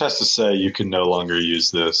pretty much has to say you can no longer use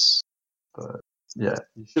this. But yeah,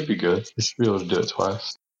 you should be good. You should be able to do it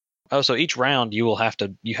twice. Oh, so each round you have to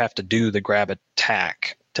do the grab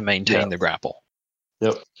attack to maintain the grapple.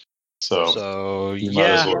 Yep. So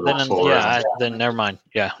then never mind.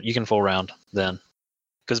 Yeah, you can full round then,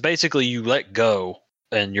 because basically you let go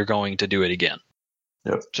and you're going to do it again.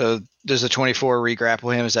 Yep. So does the 24 re-grapple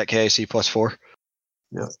him? Is that KAC +4?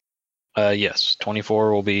 Yep. Yes,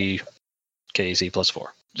 24 will be KAC +4.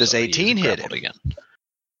 Does 18 hit him again?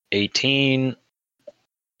 18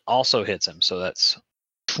 also hits him, so that's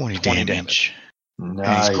 20 damage. Nice.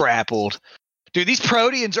 And he's grappled. Dude, these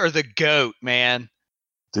Proteans are the goat, man.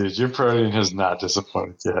 Dude, your Protean has not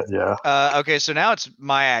disappointed yet. Yeah. Okay, so now it's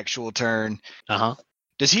my actual turn.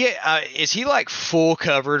 Does he? Is he like full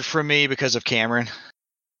covered from me because of Cameron?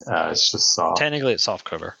 It's just soft. Technically, it's soft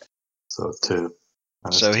cover. So 2.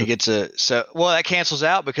 So he gets that cancels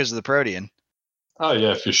out because of the Protean. Oh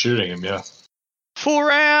yeah, if you're shooting him, yeah. Full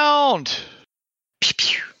round.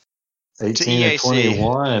 18 to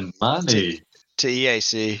 21, money. To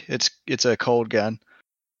EAC, it's a cold gun.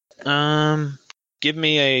 Give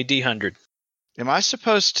me a D100. Am I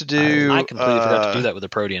supposed to do? I completely forgot to do that with the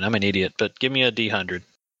Protean. I'm an idiot, but give me a D100.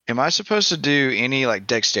 Am I supposed to do any like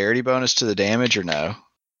dexterity bonus to the damage or no?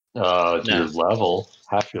 No. Your level,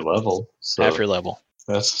 half your level. So half your level.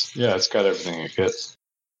 It's got everything it gets.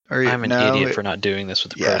 I'm an idiot for not doing this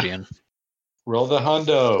with the Protean. Roll the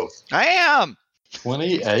hundo. I am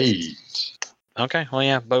 28. Okay, well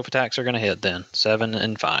yeah, both attacks are gonna hit then. 7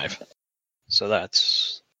 and 5. So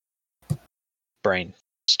that's brain.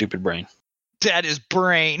 Stupid brain. That is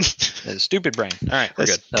brain. That is stupid brain. Alright, we're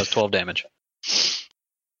good. That was 12 damage.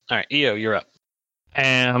 Alright, EO, you're up.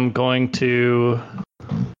 I'm going to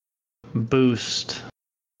boost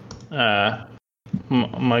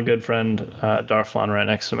my good friend Darflon right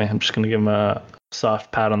next to me. I'm just going to give him a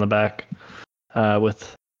soft pat on the back.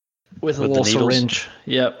 with a little syringe.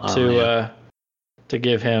 Yep, to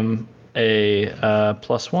give him a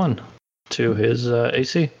 +1 to his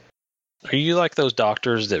AC. Are you like those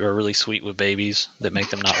doctors that are really sweet with babies that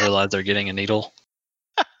make them not realize they're getting a needle?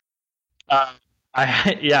 I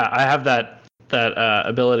have that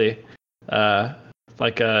ability,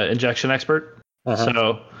 like a injection expert.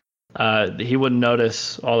 So he wouldn't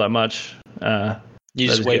notice all that much. You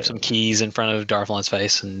just wave some keys in front of Darflon's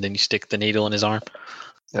face, and then you stick the needle in his arm.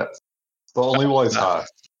 Yeah, but only while he's high.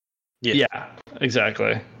 Yeah,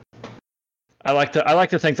 exactly. I like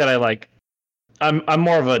to think that I'm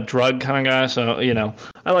more of a drug kind of guy, so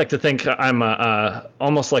I like to think I'm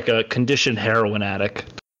almost like a conditioned heroin addict.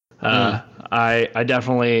 I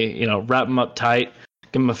definitely wrap him up tight,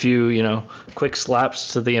 give him a few quick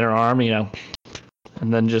slaps to the inner arm,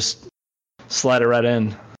 and then just slide it right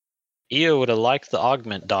in. Io would have liked the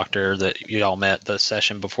augment doctor that you all met the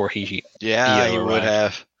session before he. Yeah, he would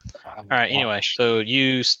have. All right. Anyway, so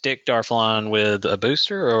you stick Darflon with a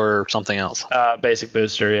booster or something else? Basic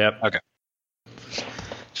booster. Yep. Okay.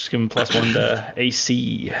 Just give him +1 to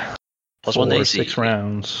AC. +1 to AC. 6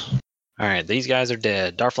 rounds. All right. These guys are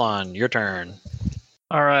dead. Darflon, your turn.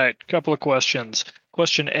 All right. Couple of questions.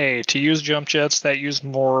 Question A: to use jump jets, that uses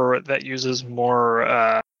more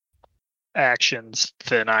actions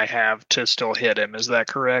than I have to still hit him. Is that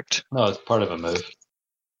correct? No, it's part of a move.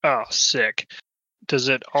 Oh, sick. Does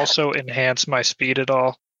it also enhance my speed at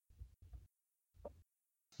all?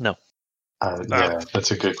 No. Yeah,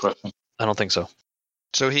 that's a good question. I don't think so.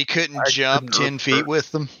 So he couldn't jump 10 feet with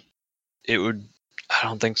them? It would. I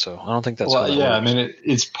don't think so. I don't think that's. Well, yeah, I mean,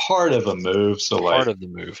 it's part of a move, so part of the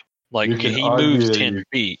move. Like he moves 10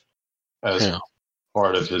 feet as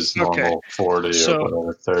part of his normal 40 or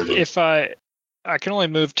whatever 30. If I can only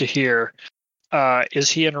move to here, is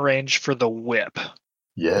he in range for the whip?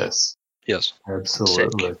 Yes. Yes.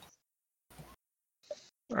 Absolutely. Sick.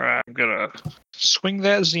 All right, I'm gonna swing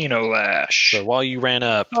that Xenolash. So while you ran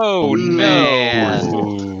up, oh man,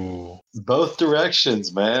 no. Both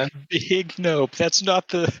directions, man. Big nope. That's not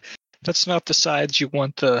the sides you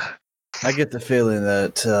want the. I get the feeling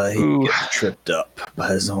that he gets tripped up by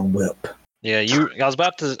his own whip. Yeah,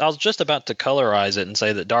 I was just about to colorize it and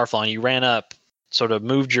say that Darflon, you ran up, sort of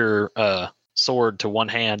moved your sword to one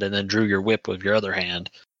hand, and then drew your whip with your other hand,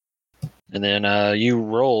 and then you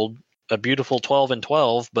rolled a beautiful 12 and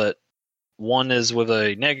 12, but one is with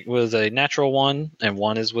a natural one, and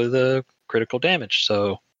one is with a critical damage.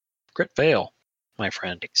 So crit fail, my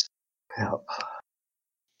friend. Yep.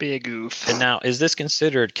 Big oof. And now, is this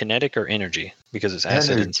considered kinetic or energy? Because it's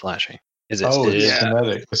acid and slashing. Is it? It's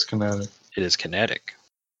kinetic. It's kinetic. It is kinetic.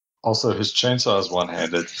 Also, his chainsaw is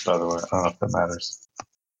one-handed, by the way. I don't know if that matters.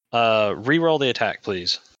 Reroll the attack,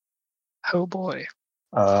 please. Oh boy.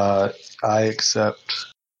 I accept.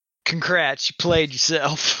 Congrats, you played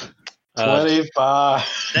yourself. 25.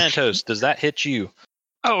 Thanatos, does that hit you?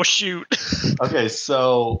 Oh shoot. Okay,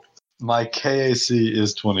 so my KAC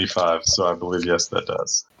is 25, so I believe yes, that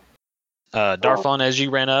does. Darflon, as you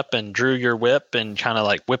ran up and drew your whip and kind of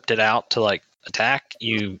like whipped it out to like attack,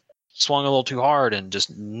 you swung a little too hard and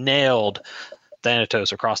just nailed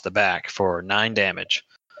Thanatos across the back for 9 damage.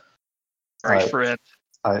 Right, friend.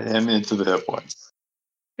 I am into the hit points.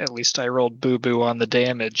 At least I rolled boo-boo on the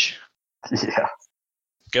damage. Yeah.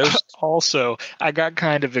 Ghost. Also, I got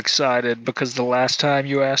kind of excited because the last time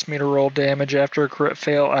you asked me to roll damage after a crit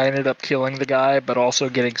fail, I ended up killing the guy, but also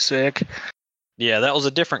getting sick. Yeah, that was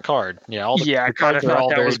a different card. Yeah, I kind of thought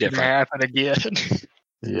that was going to happen again.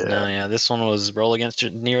 Yeah. No, yeah, this one was roll against your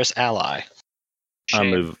nearest ally. I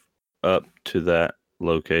move up to that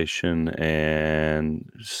location and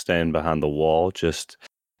stand behind the wall just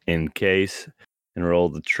in case and roll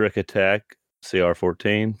the trick attack,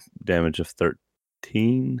 CR14, damage of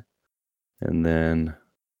 13. And then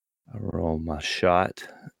I roll my shot,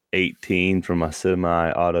 18 from my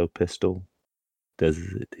semi-auto pistol. Does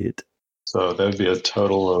it hit? So that would be a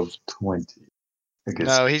total of 20.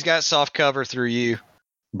 No, he's got soft cover through you.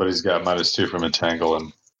 But he's got -2 from entangle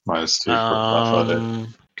and -2 for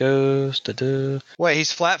flat-footed. Ghost. Wait,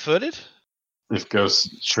 he's flat-footed? If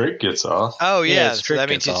Ghost Trick gets off. Oh yeah, so that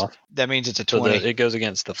means it's a 20. So it goes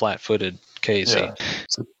against the flat-footed KC.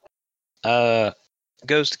 Yeah.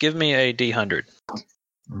 Ghost, give me a D100.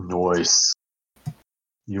 Nice.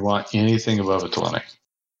 You want anything above a 20?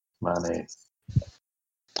 Money.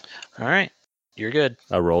 All right, you're good.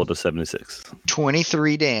 I rolled a 76.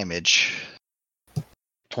 23 damage.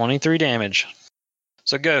 23 damage.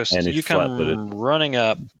 So Ghost, you come running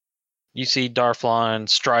up. You see Darflon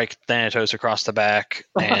strike Thanatos across the back,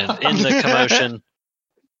 and in the commotion,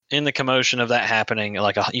 in the commotion of that happening,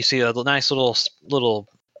 you see a nice little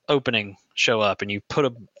opening show up, and you put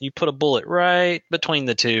a bullet right between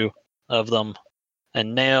the two of them,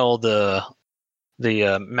 and nail the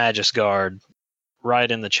Magus guard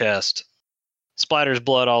right in the chest. Splatters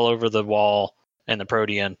blood all over the wall and the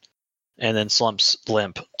Protean, and then slumps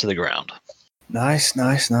limp to the ground. Nice.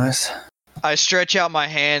 I stretch out my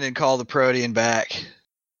hand and call the Protean back.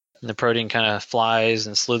 And the Protean kind of flies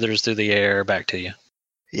and slithers through the air back to you.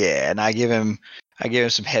 Yeah, and I give him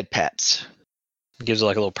some head pats. Gives it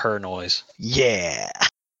like a little purr noise. Yeah,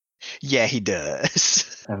 he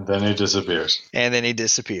does. And then he disappears.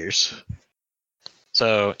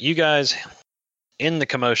 So you guys, in the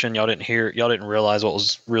commotion, y'all didn't realize what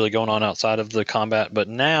was really going on outside of the combat. But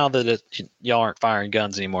now that y'all aren't firing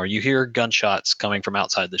guns anymore, you hear gunshots coming from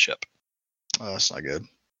outside the ship. Oh, that's not good.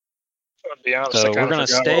 To be honest, So we're gonna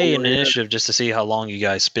stay in initiative just to see how long you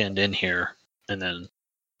guys spend in here, and then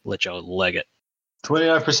let y'all leg it.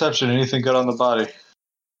 29 perception. Anything good on the body?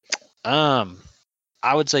 I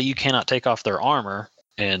would say you cannot take off their armor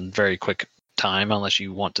in very quick time unless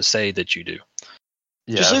you want to say that you do.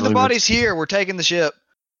 Yeah, just leave the bodies here. We're taking the ship.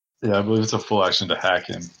 Yeah, I believe it's a full action to hack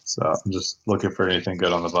him. So I'm just looking for anything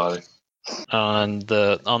good on the body. On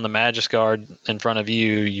the Magus guard in front of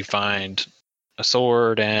you, you find a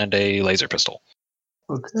sword and a laser pistol.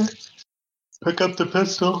 Okay. Pick up the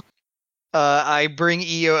pistol. I bring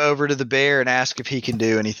Io over to the bear and ask if he can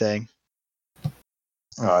do anything.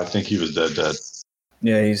 Oh, I think he was dead.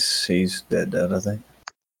 Yeah, he's dead, I think.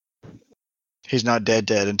 He's not dead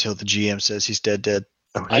until the GM says he's dead.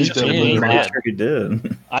 Oh, I just mean, I'm sure he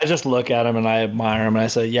did. I just look at him and I admire him and I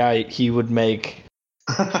say, yeah, he would make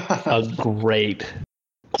a great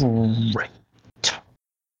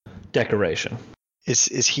decoration.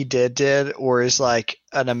 Is he dead, or is like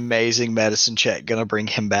an amazing medicine check gonna bring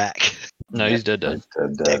him back? No, he's dead.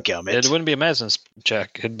 Dadgummit. It wouldn't be a medicine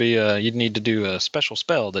check. It'd be you'd need to do a special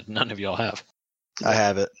spell that none of y'all have. I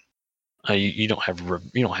have it. You don't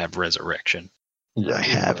have resurrection. Yeah, I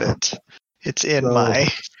have it. It's in my.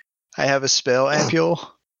 I have a spell ampule.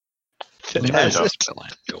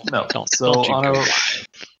 No, So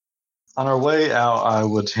on our way out, I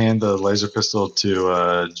would hand the laser pistol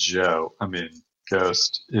to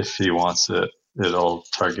Ghost. If he wants it, it'll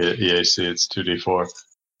target EAC. It's 2d4,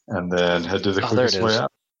 and then head to the quickest way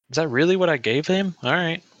out. Is that really what I gave him? All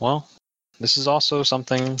right. Well, this is also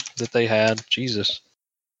something that they had. Jesus,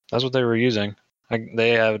 that's what they were using. They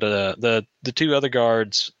had the two other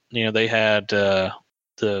guards. They had the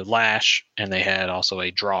lash, and they had also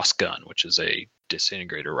a Dross gun, which is a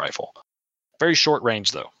disintegrator rifle. Very short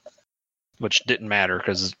range though, which didn't matter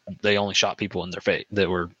because they only shot people in their face that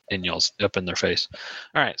were up in their face.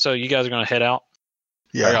 All right, so you guys are gonna head out.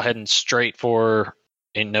 Yeah. Are y'all heading straight for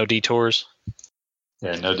no detours?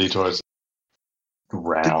 Yeah, no detours.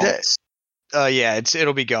 Rounds.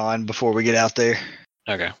 It'll be gone before we get out there.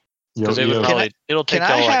 Okay. Because it'll take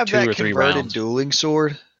y'all like 2 or 3 rounds. Dueling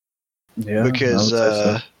sword? Yeah, because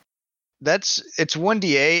it's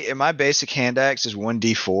 1d8 and my basic hand axe is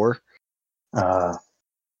 1d4.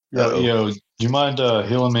 Do you mind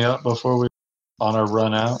healing me up before we on our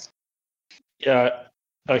run out? Yeah,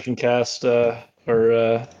 I can cast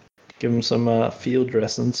or give him some field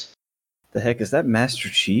dressings. The heck is that, Master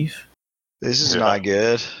Chief? This is not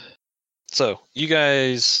good. So you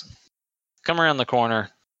guys come around the corner,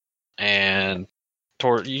 and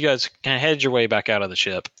you guys can head your way back out of the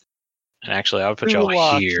ship. And actually, I would put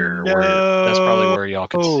y'all here. That's probably where y'all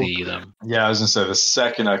can see them. Yeah, I was gonna say the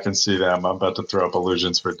second I can see them, I'm about to throw up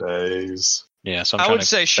illusions for days. Yeah, so I would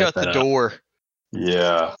say shut the door.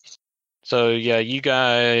 Yeah. So yeah, you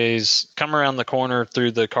guys come around the corner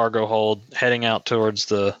through the cargo hold, heading out towards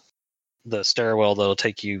the stairwell that'll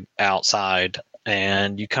take you outside.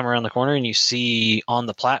 And you come around the corner and you see on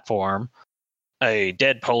the platform a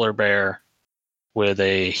dead polar bear with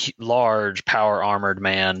a large power armored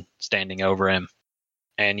man standing over him.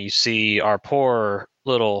 And you see our poor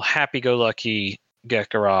little happy-go-lucky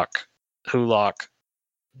Gekarok, Hulok,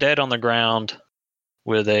 dead on the ground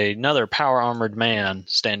with another power armored man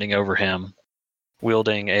standing over him,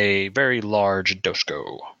 wielding a very large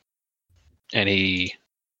Doshko. And he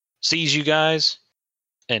sees you guys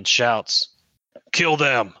and shouts, "Kill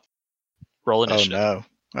them!" Roll initiative.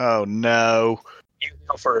 Oh no. You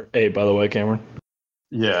go for 8, by the way, Cameron.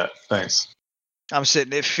 Yeah, thanks. I'm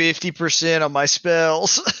sitting at 50% on my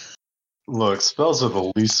spells. Look, spells are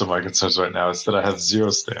the least of my concerns right now. It's that I have 0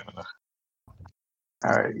 stamina.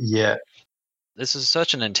 Alright, yeah. This is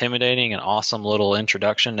such an intimidating and awesome little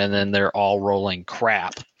introduction, and then they're all rolling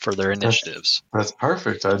crap for their initiatives. That's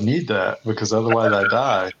perfect. I need that, because otherwise I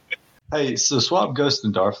die. Hey, so swap Ghost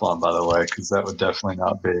and Darflon, by the way, because that would definitely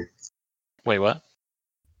not be Wait, what?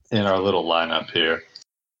 in our little lineup here.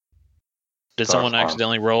 Did someone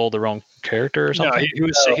accidentally roll the wrong character or something? No,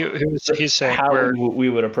 he's saying how we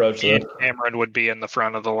would approach me that. and Cameron would be in the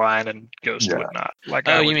front of the line and Ghost would not. Like,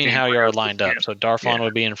 oh, you mean how you are lined up? So Darflon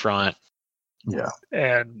would be in front. Yeah.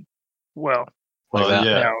 And well,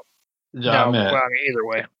 yeah. I mean, either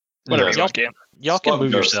way, whatever y'all can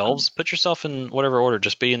move yourselves. Put yourself in whatever order.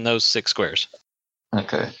 Just be in those 6 squares.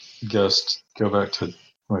 Okay, Ghost, go back to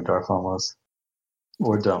where Darflon was.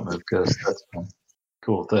 Or don't move, Ghost. That's fine.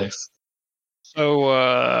 Cool, thanks.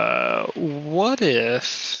 So, what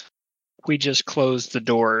if we just closed the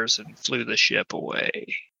doors and flew the ship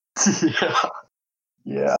away?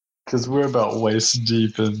 Yeah, because we're about waist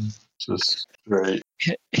deep and just straight.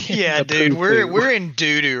 Yeah, dude, we're in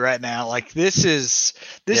doo-doo right now. Like this is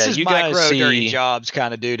micro dirty jobs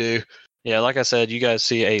kind of doo-doo. Yeah, like I said, you guys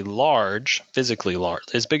see a large, physically large,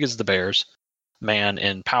 as big as the bears, man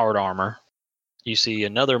in powered armor. You see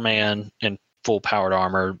another man in full powered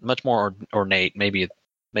armor, much more ornate. Maybe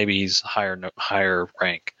he's higher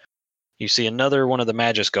rank. You see another one of the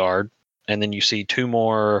Magus Guard, and then you see 2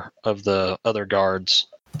 more of the other guards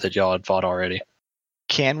that y'all had fought already.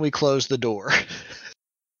 Can we close the door?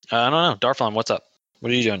 I don't know. Darflon, what's up?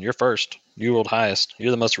 What are you doing? You're first. You rolled highest.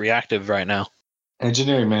 You're the most reactive right now.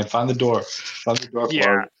 Engineering, man. Find the door. Find the door.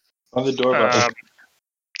 Yeah. Find the door.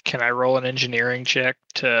 Can I roll an engineering check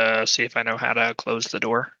to see if I know how to close the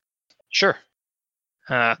door? Sure.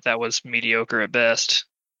 That was mediocre at best.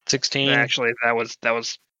 16. Actually, that was.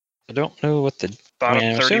 I don't know what the.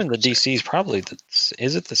 I'm assuming the 30%. DC is probably.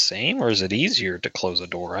 Is it the same or is it easier to close a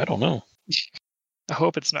door? I don't know. I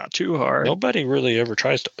hope it's not too hard. Nobody really ever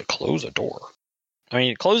tries to close a door. I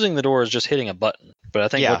mean, closing the door is just hitting a button. But I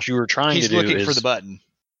think what you were trying to do is... He's looking for the button.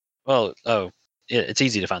 Well, it's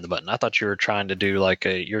easy to find the button. I thought you were trying to do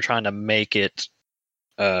you're trying to make it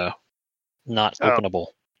not openable.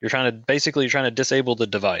 You're trying to disable the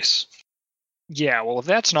device. Yeah, well, if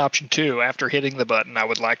that's an option too, after hitting the button, I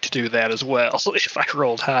would like to do that as well if I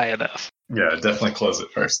rolled high enough. Yeah, definitely close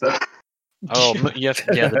it first, though. Oh, yeah,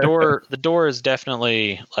 the door is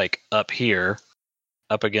definitely like up here,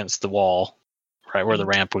 up against the wall, right where the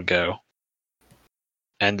ramp would go.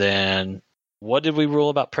 And then, what did we rule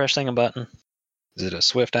about pressing a button? Is it a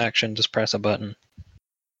swift action? Just press a button,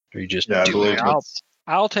 or you just do it?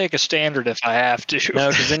 I'll take a standard if I have to. No,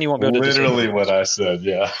 because then you won't be able to. Literally what I said.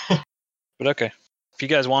 Yeah. But okay, if you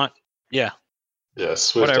guys want, yeah. Yeah.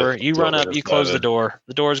 Swift whatever. You run up. You close the door.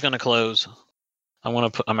 The door is going to close.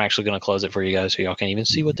 I'm actually going to close it for you guys, so y'all can't even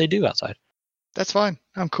see what they do outside. That's fine.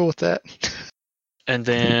 I'm cool with that. And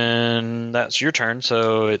then that's your turn.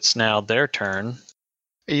 So it's now their turn.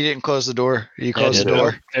 You didn't close the door. You closed the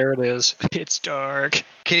door. There it is. It's dark.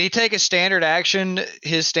 Can he take his standard action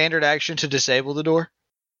to disable the door?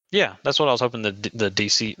 Yeah, that's what I was hoping the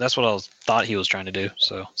DC. That's what I thought he was trying to do.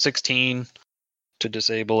 So 16 to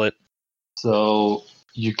disable it. So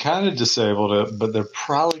you kind of disabled it, but they're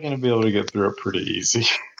probably going to be able to get through it pretty easy.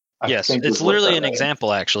 Yes, it's literally an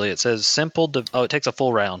example. Actually, it says simple. It takes a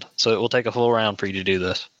full round, so it will take a full round for you to do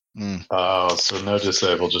this. Oh, so no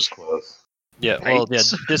disable, just close. Yeah, well, yeah,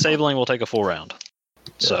 disabling will take a full round.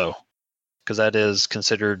 Yeah. So, because that is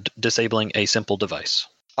considered disabling a simple device.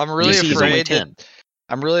 I'm really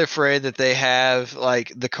afraid that they have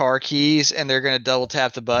like the car keys and they're going to double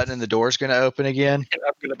tap the button and the door's going to open again. And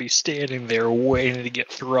I'm going to be standing there waiting to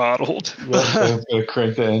get throttled. Going to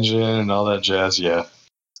crank the engine and all that jazz. Yeah,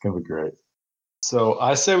 it's going to be great. So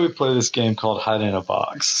I say we play this game called Hide in a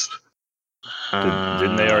Box.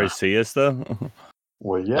 Didn't they already see us though?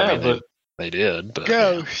 Well, yeah, but they did. But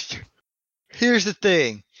Ghost. Here's the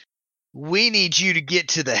thing. We need you to get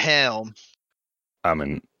to the helm. I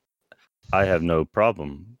mean, I have no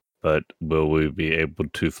problem, but will we be able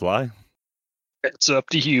to fly? It's up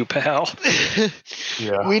to you, pal.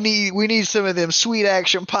 Yeah. We need some of them sweet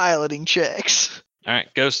action piloting checks. All right,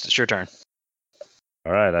 Ghost, it's your turn.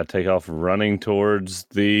 All right, I take off running towards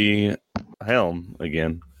the helm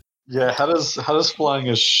again. Yeah, how does flying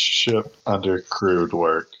a ship under crewed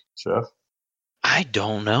work, Jeff? I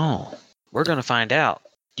don't know. We're gonna find out.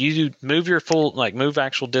 You move your move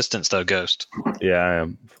actual distance though, Ghost. Yeah, I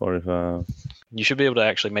am 45. You should be able to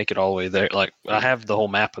actually make it all the way there. Like, I have the whole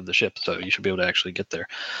map of the ship, so you should be able to actually get there.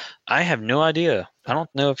 I have no idea. I don't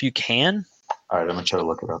know if you can. All right, I'm gonna try to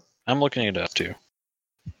look it up. I'm looking it up too.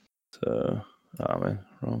 So,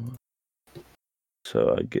 wrong.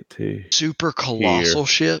 So I get to super colossal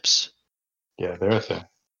ships. Yeah, they're a thing.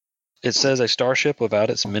 It says a starship without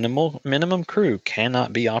its minimum crew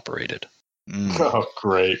cannot be operated. Oh,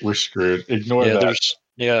 great. We're screwed. Ignore that.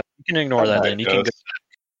 Yeah, you can ignore that. Then you can go back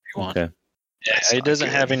if you want. Okay. Yeah, it doesn't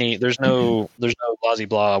have any. There's no blah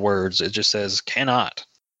blah words. It just says cannot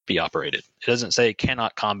be operated. It doesn't say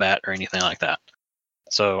cannot combat or anything like that.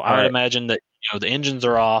 So I would imagine that the engines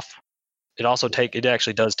are off. It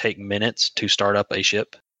actually does take minutes to start up a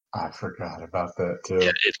ship. I forgot about that too. Yeah,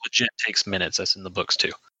 it legit takes minutes. That's in the books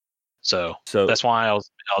too. So that's why I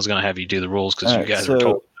was going to have you do the rules because you guys were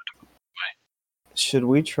told. Should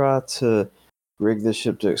we try to rig the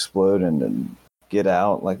ship to explode and then get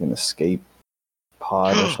out like an escape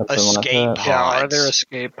pod or something like that? Yeah, are there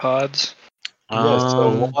escape pods? Yeah, so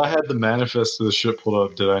while I had the manifest of the ship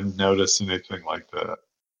pulled up, did I notice anything like that?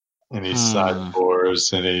 Any side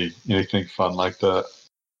doors, anything fun like that?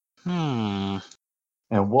 And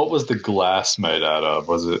what was the glass made out of?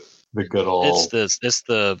 Was it the good old? It's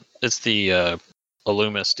the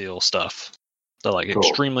Illuma steel stuff. So like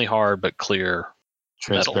extremely hard but clear,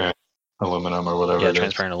 transparent metal. Aluminum or whatever. Yeah,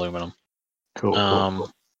 transparent aluminum. Cool.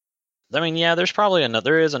 I mean, yeah,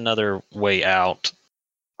 there is another way out.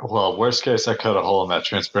 Well, worst case, I cut a hole in that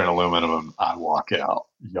transparent aluminum and I walk out.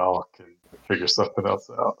 Y'all can figure something else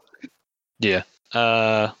out. Yeah.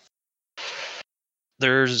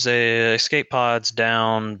 There's a escape pods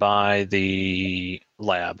down by the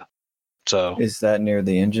lab. So is that near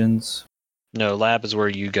the engines? No, lab is where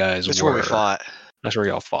you guys That's were. where we fought. That's where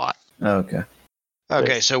y'all fought. Oh, okay.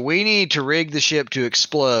 Okay, so we need to rig the ship to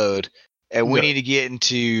explode, and we need to get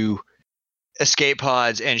into escape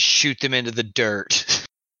pods and shoot them into the dirt.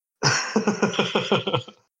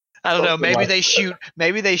 I don't know. Maybe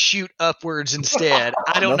they shoot upwards instead.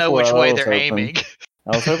 I don't know which way they're aiming.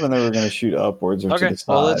 I was hoping they were going to shoot upwards or to the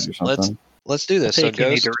side or something. Let's do this. Take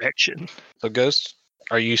any direction. So Ghost,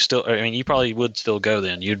 are you still? I mean, you probably would still go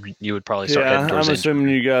then. You would probably start heading towards I'm assuming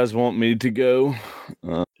you guys want me to go.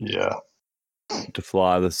 Yeah. To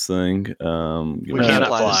fly this thing. We can't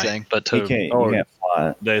fly this thing, but you can't fly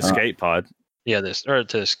it. The escape pod. Yeah,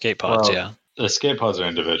 to escape pods. Yeah. The escape pods are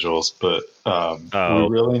individuals, but we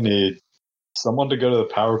really need someone to go to the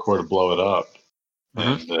power core to blow it up.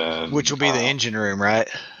 And then, which will be the engine room, right?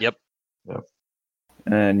 Yep.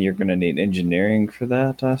 And you're going to need engineering for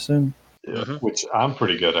that, I assume? Yeah, which I'm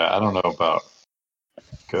pretty good at. I don't know about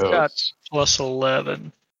Ghost. Got plus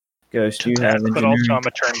 11. Ghost, you have engineering? But also I'm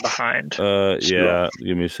a turn behind. Yeah,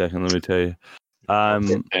 give me a second. Let me tell you.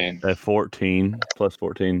 I'm at 14, plus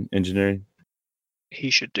 14 engineering. He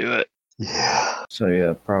should do it. Yeah. So,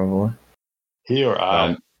 yeah, probably. He or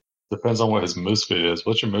I. Depends on what his move speed is.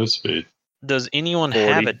 What's your move speed? Does anyone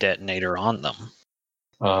have a detonator on them?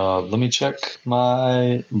 Let me check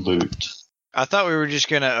my loot. I thought we were just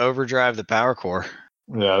going to overdrive the power core.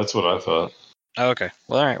 Yeah, that's what I thought. Oh, okay.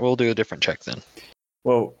 Well, all right. We'll do a different check then.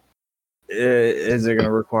 Well, is it going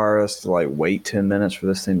to require us to wait 10 minutes for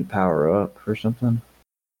this thing to power up or something?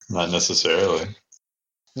 Not necessarily.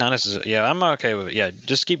 Not necessarily. Yeah, I'm okay with it. Yeah,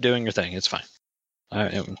 just keep doing your thing. It's fine.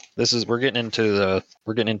 We're getting into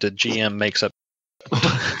GM makes up.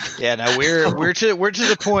 Yeah, no, we're to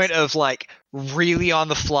the point of really on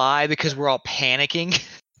the fly because we're all panicking.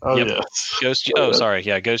 Oh yes. Ghost. Sorry.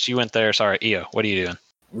 Yeah, Ghost. You went there. Sorry, EO. What are you doing?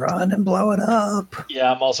 Run and blow it up.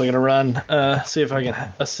 Yeah, I'm also gonna run. See if I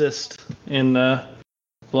can assist in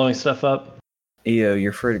blowing stuff up. EO,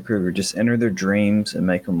 you're Freddy Krueger. Just enter their dreams and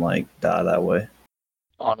make them die that way.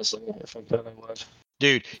 Honestly, if I could, I would.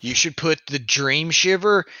 Dude, you should put the Dream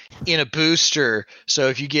Shiver in a booster, so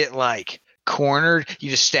if you get cornered, you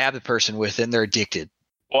just stab the person with it and they're addicted.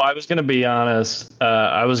 Well, I was gonna be honest.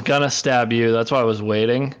 I was gonna stab you. That's why I was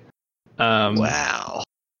waiting. Wow.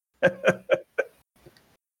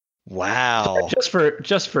 Wow. Just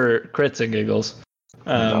for crits and giggles.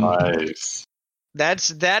 Nice.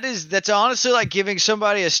 That's honestly like giving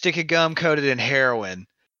somebody a stick of gum coated in heroin.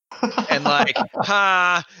 And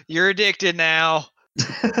you're addicted now.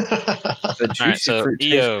 All right, so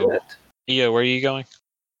EO, where are you going?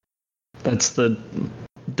 That's the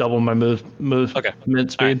double my move okay.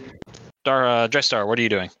 Mid speed. Right. Dresstar, what are you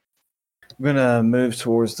doing? I'm gonna move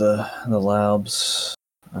towards the labs,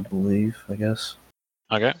 I believe, I guess.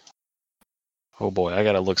 Okay. Oh boy, I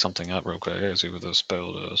gotta look something up real quick. I gotta see what this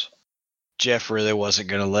spell does. Jeff really wasn't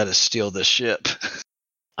gonna let us steal the ship.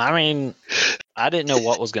 I mean, I didn't know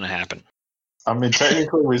what was gonna happen. I mean,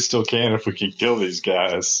 technically we still can if we can kill these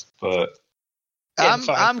guys, but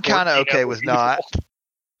I'm kind of okay with not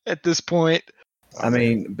at this point. I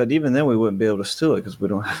mean, but even then we wouldn't be able to steal it because we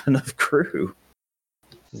don't have enough crew.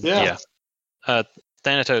 Yeah.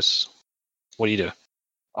 Thanatos, what do you do?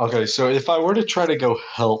 Okay, so if I were to try to go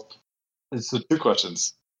help, it's two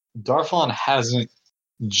questions. Darflon hasn't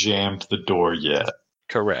jammed the door yet.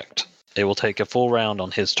 Correct. It will take a full round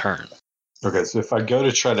on his turn. Okay, so if I go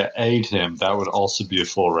to try to aid him, that would also be a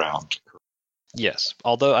full round. Yes.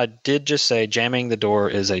 Although I did just say jamming the door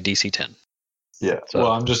is a DC 10. Yeah. So,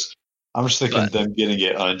 well, I'm just thinking them getting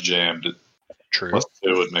it unjammed. True. Plus,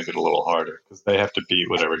 it would make it a little harder because they have to beat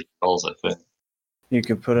whatever he rolls, I think. You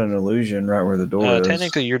could put an illusion right where the door is.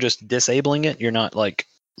 Technically, you're just disabling it. You're not like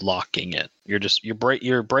locking it.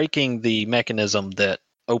 You're breaking the mechanism that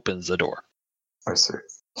opens the door. I see.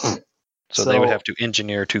 So they would have to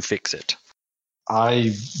engineer to fix it.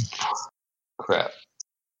 Crap.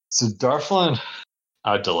 So Darflon,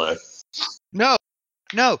 I delay. No,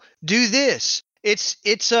 do this. It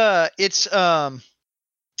is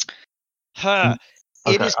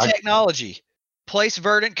technology. Place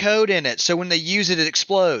verdant code in it, so when they use it, it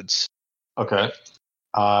explodes. Okay.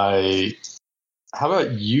 How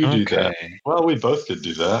about you do that? Well, we both could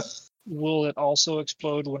do that. Will it also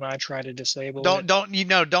explode when I try to disable it? Don't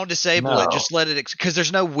disable it. Just let it, because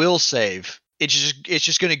there's no will save. It's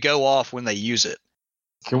just going to go off when they use it.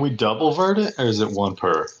 Can we double verdant, or is it one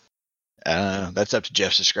per? That's up to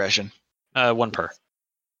Jeff's discretion. One per.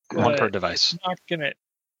 One per device.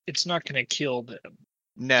 It's not gonna kill them.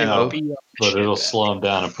 No, but it'll slow them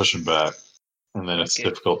down and push them back, and then it's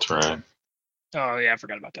difficult terrain. Oh yeah, I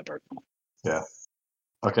forgot about that part. Yeah.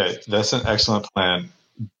 Okay, that's an excellent plan.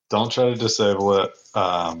 Don't try to disable it.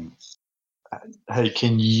 Hey,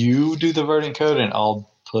 can you do the verdant code, and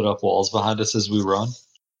I'll put up walls behind us as we run?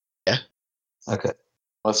 Yeah. Okay.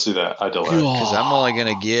 Let's do that. I delay. Because I'm only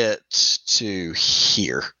going to get to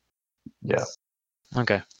here. Yeah.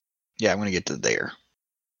 Okay. Yeah, I'm going to get to there.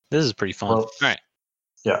 This is pretty fun. Well, all right.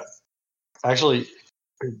 Yeah. Actually,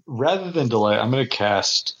 rather than delay, I'm going to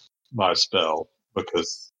cast my spell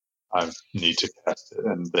because I need to cast it,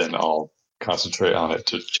 and then I'll concentrate on it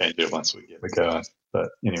to change it once we get it going. But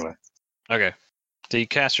anyway. Okay. So you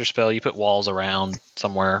cast your spell, you put walls around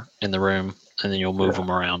somewhere in the room, and then you'll move them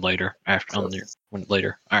around later.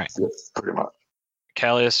 Later. All right. Yeah, pretty much.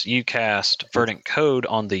 Callius, you cast Verdant Code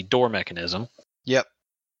on the door mechanism. Yep.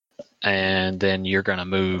 And then you're going to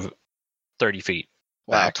move 30 feet.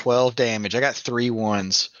 Wow, back. 12 damage. I got 3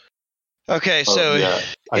 1s. Okay, so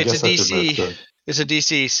it's a DC. It's a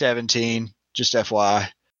DC 17. Just FYI.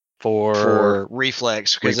 For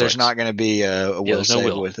reflex, because there's not going to be a will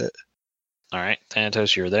save with it. All right,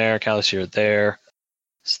 Thanatos, you're there. Callius, you're there.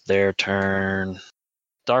 It's their turn.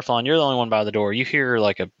 Darflon, you're the only one by the door. You hear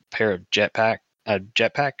like a jetpack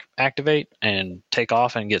activate and take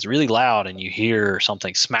off, and it gets really loud, and you hear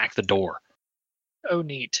something smack the door. Oh,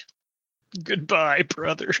 neat. Goodbye,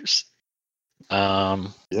 brothers.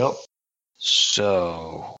 Yep.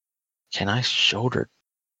 So, can I shoulder?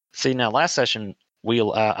 See, now last session,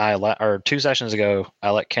 or 2 sessions ago,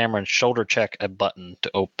 I let Cameron shoulder check a button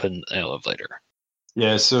to open the elevator.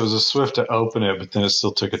 Yeah, so it was a swift to open it, but then it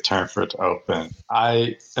still took a turn for it to open.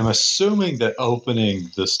 I am assuming that opening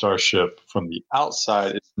the starship from the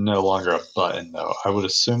outside is no longer a button, though. I would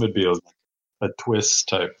assume it'd be a twist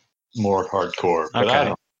type, more hardcore. But I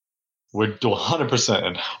don't. We're 100%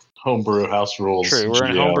 in homebrew house rules. True, we're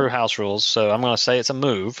in homebrew house rules, so I'm going to say it's a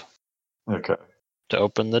move. Okay. To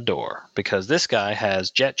open the door, because this guy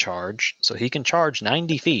has jet charge, so he can charge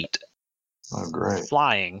 90 feet. Oh, great.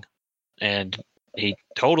 Flying, and he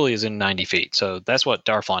totally is in 90 feet. So that's what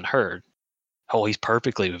Darflon heard. Oh, he's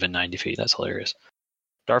perfectly within 90 feet. That's hilarious.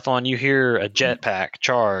 Darflon, you hear a jetpack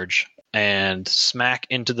charge and smack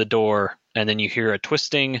into the door, and then you hear a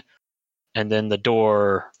twisting, and then the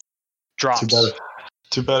door drops.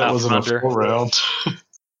 Too bad it wasn't a full round.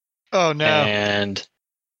 Oh, no. And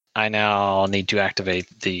I now need to activate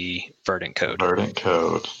the Verdant Code. Verdant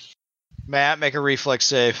Code. Matt, make a reflex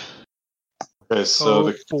save. Okay, so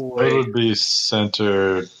the code would be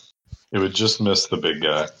centered. It would just miss the big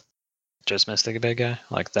guy. Just miss the big guy?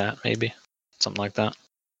 Like that, maybe? Something like that.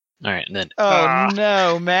 All right, and then... Oh,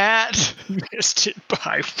 no, Matt! Missed it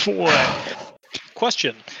by 1.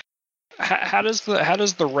 Question. How does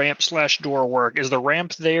the ramp/door work? Is the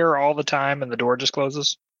ramp there all the time and the door just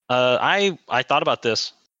closes? I thought about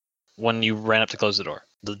this when you ran up to close the door.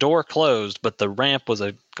 The door closed, but the ramp was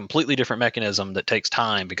a completely different mechanism that takes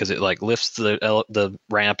time because it like lifts the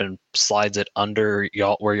ramp and slides it under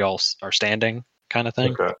y'all where y'all are standing, kind of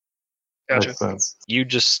thing. Okay, gotcha. Makes sense. You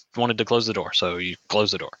just wanted to close the door, so you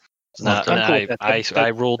close the door.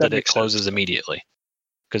 I ruled that it closes immediately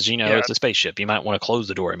because it's a spaceship. You might want to close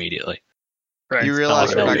the door immediately. Right. You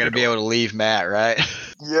realize we're not going to be able to leave Matt, right?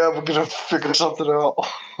 Yeah, we're going to figure something out.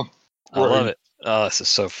 I love it. Oh, this is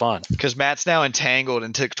so fun. Because Matt's now entangled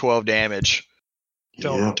and took 12 damage.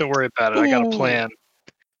 Don't worry about it. I got a plan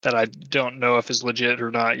that I don't know if is legit or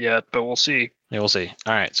not yet, but we'll see. Yeah, we'll see.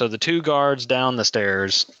 All right, so the 2 guards down the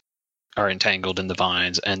stairs are entangled in the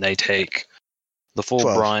vines, and they take the full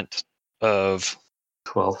 12. brunt of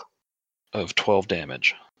 12. 12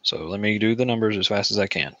 damage. So let me do the numbers as fast as I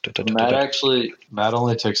can. Matt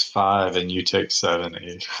only takes 5, and you take 7.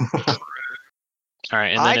 All right,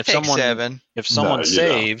 and then I take 7. If someone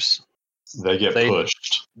saves, they get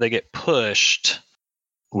pushed. They get pushed,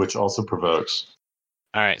 which also provokes.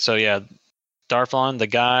 All right, so yeah, Darflon, the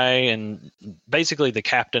guy and basically the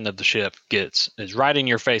captain of the ship is right in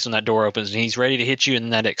your face when that door opens, and he's ready to hit you,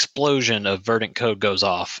 and that explosion of verdant code goes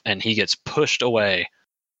off, and he gets pushed away.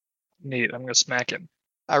 Neat. I'm gonna smack him.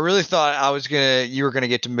 I really thought you were gonna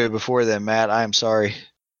get to move before then, Matt. I am sorry.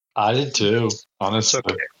 I did too, honestly.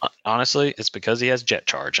 Honestly, it's because he has jet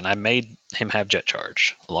charge, and I made him have jet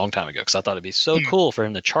charge a long time ago because I thought it'd be so cool for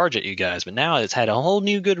him to charge at you guys, but now it's had a whole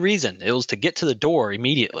new good reason. It was to get to the door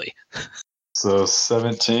immediately. So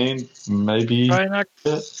 17, maybe.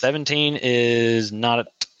 17 is not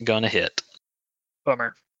gonna hit.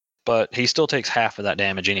 Bummer. But he still takes half of that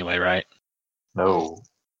damage anyway, right? No.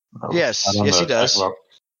 Yes, he does.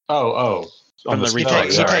 From the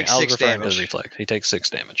reflex. He takes 6 damage. Reflex. He takes 6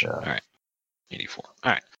 damage. Yeah. All right. 84.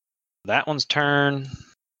 All right. That one's turn.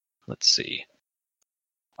 Let's see.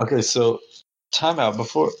 Okay, so timeout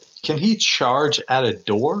before. Can he charge at a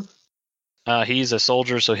door? He's a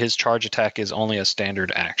soldier, so his charge attack is only a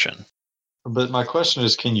standard action. But my question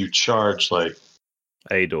is, can you charge like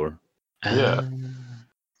a door? Yeah.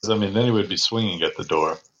 I mean, then he would be swinging at the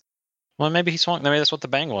door. Well, maybe he swung. Maybe that's what the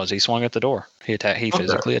bang was. He swung at the door. He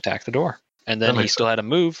physically attacked the door, and then he still had to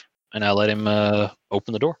move, and I let him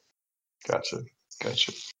open the door. Gotcha.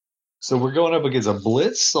 So we're going up against a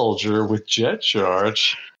blitz soldier with jet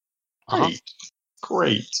charge.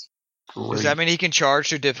 Great. Does that mean he can charge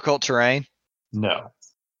through difficult terrain? No.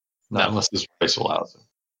 Not unless his race allows it.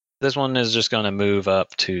 This one is just going to move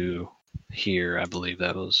up to here. I believe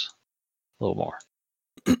that was a little more.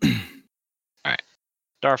 All right.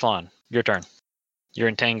 Darflon, your turn. You're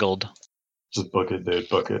entangled. Just book it, dude.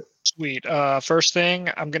 Book it. Sweet. First thing,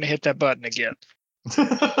 I'm going to hit that button again.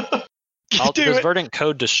 Does Verdant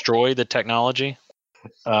Code destroy the technology?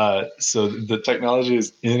 So the technology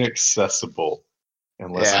is inaccessible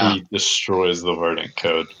unless he destroys the Verdant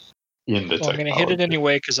Code in the technology. I'm going to hit it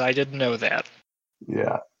anyway because I didn't know that.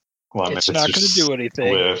 Yeah. Well, it's not going to do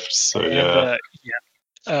anything. Lift, so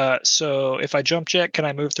so if I jump jet, can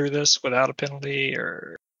I move through this without a penalty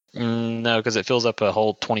or? No, because it fills up a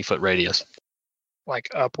whole 20-foot radius. Like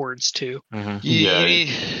upwards too.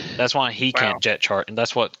 Mm-hmm. That's why he can't jet chart, and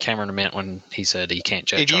that's what Cameron meant when he said he can't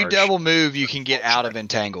jet charge. If you double move, you can get out of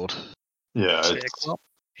entangled. Yeah. Well,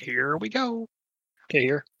 here we go. Okay,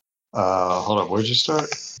 here. Hold on. Where'd you start?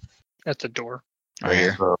 At the door. Right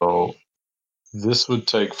here. So this would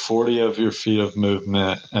take 40 of your feet of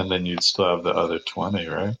movement, and then you'd still have the other 20,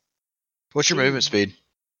 right? What's your movement speed?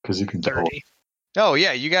 Because you can 30. Oh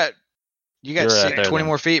yeah, you got 20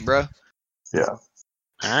 more feet, bro. Yeah.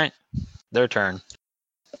 All right, their turn.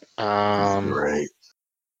 Great.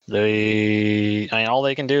 All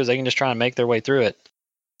they can do is they can just try and make their way through it.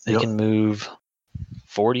 They can move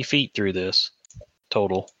 40 feet through this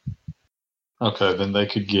total. Okay, then they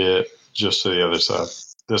could get just to the other side.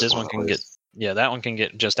 This one can get. Yeah, that one can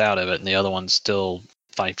get just out of it, and the other one's still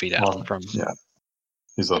 5 feet out from. Yeah,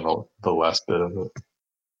 he's on the last bit of it.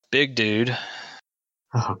 Big dude.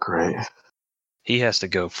 Oh, great. He has to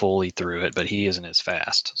go fully through it, but he isn't as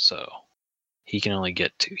fast, so he can only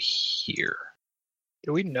get to here.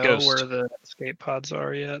 Do we know where the escape pods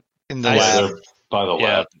are yet? In the lab. By the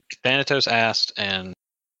lab. Thanatos asked, and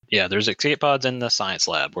there's escape pods in the science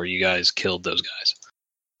lab where you guys killed those guys.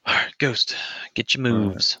 All right, Ghost, get your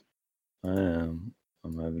moves. Right. I'm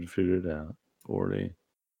having to figure it out. 40.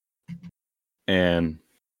 And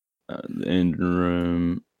the engine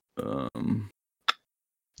room.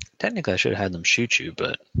 Technically, I should have had them shoot you,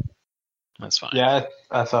 but that's fine. Yeah,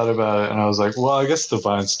 I thought about it, and I was like, well, I guess the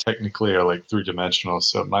vines technically are like 3-dimensional,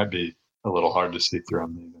 so it might be a little hard to see through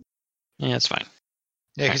them even. Yeah, it's fine.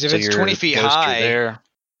 Yeah, because if it's 20 feet high,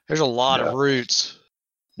 there's a lot of roots.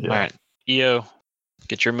 Yeah. All right, EO,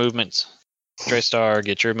 get your movements. Draystar,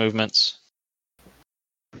 get your movements.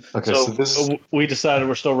 Okay, so we decided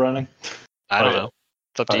we're still running? I don't know.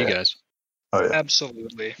 It's up to you guys. Oh, yeah.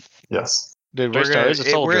 Absolutely. Yes. Dude,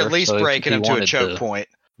 we're at least breaking them to a choke point.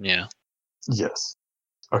 Yeah. Yes.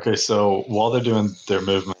 Okay, so while they're doing their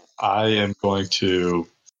movement, I am going to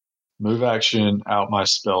move action out my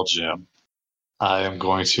spell gem. I am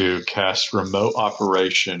going to cast remote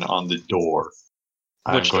operation on the door.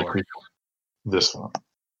 Which door? This one.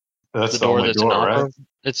 That's the door only door, right?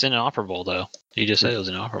 It's inoperable, though. You just said it was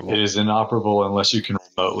inoperable. It is inoperable unless you can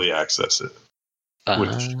remotely access it.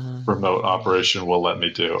 which remote operation will let me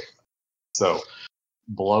do. So,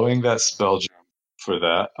 blowing that spell gem for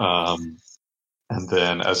that, and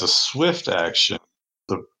then as a swift action,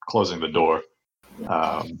 closing the door,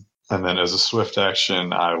 and then as a swift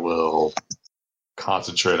action, I will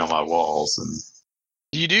concentrate on my walls. And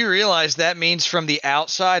you do realize that means from the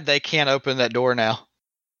outside they can't open that door now.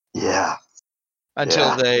 Yeah.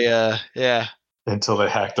 Until they, Until they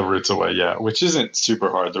hack the roots away, yeah. Which isn't super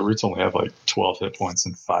hard. The roots only have like 12 hit points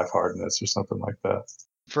and 5 hardness or something like that.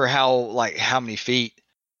 For how many feet?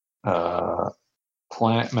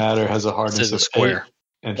 Plant matter has a hardness of square.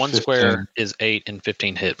 8 and one 15. Square is 8 and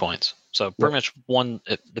 15 hit points. So pretty much one,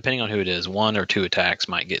 depending on who it is, 1 or 2 attacks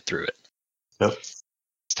might get through it. Yep. It's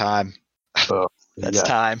time. So, That's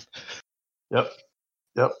time. Yep.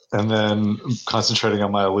 And then concentrating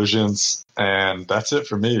on my illusions, and that's it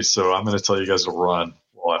for me. So I'm going to tell you guys to run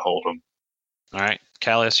while I hold them. All right,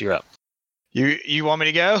 Callius, you're up. You want me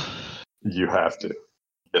to go? You have to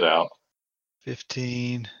get out.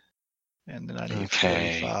 15, and then I need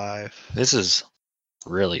 45. This is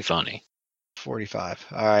really funny. 45.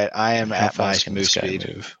 All right, I am at my move speed.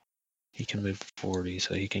 Move? He can move 40,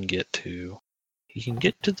 so he can get to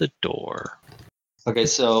the door. Okay,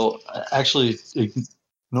 so actually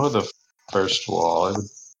ignore the first wall.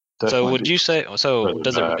 So would you say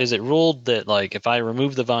is it ruled that like if I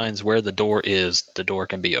remove the vines where the door is, the door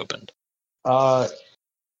can be opened?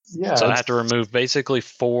 Yeah. So I have to remove basically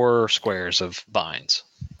 4 squares of vines.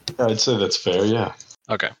 I'd say that's fair, yeah.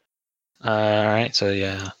 Okay. All right, so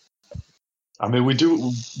yeah. I mean, we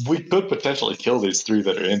could potentially kill these 3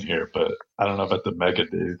 that are in here, but I don't know about the mega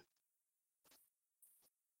dude.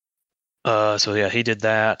 So yeah, he did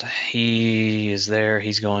that. He is there.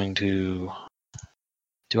 He's going to.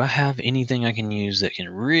 Do I have anything I can use that can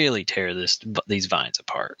really tear these vines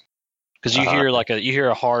apart? Because you hear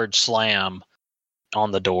a hard slam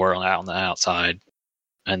on the door out on the outside,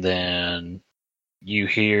 and then you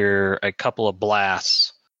hear a couple of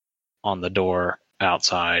blasts on the door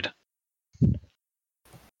outside.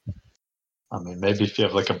 I mean, maybe if you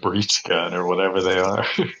have like a breach gun or whatever they are.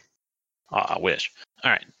 I wish.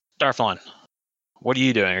 All right. Darflon, what are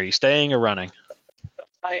you doing? Are you staying or running?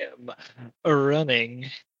 I am running.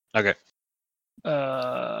 Okay.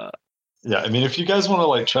 Yeah, I mean, if you guys want to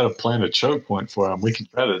like try to plant a choke point for them, we can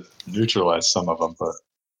try to neutralize some of them. But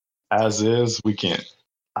as is, we can't.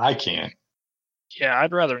 I can't. Yeah,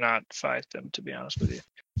 I'd rather not fight them, to be honest with you.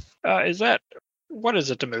 What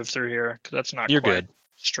is it to move through here? Because that's not. You're quite good.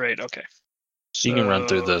 Straight. Okay. So you can run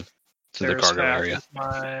through the cargo area.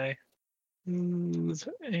 My move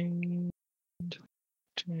and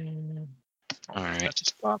all right. That's a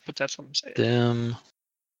spot, but that's what I'm saying. Them.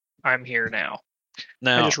 I'm here now.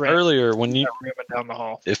 Now, earlier when you down the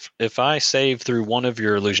hall. If I save through one of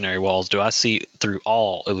your illusionary walls, do I see through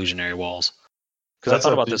all illusionary walls? Because I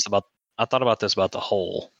thought about this about the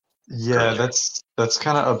hole. Yeah, earlier. that's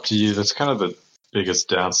kind of up to you. That's kind of the biggest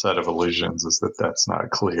downside of illusions is that that's not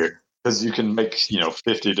clear. Because you can make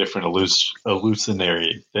 50 different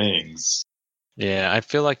illusionary things. Yeah, I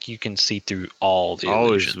feel like you can see through all the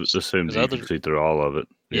illusions. Always assume you can see through all of it.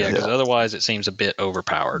 Yeah, because otherwise it seems a bit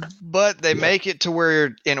overpowered. But they make it to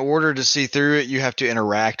where in order to see through it, you have to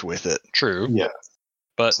interact with it. True. Yeah.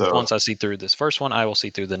 But once I see through this first one, I will see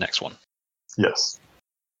through the next one. Yes.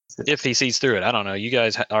 If he sees through it. I don't know. You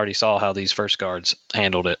guys already saw how these first guards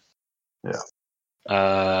handled it.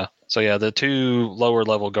 Yeah. So yeah, the 2 lower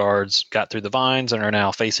level guards got through the vines and are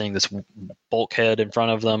now facing this bulkhead in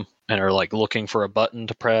front of them and are like looking for a button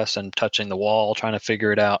to press and touching the wall, trying to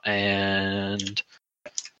figure it out. And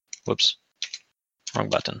whoops, wrong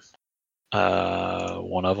button.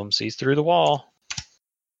 One of them sees through the wall.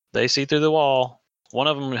 They see through the wall. One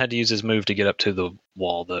of them had to use his move to get up to the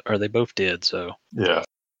wall, or they both did. So yeah,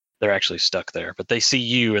 they're actually stuck there. But they see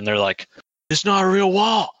you and they're like, "It's not a real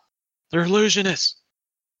wall. They're illusionists."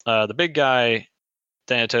 The big guy,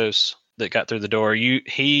 Thanatos, that got through the door,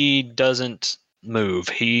 he doesn't move.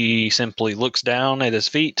 He simply looks down at his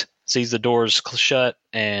feet, sees the doors shut,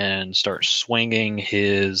 and starts swinging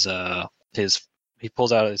his. He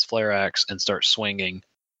pulls out his flare axe and starts swinging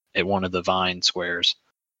at one of the vine squares.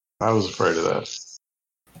 I was afraid of that.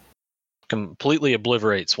 Completely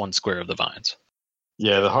obliterates one square of the vines.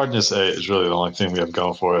 Yeah, the hardness 8 is really the only thing we have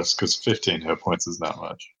going for us because 15 hit points is not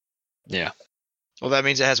much. Yeah. Well, that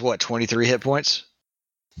means it has, 23 hit points?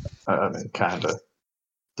 I mean, kind of.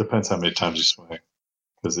 Depends how many times you swing.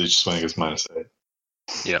 Because each swing is -8.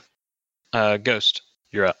 Yep. Ghost,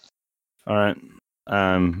 you're up. All right.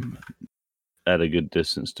 I'm at a good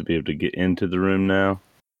distance to be able to get into the room now.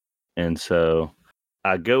 And so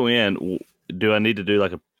I go in. Do I need to do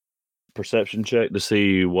like perception check to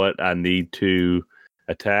see what I need to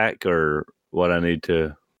attack or what I need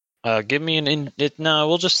to. Give me it's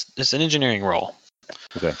an engineering roll.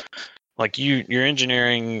 Okay. Like you're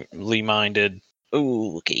engineeringly minded.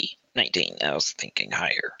 Ooh, okay, 19. I was thinking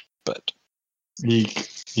higher, but you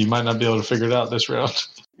might not be able to figure it out this round.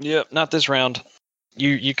 Yep, not this round.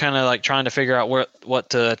 You kind of like trying to figure out what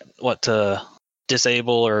to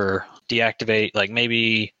disable or deactivate. Like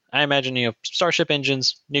maybe I imagine starship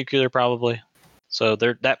engines, nuclear probably. So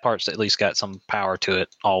that part's at least got some power to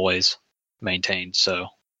it, always maintained. So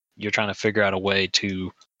you're trying to figure out a way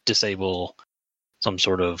to disable some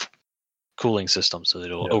sort of cooling system so that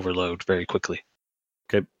it'll overload very quickly.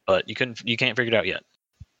 Okay, but you can't figure it out yet.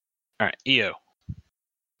 All right, EO.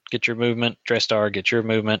 Get your movement. Drestar, get your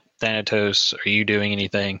movement. Thanatos, are you doing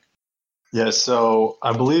anything? Yeah, so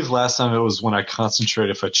I believe last time it was when I concentrate,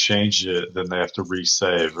 if I change it, then they have to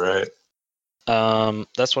resave, right?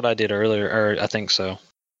 That's what I did earlier, or I think so.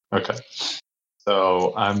 Okay.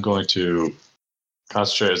 So I'm going to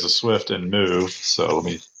concentrate as a swift and move. So let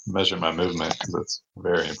me measure my movement because that's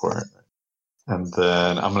very important. And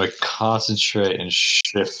then I'm going to concentrate and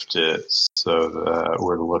shift it so that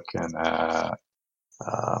we're looking at,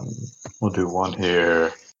 we'll do one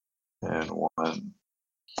here and one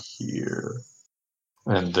here.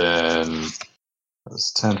 And then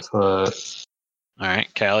it's 10 foot. All right,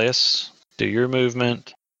 Callius, do your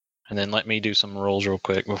movement, and then let me do some rolls real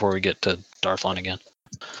quick before we get to Darflon again.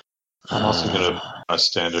 I'm also going to my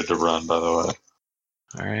standard to run, by the way.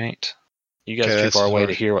 All right. You guys are too far away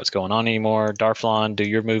to hear what's going on anymore. Darflon, do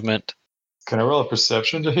your movement. Can I roll a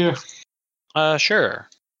perception to hear? Sure.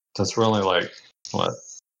 Since we're only like,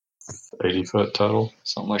 80 foot total?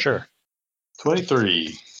 Something like that.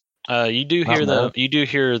 23. You do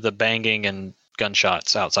hear the banging and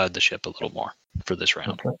gunshots outside the ship a little more for this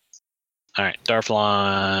round. Okay. All right,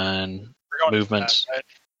 Darflon movements. Lab, right?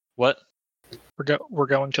 What? We're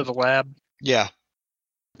going to the lab. Yeah.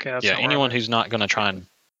 Okay. Yeah. Anyone who's not going to try and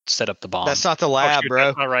set up the bomb. That's not the lab, bro.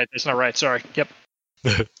 That's not right. That's not right. Sorry. Yep.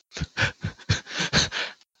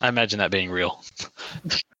 I imagine that being real.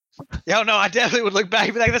 Yeah, no, I definitely would look back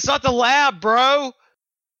and be like, "That's not the lab, bro." All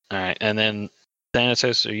right, and then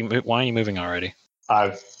Thanatos, why are you moving already?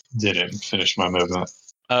 I didn't finish my movement.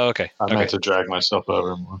 Oh, okay. I meant to drag myself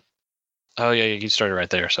over more. Oh yeah, you started right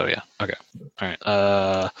there. So yeah, okay. All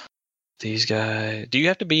right. These guys. Do you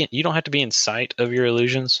have to be? You don't have to be in sight of your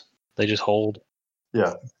illusions. They just hold.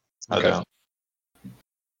 Yeah, I don't.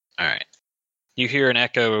 All right. You hear an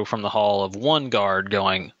echo from the hall of one guard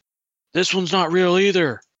going, "This one's not real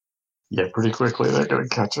either." Yeah, pretty quickly they're going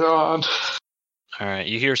to catch on. All right.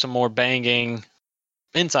 You hear some more banging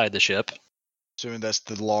inside the ship. Assuming that's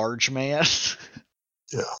the large man.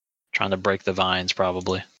 Yeah. Trying to break the vines,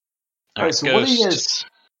 probably. All right, so Ghost. What do you guys...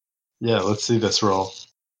 Yeah, let's see this roll.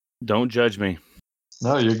 Don't judge me.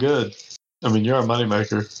 No, you're good. I mean, you're a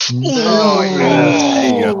moneymaker. Oh, yeah.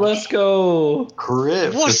 There you go. Let's go.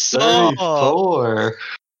 Crit for 34.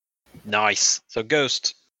 Nice. So,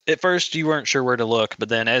 Ghost, at first you weren't sure where to look, but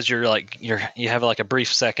then as you have like a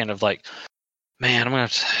brief second of like, man,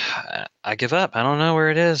 I give up. I don't know where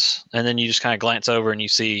it is. And then you just kind of glance over and you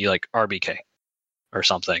see like RBK or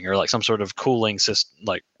something, or like some sort of cooling system,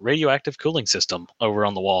 like radioactive cooling system over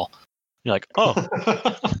on the wall. You're like, oh.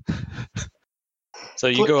 So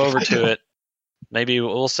you go over to it. Maybe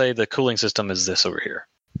we'll say the cooling system is this over here.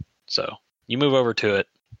 So you move over to it.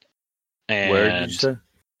 And where did you say?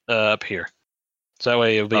 Up here. So that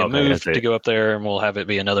way it'll be a move to go up there, and we'll have it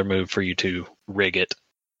be another move for you to rig it.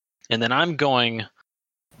 And then I'm going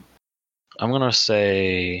to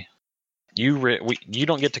say you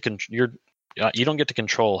don't get to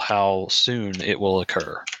control how soon it will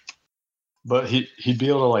occur. But he'd be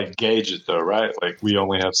able to like gauge it though, right? Like we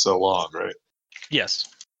only have so long, right? Yes.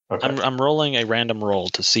 Okay. I'm rolling a random roll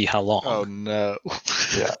to see how long. Oh no.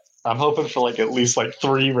 Yeah. I'm hoping for like at least like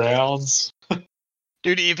 3 rounds.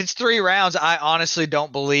 Dude, if it's 3 rounds, I honestly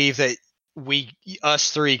don't believe that us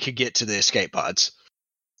 3 could get to the escape pods.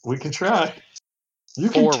 We can try. You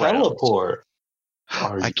can teleport.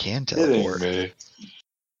 I can teleport. Me?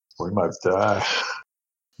 We might die.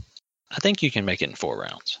 I think you can make it in 4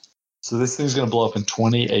 rounds. So this thing's going to blow up in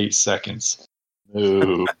 28 seconds.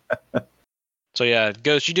 No. So yeah,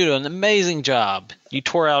 Ghost, you did an amazing job. You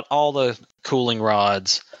tore out all the cooling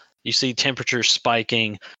rods. You see temperature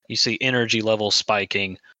spiking. You see energy levels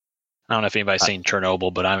spiking. I don't know if anybody's seen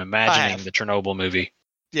Chernobyl, but I'm imagining the Chernobyl movie.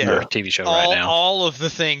 Yeah. Or TV show right now. All of the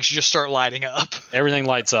things just start lighting up. Everything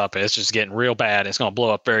lights up. It's just getting real bad. It's going to blow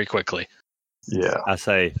up very quickly. Yeah. I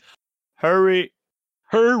say, hurry.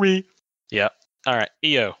 Yep. All right,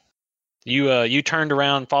 EO. You turned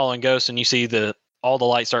around following Ghost, and you see all the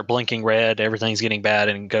lights start blinking red. Everything's getting bad,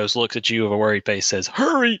 and Ghost looks at you with a worried face, says,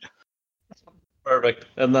 "Hurry!" Perfect.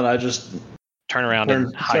 And then I just turn around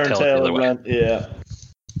and hightail it the other way. Yeah.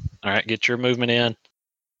 All right, get your movement in.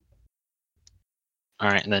 All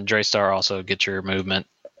right, and then Draystar also get your movement,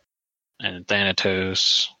 and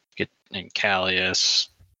Thanatos and Callius.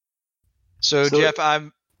 So Jeff,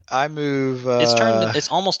 I move. It's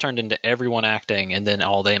almost turned into everyone acting, and then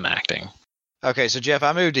all them acting. Okay, so Jeff,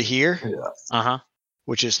 I moved to here. Yeah.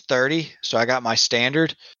 Which is 30. So I got my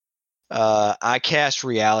standard. I cast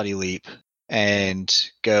Reality Leap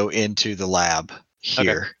and go into the lab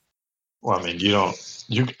here. Okay. Well, I mean, you don't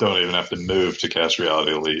even have to move to cast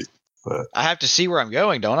Reality Leap. But I have to see where I'm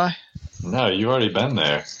going, don't I? No, you've already been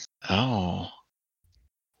there. Oh.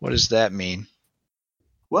 What does that mean?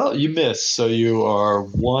 Well, you missed, so you are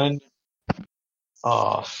 1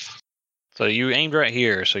 off. So you aimed right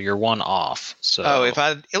here, so you're 1 off. So if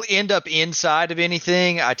I end up inside of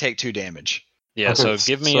anything, I take 2 damage. Yeah, okay, so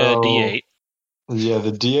give me a D8. Yeah,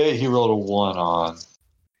 the D8 he rolled a 1 on.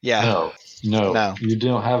 Yeah. No. You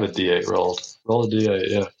don't have a D8 rolled. Roll a D8,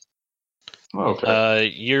 yeah. Okay.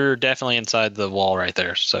 You're definitely inside the wall right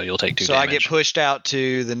there, so you'll take 2 damage. So I get pushed out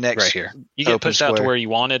to the next right here. You get pushed out to where you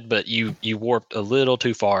wanted, but you warped a little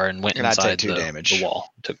too far and went inside the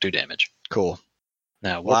wall. Took 2 damage. Cool.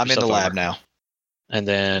 Now, I'm in the lab now. And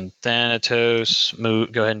then Thanatos,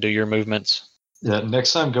 go ahead and do your movements. Yeah,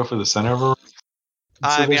 next time go for the center of a room.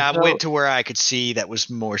 I went to where I could see that was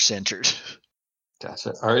more centered.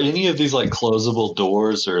 Gotcha. Are any of these like closable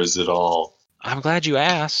doors, or is it all? I'm glad you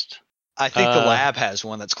asked. I think the lab has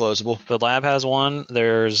one that's closable. The lab has one.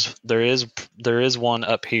 There is one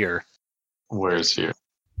up here. Where's here?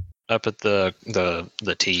 Up at the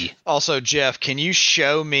T. Also, Jeff, can you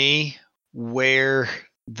show me where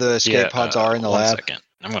the escape pods are in the lab? 1 second.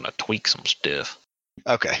 I'm gonna tweak some stuff.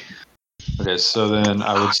 Okay. Okay, so then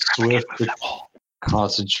I would swiftly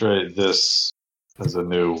concentrate this as a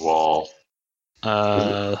new wall.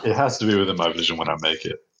 It has to be within my vision when I make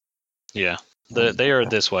it. Yeah, they are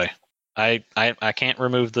this way. I can't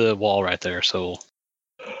remove the wall right there, so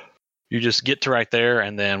you just get to right there,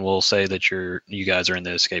 and then we'll say that you guys are in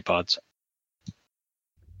the escape pods.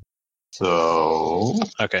 So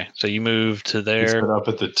okay, so you move to there. Set up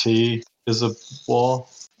at the T is a wall.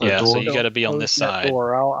 Yeah, so you got to be on this side.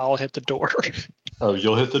 Door. I'll hit the door. Oh,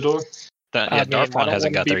 you'll hit the door? Darflon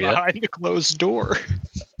hasn't got there yet. Behind the closed door.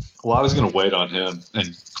 Well, I was going to wait on him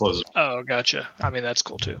and close it. Oh, gotcha. I mean, that's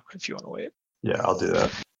cool too, if you want to wait. Yeah, I'll do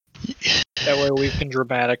that. That way we can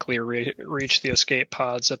dramatically reach the escape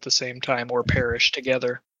pods at the same time or perish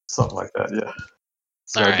together. Something like that, yeah.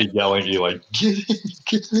 So I'd be yelling at you like,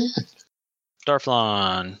 get in.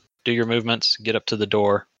 Darflon, do your movements, get up to the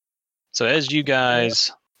door. So as you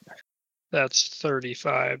guys... That's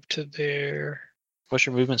 35 to there. What's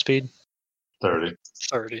your movement speed? 30.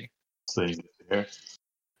 So you get here.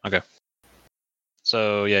 Okay.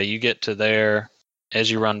 So yeah, you get to there. As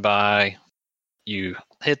you run by, you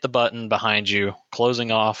hit the button behind you,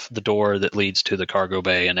 closing off the door that leads to the cargo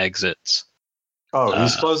bay and exits. Oh,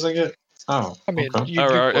 he's closing it? Oh, I mean,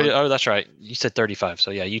 okay. That's right. You said 35,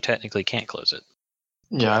 so yeah, you technically can't close it.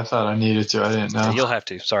 Yeah, I thought I needed to. I didn't know. You'll have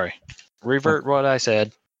to. Sorry. Revert what I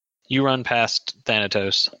said. You run past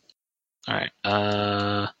Thanatos. All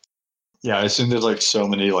right. Yeah, I assume there's like so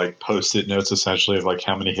many like post-it notes essentially of like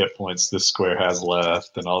how many hit points this square has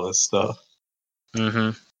left and all this stuff.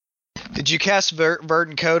 Mm-hmm. Did you cast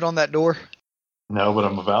Verdant Code on that door? No, but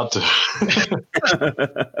I'm about to.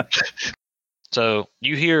 So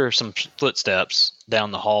you hear some footsteps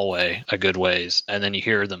down the hallway a good ways, and then you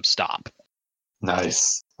hear them stop.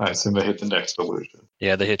 Nice. I assume they hit the next illusion.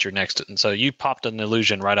 Yeah, they hit your next. And so you popped an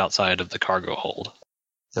illusion right outside of the cargo hold.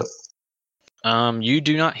 Yep. You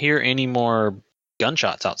do not hear any more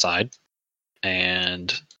gunshots outside,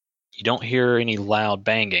 and you don't hear any loud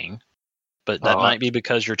banging, but that might be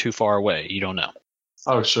because you're too far away. You don't know.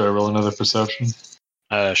 Oh, sure. Roll another perception.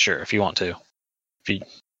 Sure, if you want to.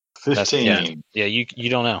 15. Yeah, you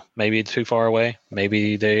don't know. Maybe it's too far away.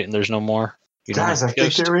 Maybe there's no more. You don't Guys, know. I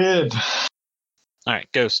think they're in. All right,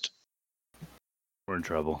 Ghost. We're in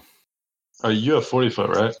trouble. Oh, you have 40 foot,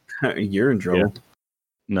 right? You're in trouble. Yeah.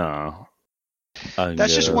 No.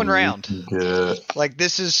 That's just one round. Good. Like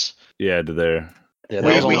this is. Yeah, to there. Yeah,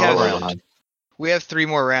 we have 3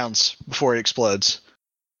 more rounds before it explodes.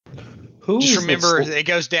 Just remember, it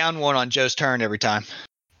goes down 1 on Joe's turn every time.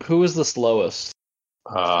 Who is the slowest?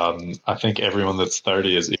 I think everyone that's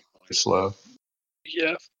 30 is equally slow.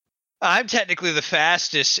 Yeah. I'm technically the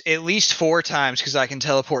fastest at least 4 times because I can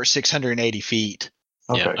teleport 680 feet.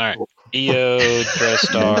 Okay. Yeah, all right. Cool. EO,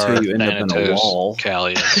 Drestar, Until you end up in a Thanatos, wall.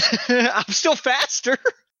 Callius. I'm still faster.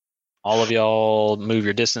 All of y'all move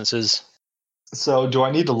your distances. So, do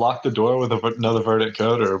I need to lock the door with another verdant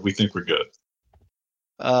code, or we think we're good?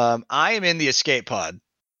 I am in the escape pod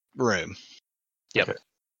room. Yep. Okay.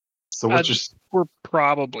 So we're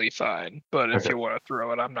probably fine, but if Okay. you want to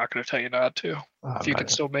throw it, I'm not going to tell you not to. If you can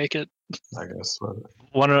still make it. I guess.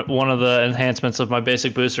 One of the enhancements of my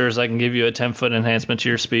basic booster is I can give you a 10-foot enhancement to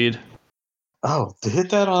your speed. Oh, to hit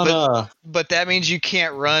that on But that means you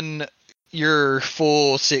can't run your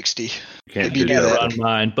full 60. You can't You do do that. that. Run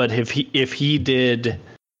mine, but if he did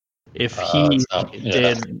Verdant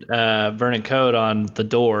Code on the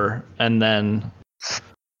door, and then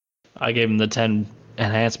I gave him the 10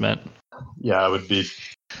 enhancement. Yeah, I would be.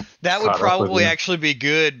 That would Caught up with probably you. actually be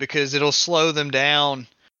good because it'll slow them down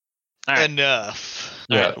enough.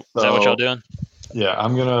 All right. Is that what y'all doing? Yeah,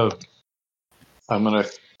 I'm gonna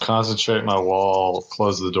concentrate my wall,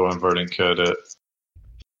 close the door, and verdant code it.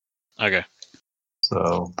 Okay.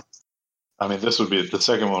 So, I mean, this would be the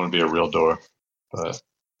second one would be a real door, but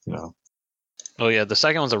Oh yeah, the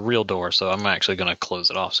second one's a real door, so I'm actually going to close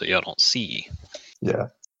it off so y'all don't see. yeah.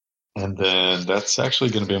 And then that's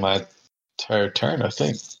actually going to be my entire turn, I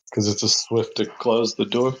think, because it's a swift to close the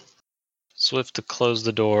door, Swift to close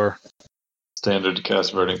the door. standard to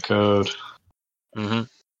cast verdant code. Mm-hmm.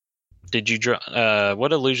 Did you drop?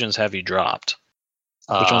 What illusions have you dropped?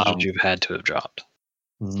 Which ones would you have had to have dropped?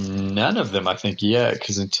 None of them, I think, yet,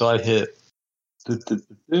 because until I hit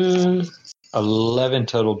 11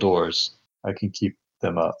 total doors, I can keep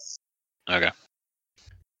them up. Okay.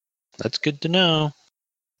 That's good to know.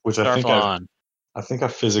 Which I think I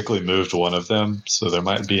physically moved one of them, so there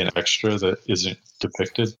might be an extra that isn't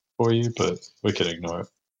depicted for you, but we can ignore it.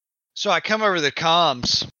 So I come over to the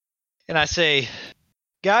comms and I say,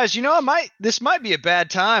 guys, this might be a bad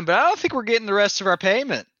time, but I don't think we're getting the rest of our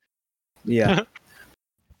payment. Yeah.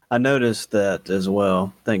 I noticed that as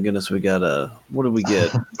well. Thank goodness we got what did we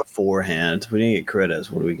get beforehand? We didn't get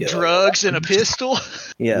credits. What did we get? Drugs and a pistol?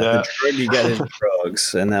 Yeah. The drug you got is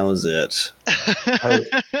drugs, and that was it.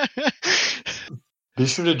 Be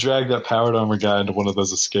sure to drag that powered armor guy into one of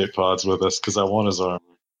those escape pods with us, because I want his armor.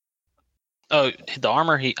 Oh, the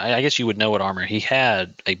armor, I guess you would know what armor. He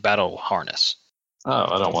had a battle harness.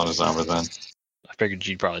 Oh, I don't want his armor then. I figured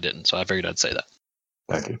you probably didn't, so I figured I'd say that.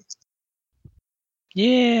 Thank you.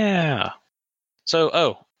 Yeah. So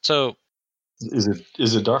is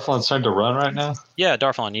it Darflon's turn to run right now? Yeah,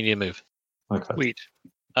 Darflon, you need to move. Okay. Sweet.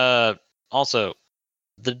 Also,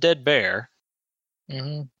 the dead bear.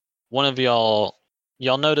 Mm-hmm. One of y'all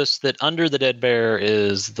noticed that under the dead bear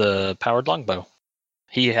is the powered longbow.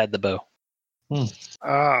 He had the bow. So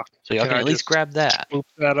y'all can at least grab that. Swoop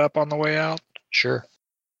that up on the way out. Sure.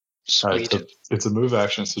 Sweet. It's a move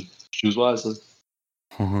action, so choose wisely.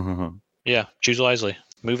 Yeah, choose wisely.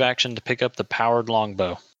 Move action to pick up the powered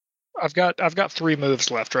longbow. I've got 3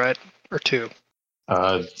 moves left, right? Or 2?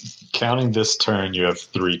 Counting this turn, you have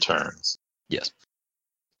 3 turns. Yes.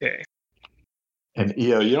 Okay. And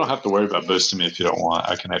EO, you don't have to worry about boosting me if you don't want.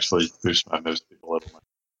 I can actually boost my moves a little more.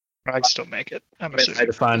 I can still make it. I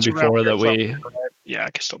defined before that we. Yeah,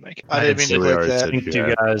 I can still make it. I didn't mean to click that. Thank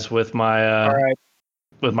you guys with my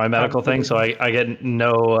with my medical thing, so I get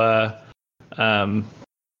no.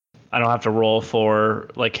 I don't have to roll for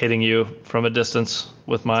like hitting you from a distance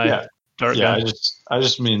with my dart gun. I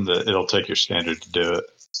just mean that it'll take your standard to do it.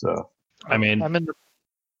 So I mean, I'm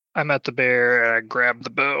at the bear and I grab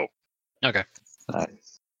the bow. Okay.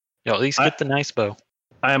 Nice. Yo, at least get the nice bow.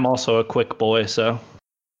 I am also a quick boy, so.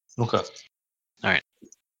 Okay. All right.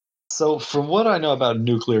 So from what I know about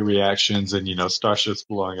nuclear reactions and starships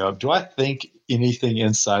blowing up, do I think anything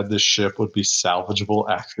inside this ship would be salvageable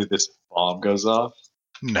after this bomb goes off?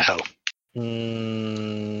 No.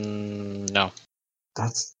 No. I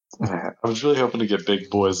was really hoping to get big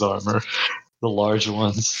boys armor, the large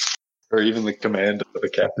ones, or even the command of the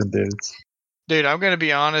captain dudes. Dude, I'm going to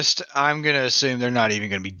be honest. I'm going to assume they're not even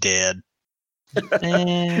going to be dead.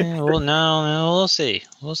 Well, no, we'll see.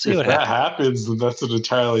 We'll see what happens. If that happens, then that's an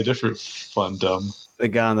entirely different fun-dum. The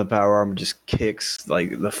guy in the power armor just kicks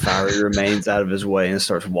like the fiery remains out of his way and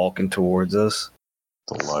starts walking towards us.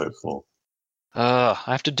 Delightful. I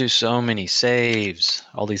have to do so many saves.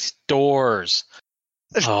 All these doors.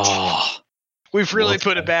 Oh, we've really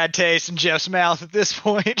put a bad taste in Jeff's mouth at this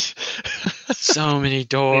point. So many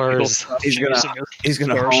doors. He's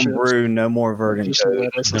gonna homebrew no more verdant code.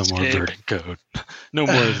 No more verdant code. No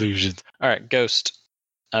more illusions. All right, Ghost.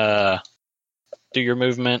 Do your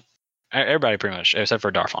movement. Everybody pretty much, except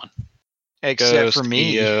for Darflon. Except for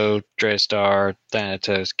me. EO, Drestar,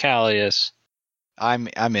 Thanatos, Callius.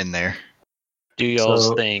 I'm in there. Do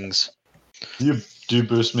y'all's things. Do you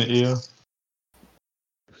boost me, EO?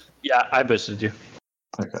 Yeah, I boosted you.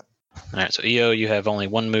 Okay. All right, so EO, you have only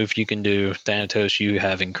one move you can do. Thanatos, you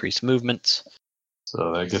have increased movements.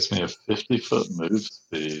 So that gets me a 50-foot move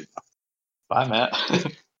speed. Bye, Matt.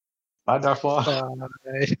 Bye, Darflaw.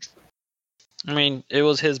 I mean, it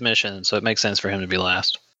was his mission, so it makes sense for him to be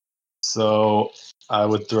last. So I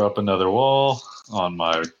would throw up another wall on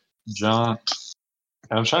my jaunt.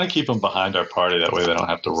 And I'm trying to keep them behind our party. That way they don't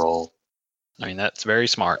have to roll. I mean, that's very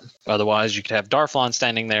smart. Otherwise, you could have Darflon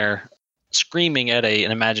standing there screaming at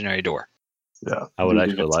an imaginary door. Yeah. I would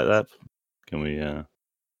actually like that. Can we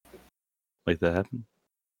make that happen?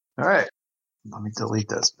 All right. Let me delete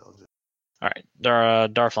that spell. All right.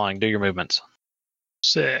 Darflon, do your movements.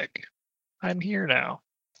 Sick. I'm here now.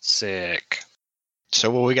 Sick.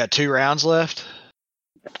 So we got 2 rounds left?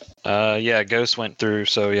 Yeah, Ghost went through,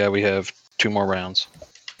 so yeah, we have 2 more rounds.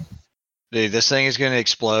 Dude, this thing is going to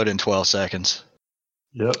explode in 12 seconds.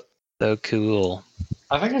 Yep. So cool.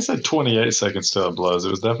 I think I said 28 seconds till it blows. It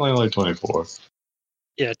was definitely only 24.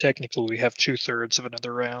 Yeah, technically we have 2/3 of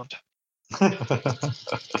another round.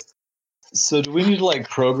 So do we need to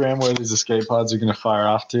program where these escape pods are going to fire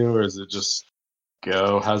off to, or is it just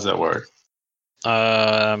go? How's that work?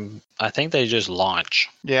 I think they just launch.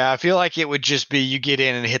 Yeah, I feel like it would just be you get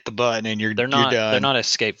in and hit the button and you're done. They're not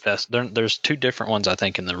escape vests. There's 2 different ones I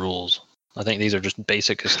think in the rules. I think these are just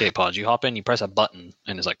basic escape pods. You hop in, you press a button,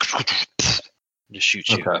 and it's like just shoots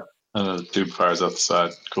you. Okay. And then the tube fires out the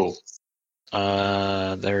side. Cool.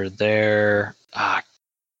 They're there.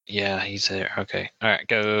 Yeah, he's there. Okay. All right.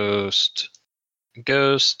 Ghost,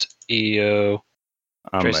 EO,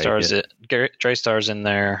 Draystar's in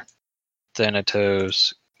there.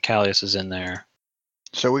 Thanatos, Callius is in there.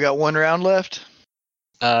 So we got 1 round left?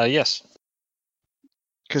 Yes.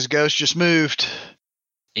 Because Ghost just moved.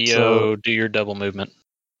 EO, do your double movement.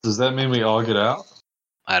 Does that mean we all get out?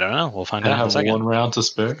 I don't know. We'll find out in a have second. 1 round to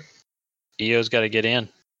spare? EO's got to get in.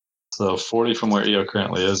 So 40 from where EO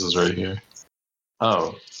currently is right here.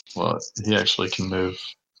 Oh, well, he actually can move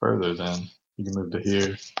further then. He can move to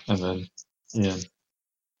here and then in.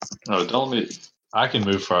 No, I can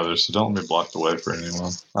move farther, so don't let me block the way for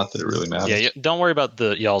anyone. Not that it really matters. Yeah, don't worry about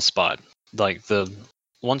y'all's spot.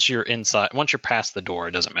 Once you're inside, once you're past the door,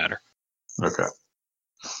 it doesn't matter. Okay.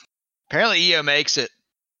 Apparently EO makes it.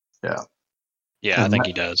 Yeah. Yeah, and I think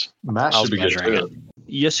he does. Matt should be measuring it.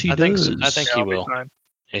 Yes, he does. I think he will.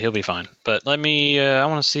 Yeah, he'll be fine. But let me. I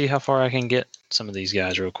want to see how far I can get some of these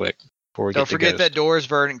guys real quick before we Don't forget that door is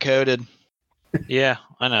verdant coded. Yeah,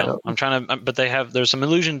 I know. I'm trying to, but there's some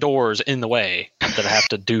illusion doors in the way that I have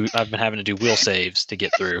to do. I've been having to do will saves to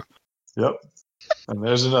get through. Yep. And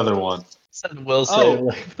there's another one. Said will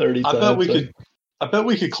save 30 times. I bet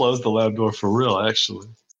we could close the lab door for real. Actually,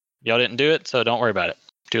 y'all didn't do it, so don't worry about it.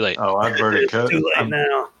 Too late. Oh, I've already cut. Too late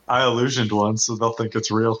now. I illusioned one, so they'll think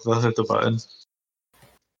it's real. They'll hit the button.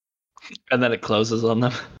 And then it closes on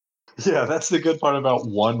them. Yeah, that's the good part about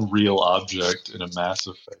one real object in a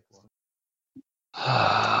massive fake one.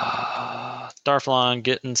 Darflon,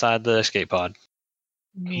 get inside the escape pod.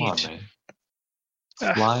 Come on, man.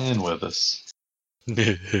 Fly in with us.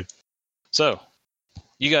 So,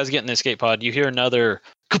 you guys get in the escape pod. You hear another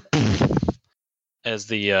as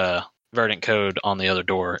the verdant code on the other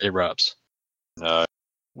door erupts.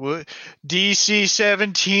 What? DC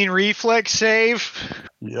 17 reflex save?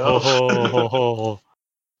 Yep.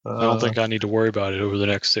 I don't think I need to worry about it over the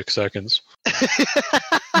next 6 seconds.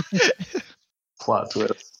 Plot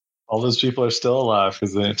twist. All those people are still alive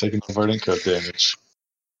because they ain't taking the verdant code damage.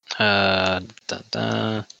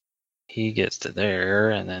 He gets to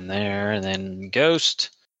there, and then Ghost.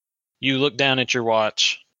 You look down at your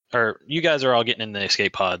watch, or you guys are all getting in the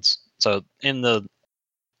escape pods. So in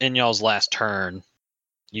y'all's last turn,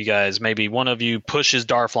 you guys, maybe one of you pushes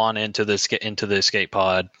Darflon into the escape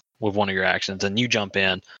pod with one of your actions, and you jump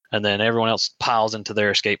in, and then everyone else piles into their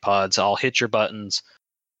escape pods. I'll hit your buttons.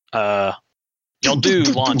 Y'all do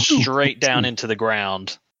launch straight down into the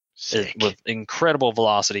ground with incredible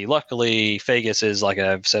velocity. Luckily, Fagus is, like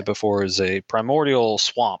I've said before, is a primordial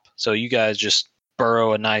swamp. So you guys just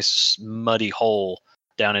burrow a nice muddy hole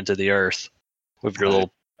down into the earth with your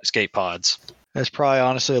little escape pods. That's probably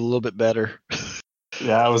honestly a little bit better.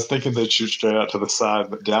 Yeah, I was thinking they'd shoot straight out to the side,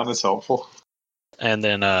 but down is helpful. And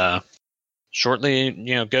then shortly,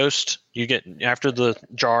 Ghost, you get, after the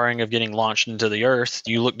jarring of getting launched into the earth,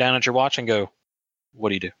 you look down at your watch and go, what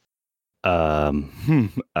do you do?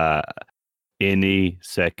 Any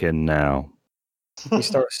second now. You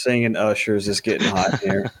start singing Ushers, it's getting hot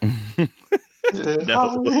here.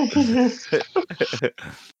 No.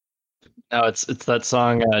 No, it's that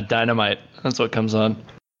song Dynamite. That's what comes on.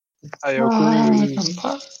 I agree.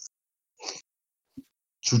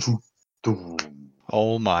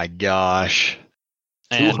 Oh my gosh.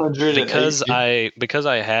 And because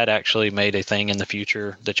I had actually made a thing in the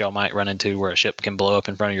future that y'all might run into where a ship can blow up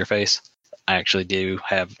in front of your face, I actually do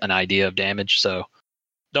have an idea of damage, so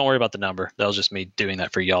don't worry about the number. That was just me doing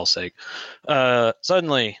that for y'all's sake.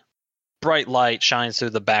 Suddenly, bright light shines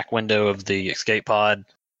through the back window of the escape pod.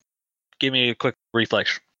 Give me a quick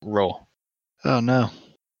reflex roll. Oh no.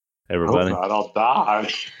 Everybody. Hope not, I'll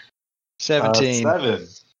die. 17. 7.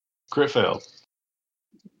 Crit failed.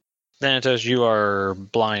 Thanatos, you are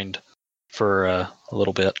blind for a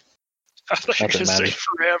little bit. I thought you were going to say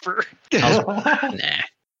forever. Nah.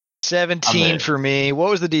 17 for me. What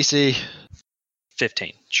was the DC?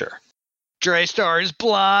 15, sure. Draystar is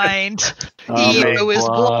blind. Ego is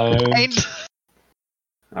blind.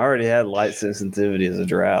 I already had light sensitivity as a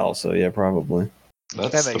drow, so yeah, probably.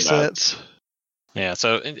 That makes sense. Yeah,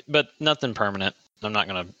 so, but nothing permanent. I'm not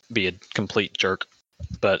going to be a complete jerk.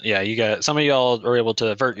 But yeah, you got some of y'all are able to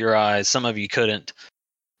avert your eyes. Some of you couldn't,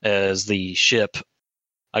 as the ship,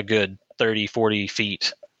 a good 30, 40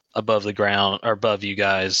 feet above the ground, or above you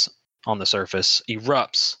guys on the surface,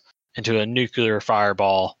 erupts into a nuclear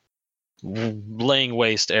fireball, laying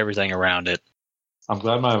waste to everything around it. I'm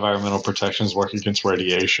glad my environmental protections work against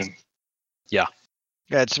radiation. Yeah.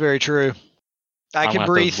 That's very true. I can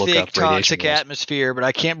breathe thick, toxic atmosphere, but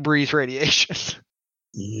I can't breathe radiation.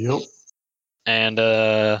 Yep. And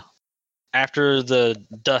after the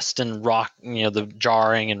dust and rock, the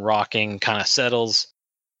jarring and rocking kind of settles,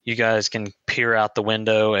 you guys can peer out the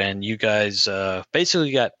window, and you guys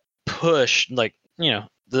basically got pushed,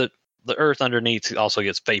 the earth underneath also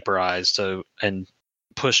gets vaporized, and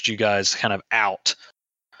pushed you guys kind of out,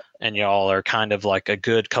 and y'all are kind of like a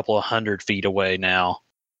good couple of 100 feet away now,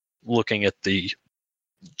 looking at the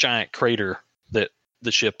giant crater that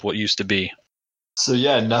the ship used to be. So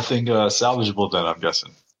yeah, nothing salvageable then, I'm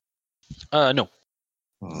guessing. No.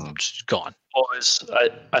 It's gone. Boys,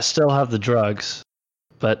 I still have the drugs,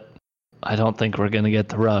 but I don't think we're going to get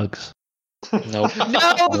the rugs. Nope.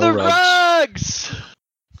 No, the rugs!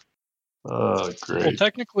 Oh, great. Well,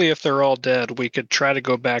 technically, if they're all dead, we could try to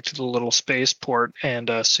go back to the little spaceport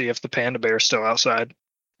and see if the panda bear is still outside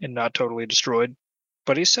and not totally destroyed.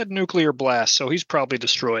 But he said nuclear blast, so he's probably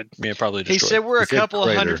destroyed. Yeah, probably destroyed. He said we're a couple of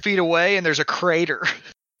 100 feet away, and there's a crater.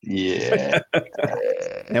 Yeah.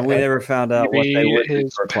 And we never found out what they would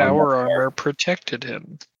his power armor protected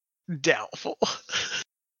him. Doubtful.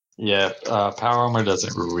 Yeah, power armor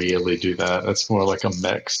doesn't really do that. That's more like a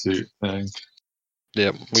mech suit thing.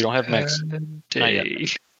 Yeah, we don't have mechs.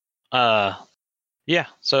 Yeah,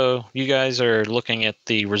 so you guys are looking at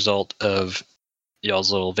the result of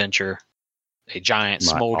y'all's little venture. A giant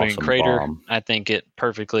smoldering crater. Bomb. I think it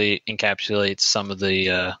perfectly encapsulates some of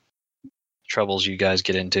the troubles you guys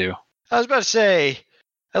get into. I was about to say,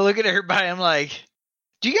 I look at everybody, I'm like,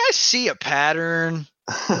 do you guys see a pattern?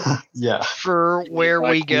 Yeah. For where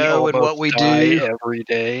we go and what we do every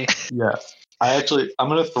day. Yeah. I'm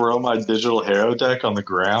going to throw my digital hero deck on the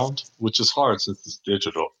ground, which is hard since it's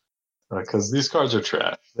digital. Because these cards are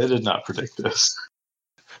trash. They did not predict this.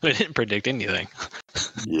 They didn't predict anything.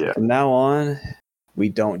 Yeah. From now on, we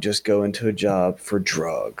don't just go into a job for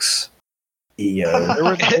drugs. EO.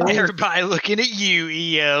 Everybody looking at you,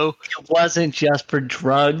 EO. It wasn't just for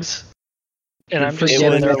drugs. And I'm just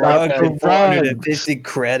sitting there like 450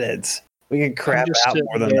 credits. We can crap out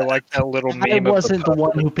more than that. Like that little meme. I wasn't the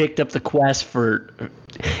one who picked up the quest for,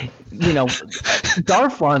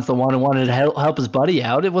 Darflon's the one who wanted to help his buddy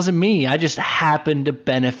out. It wasn't me. I just happened to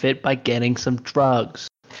benefit by getting some drugs.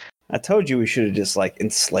 I told you we should have just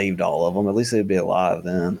enslaved all of them. At least they'd be alive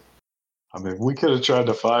then. I mean, we could have tried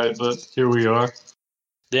to fight, but here we are.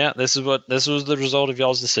 Yeah, this was the result of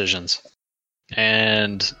y'all's decisions.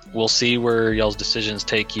 And we'll see where y'all's decisions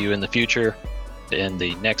take you in the future in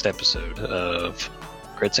the next episode of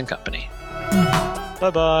Crits and Company.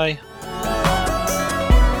 Bye-bye.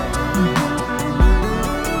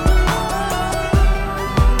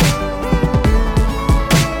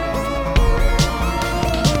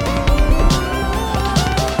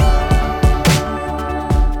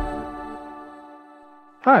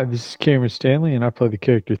 Hi, this is Cameron Stanley, and I play the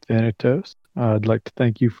character Thanatos. I'd like to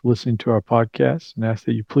thank you for listening to our podcast and ask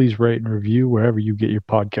that you please rate and review wherever you get your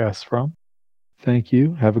podcasts from. Thank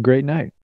you. Have a great night.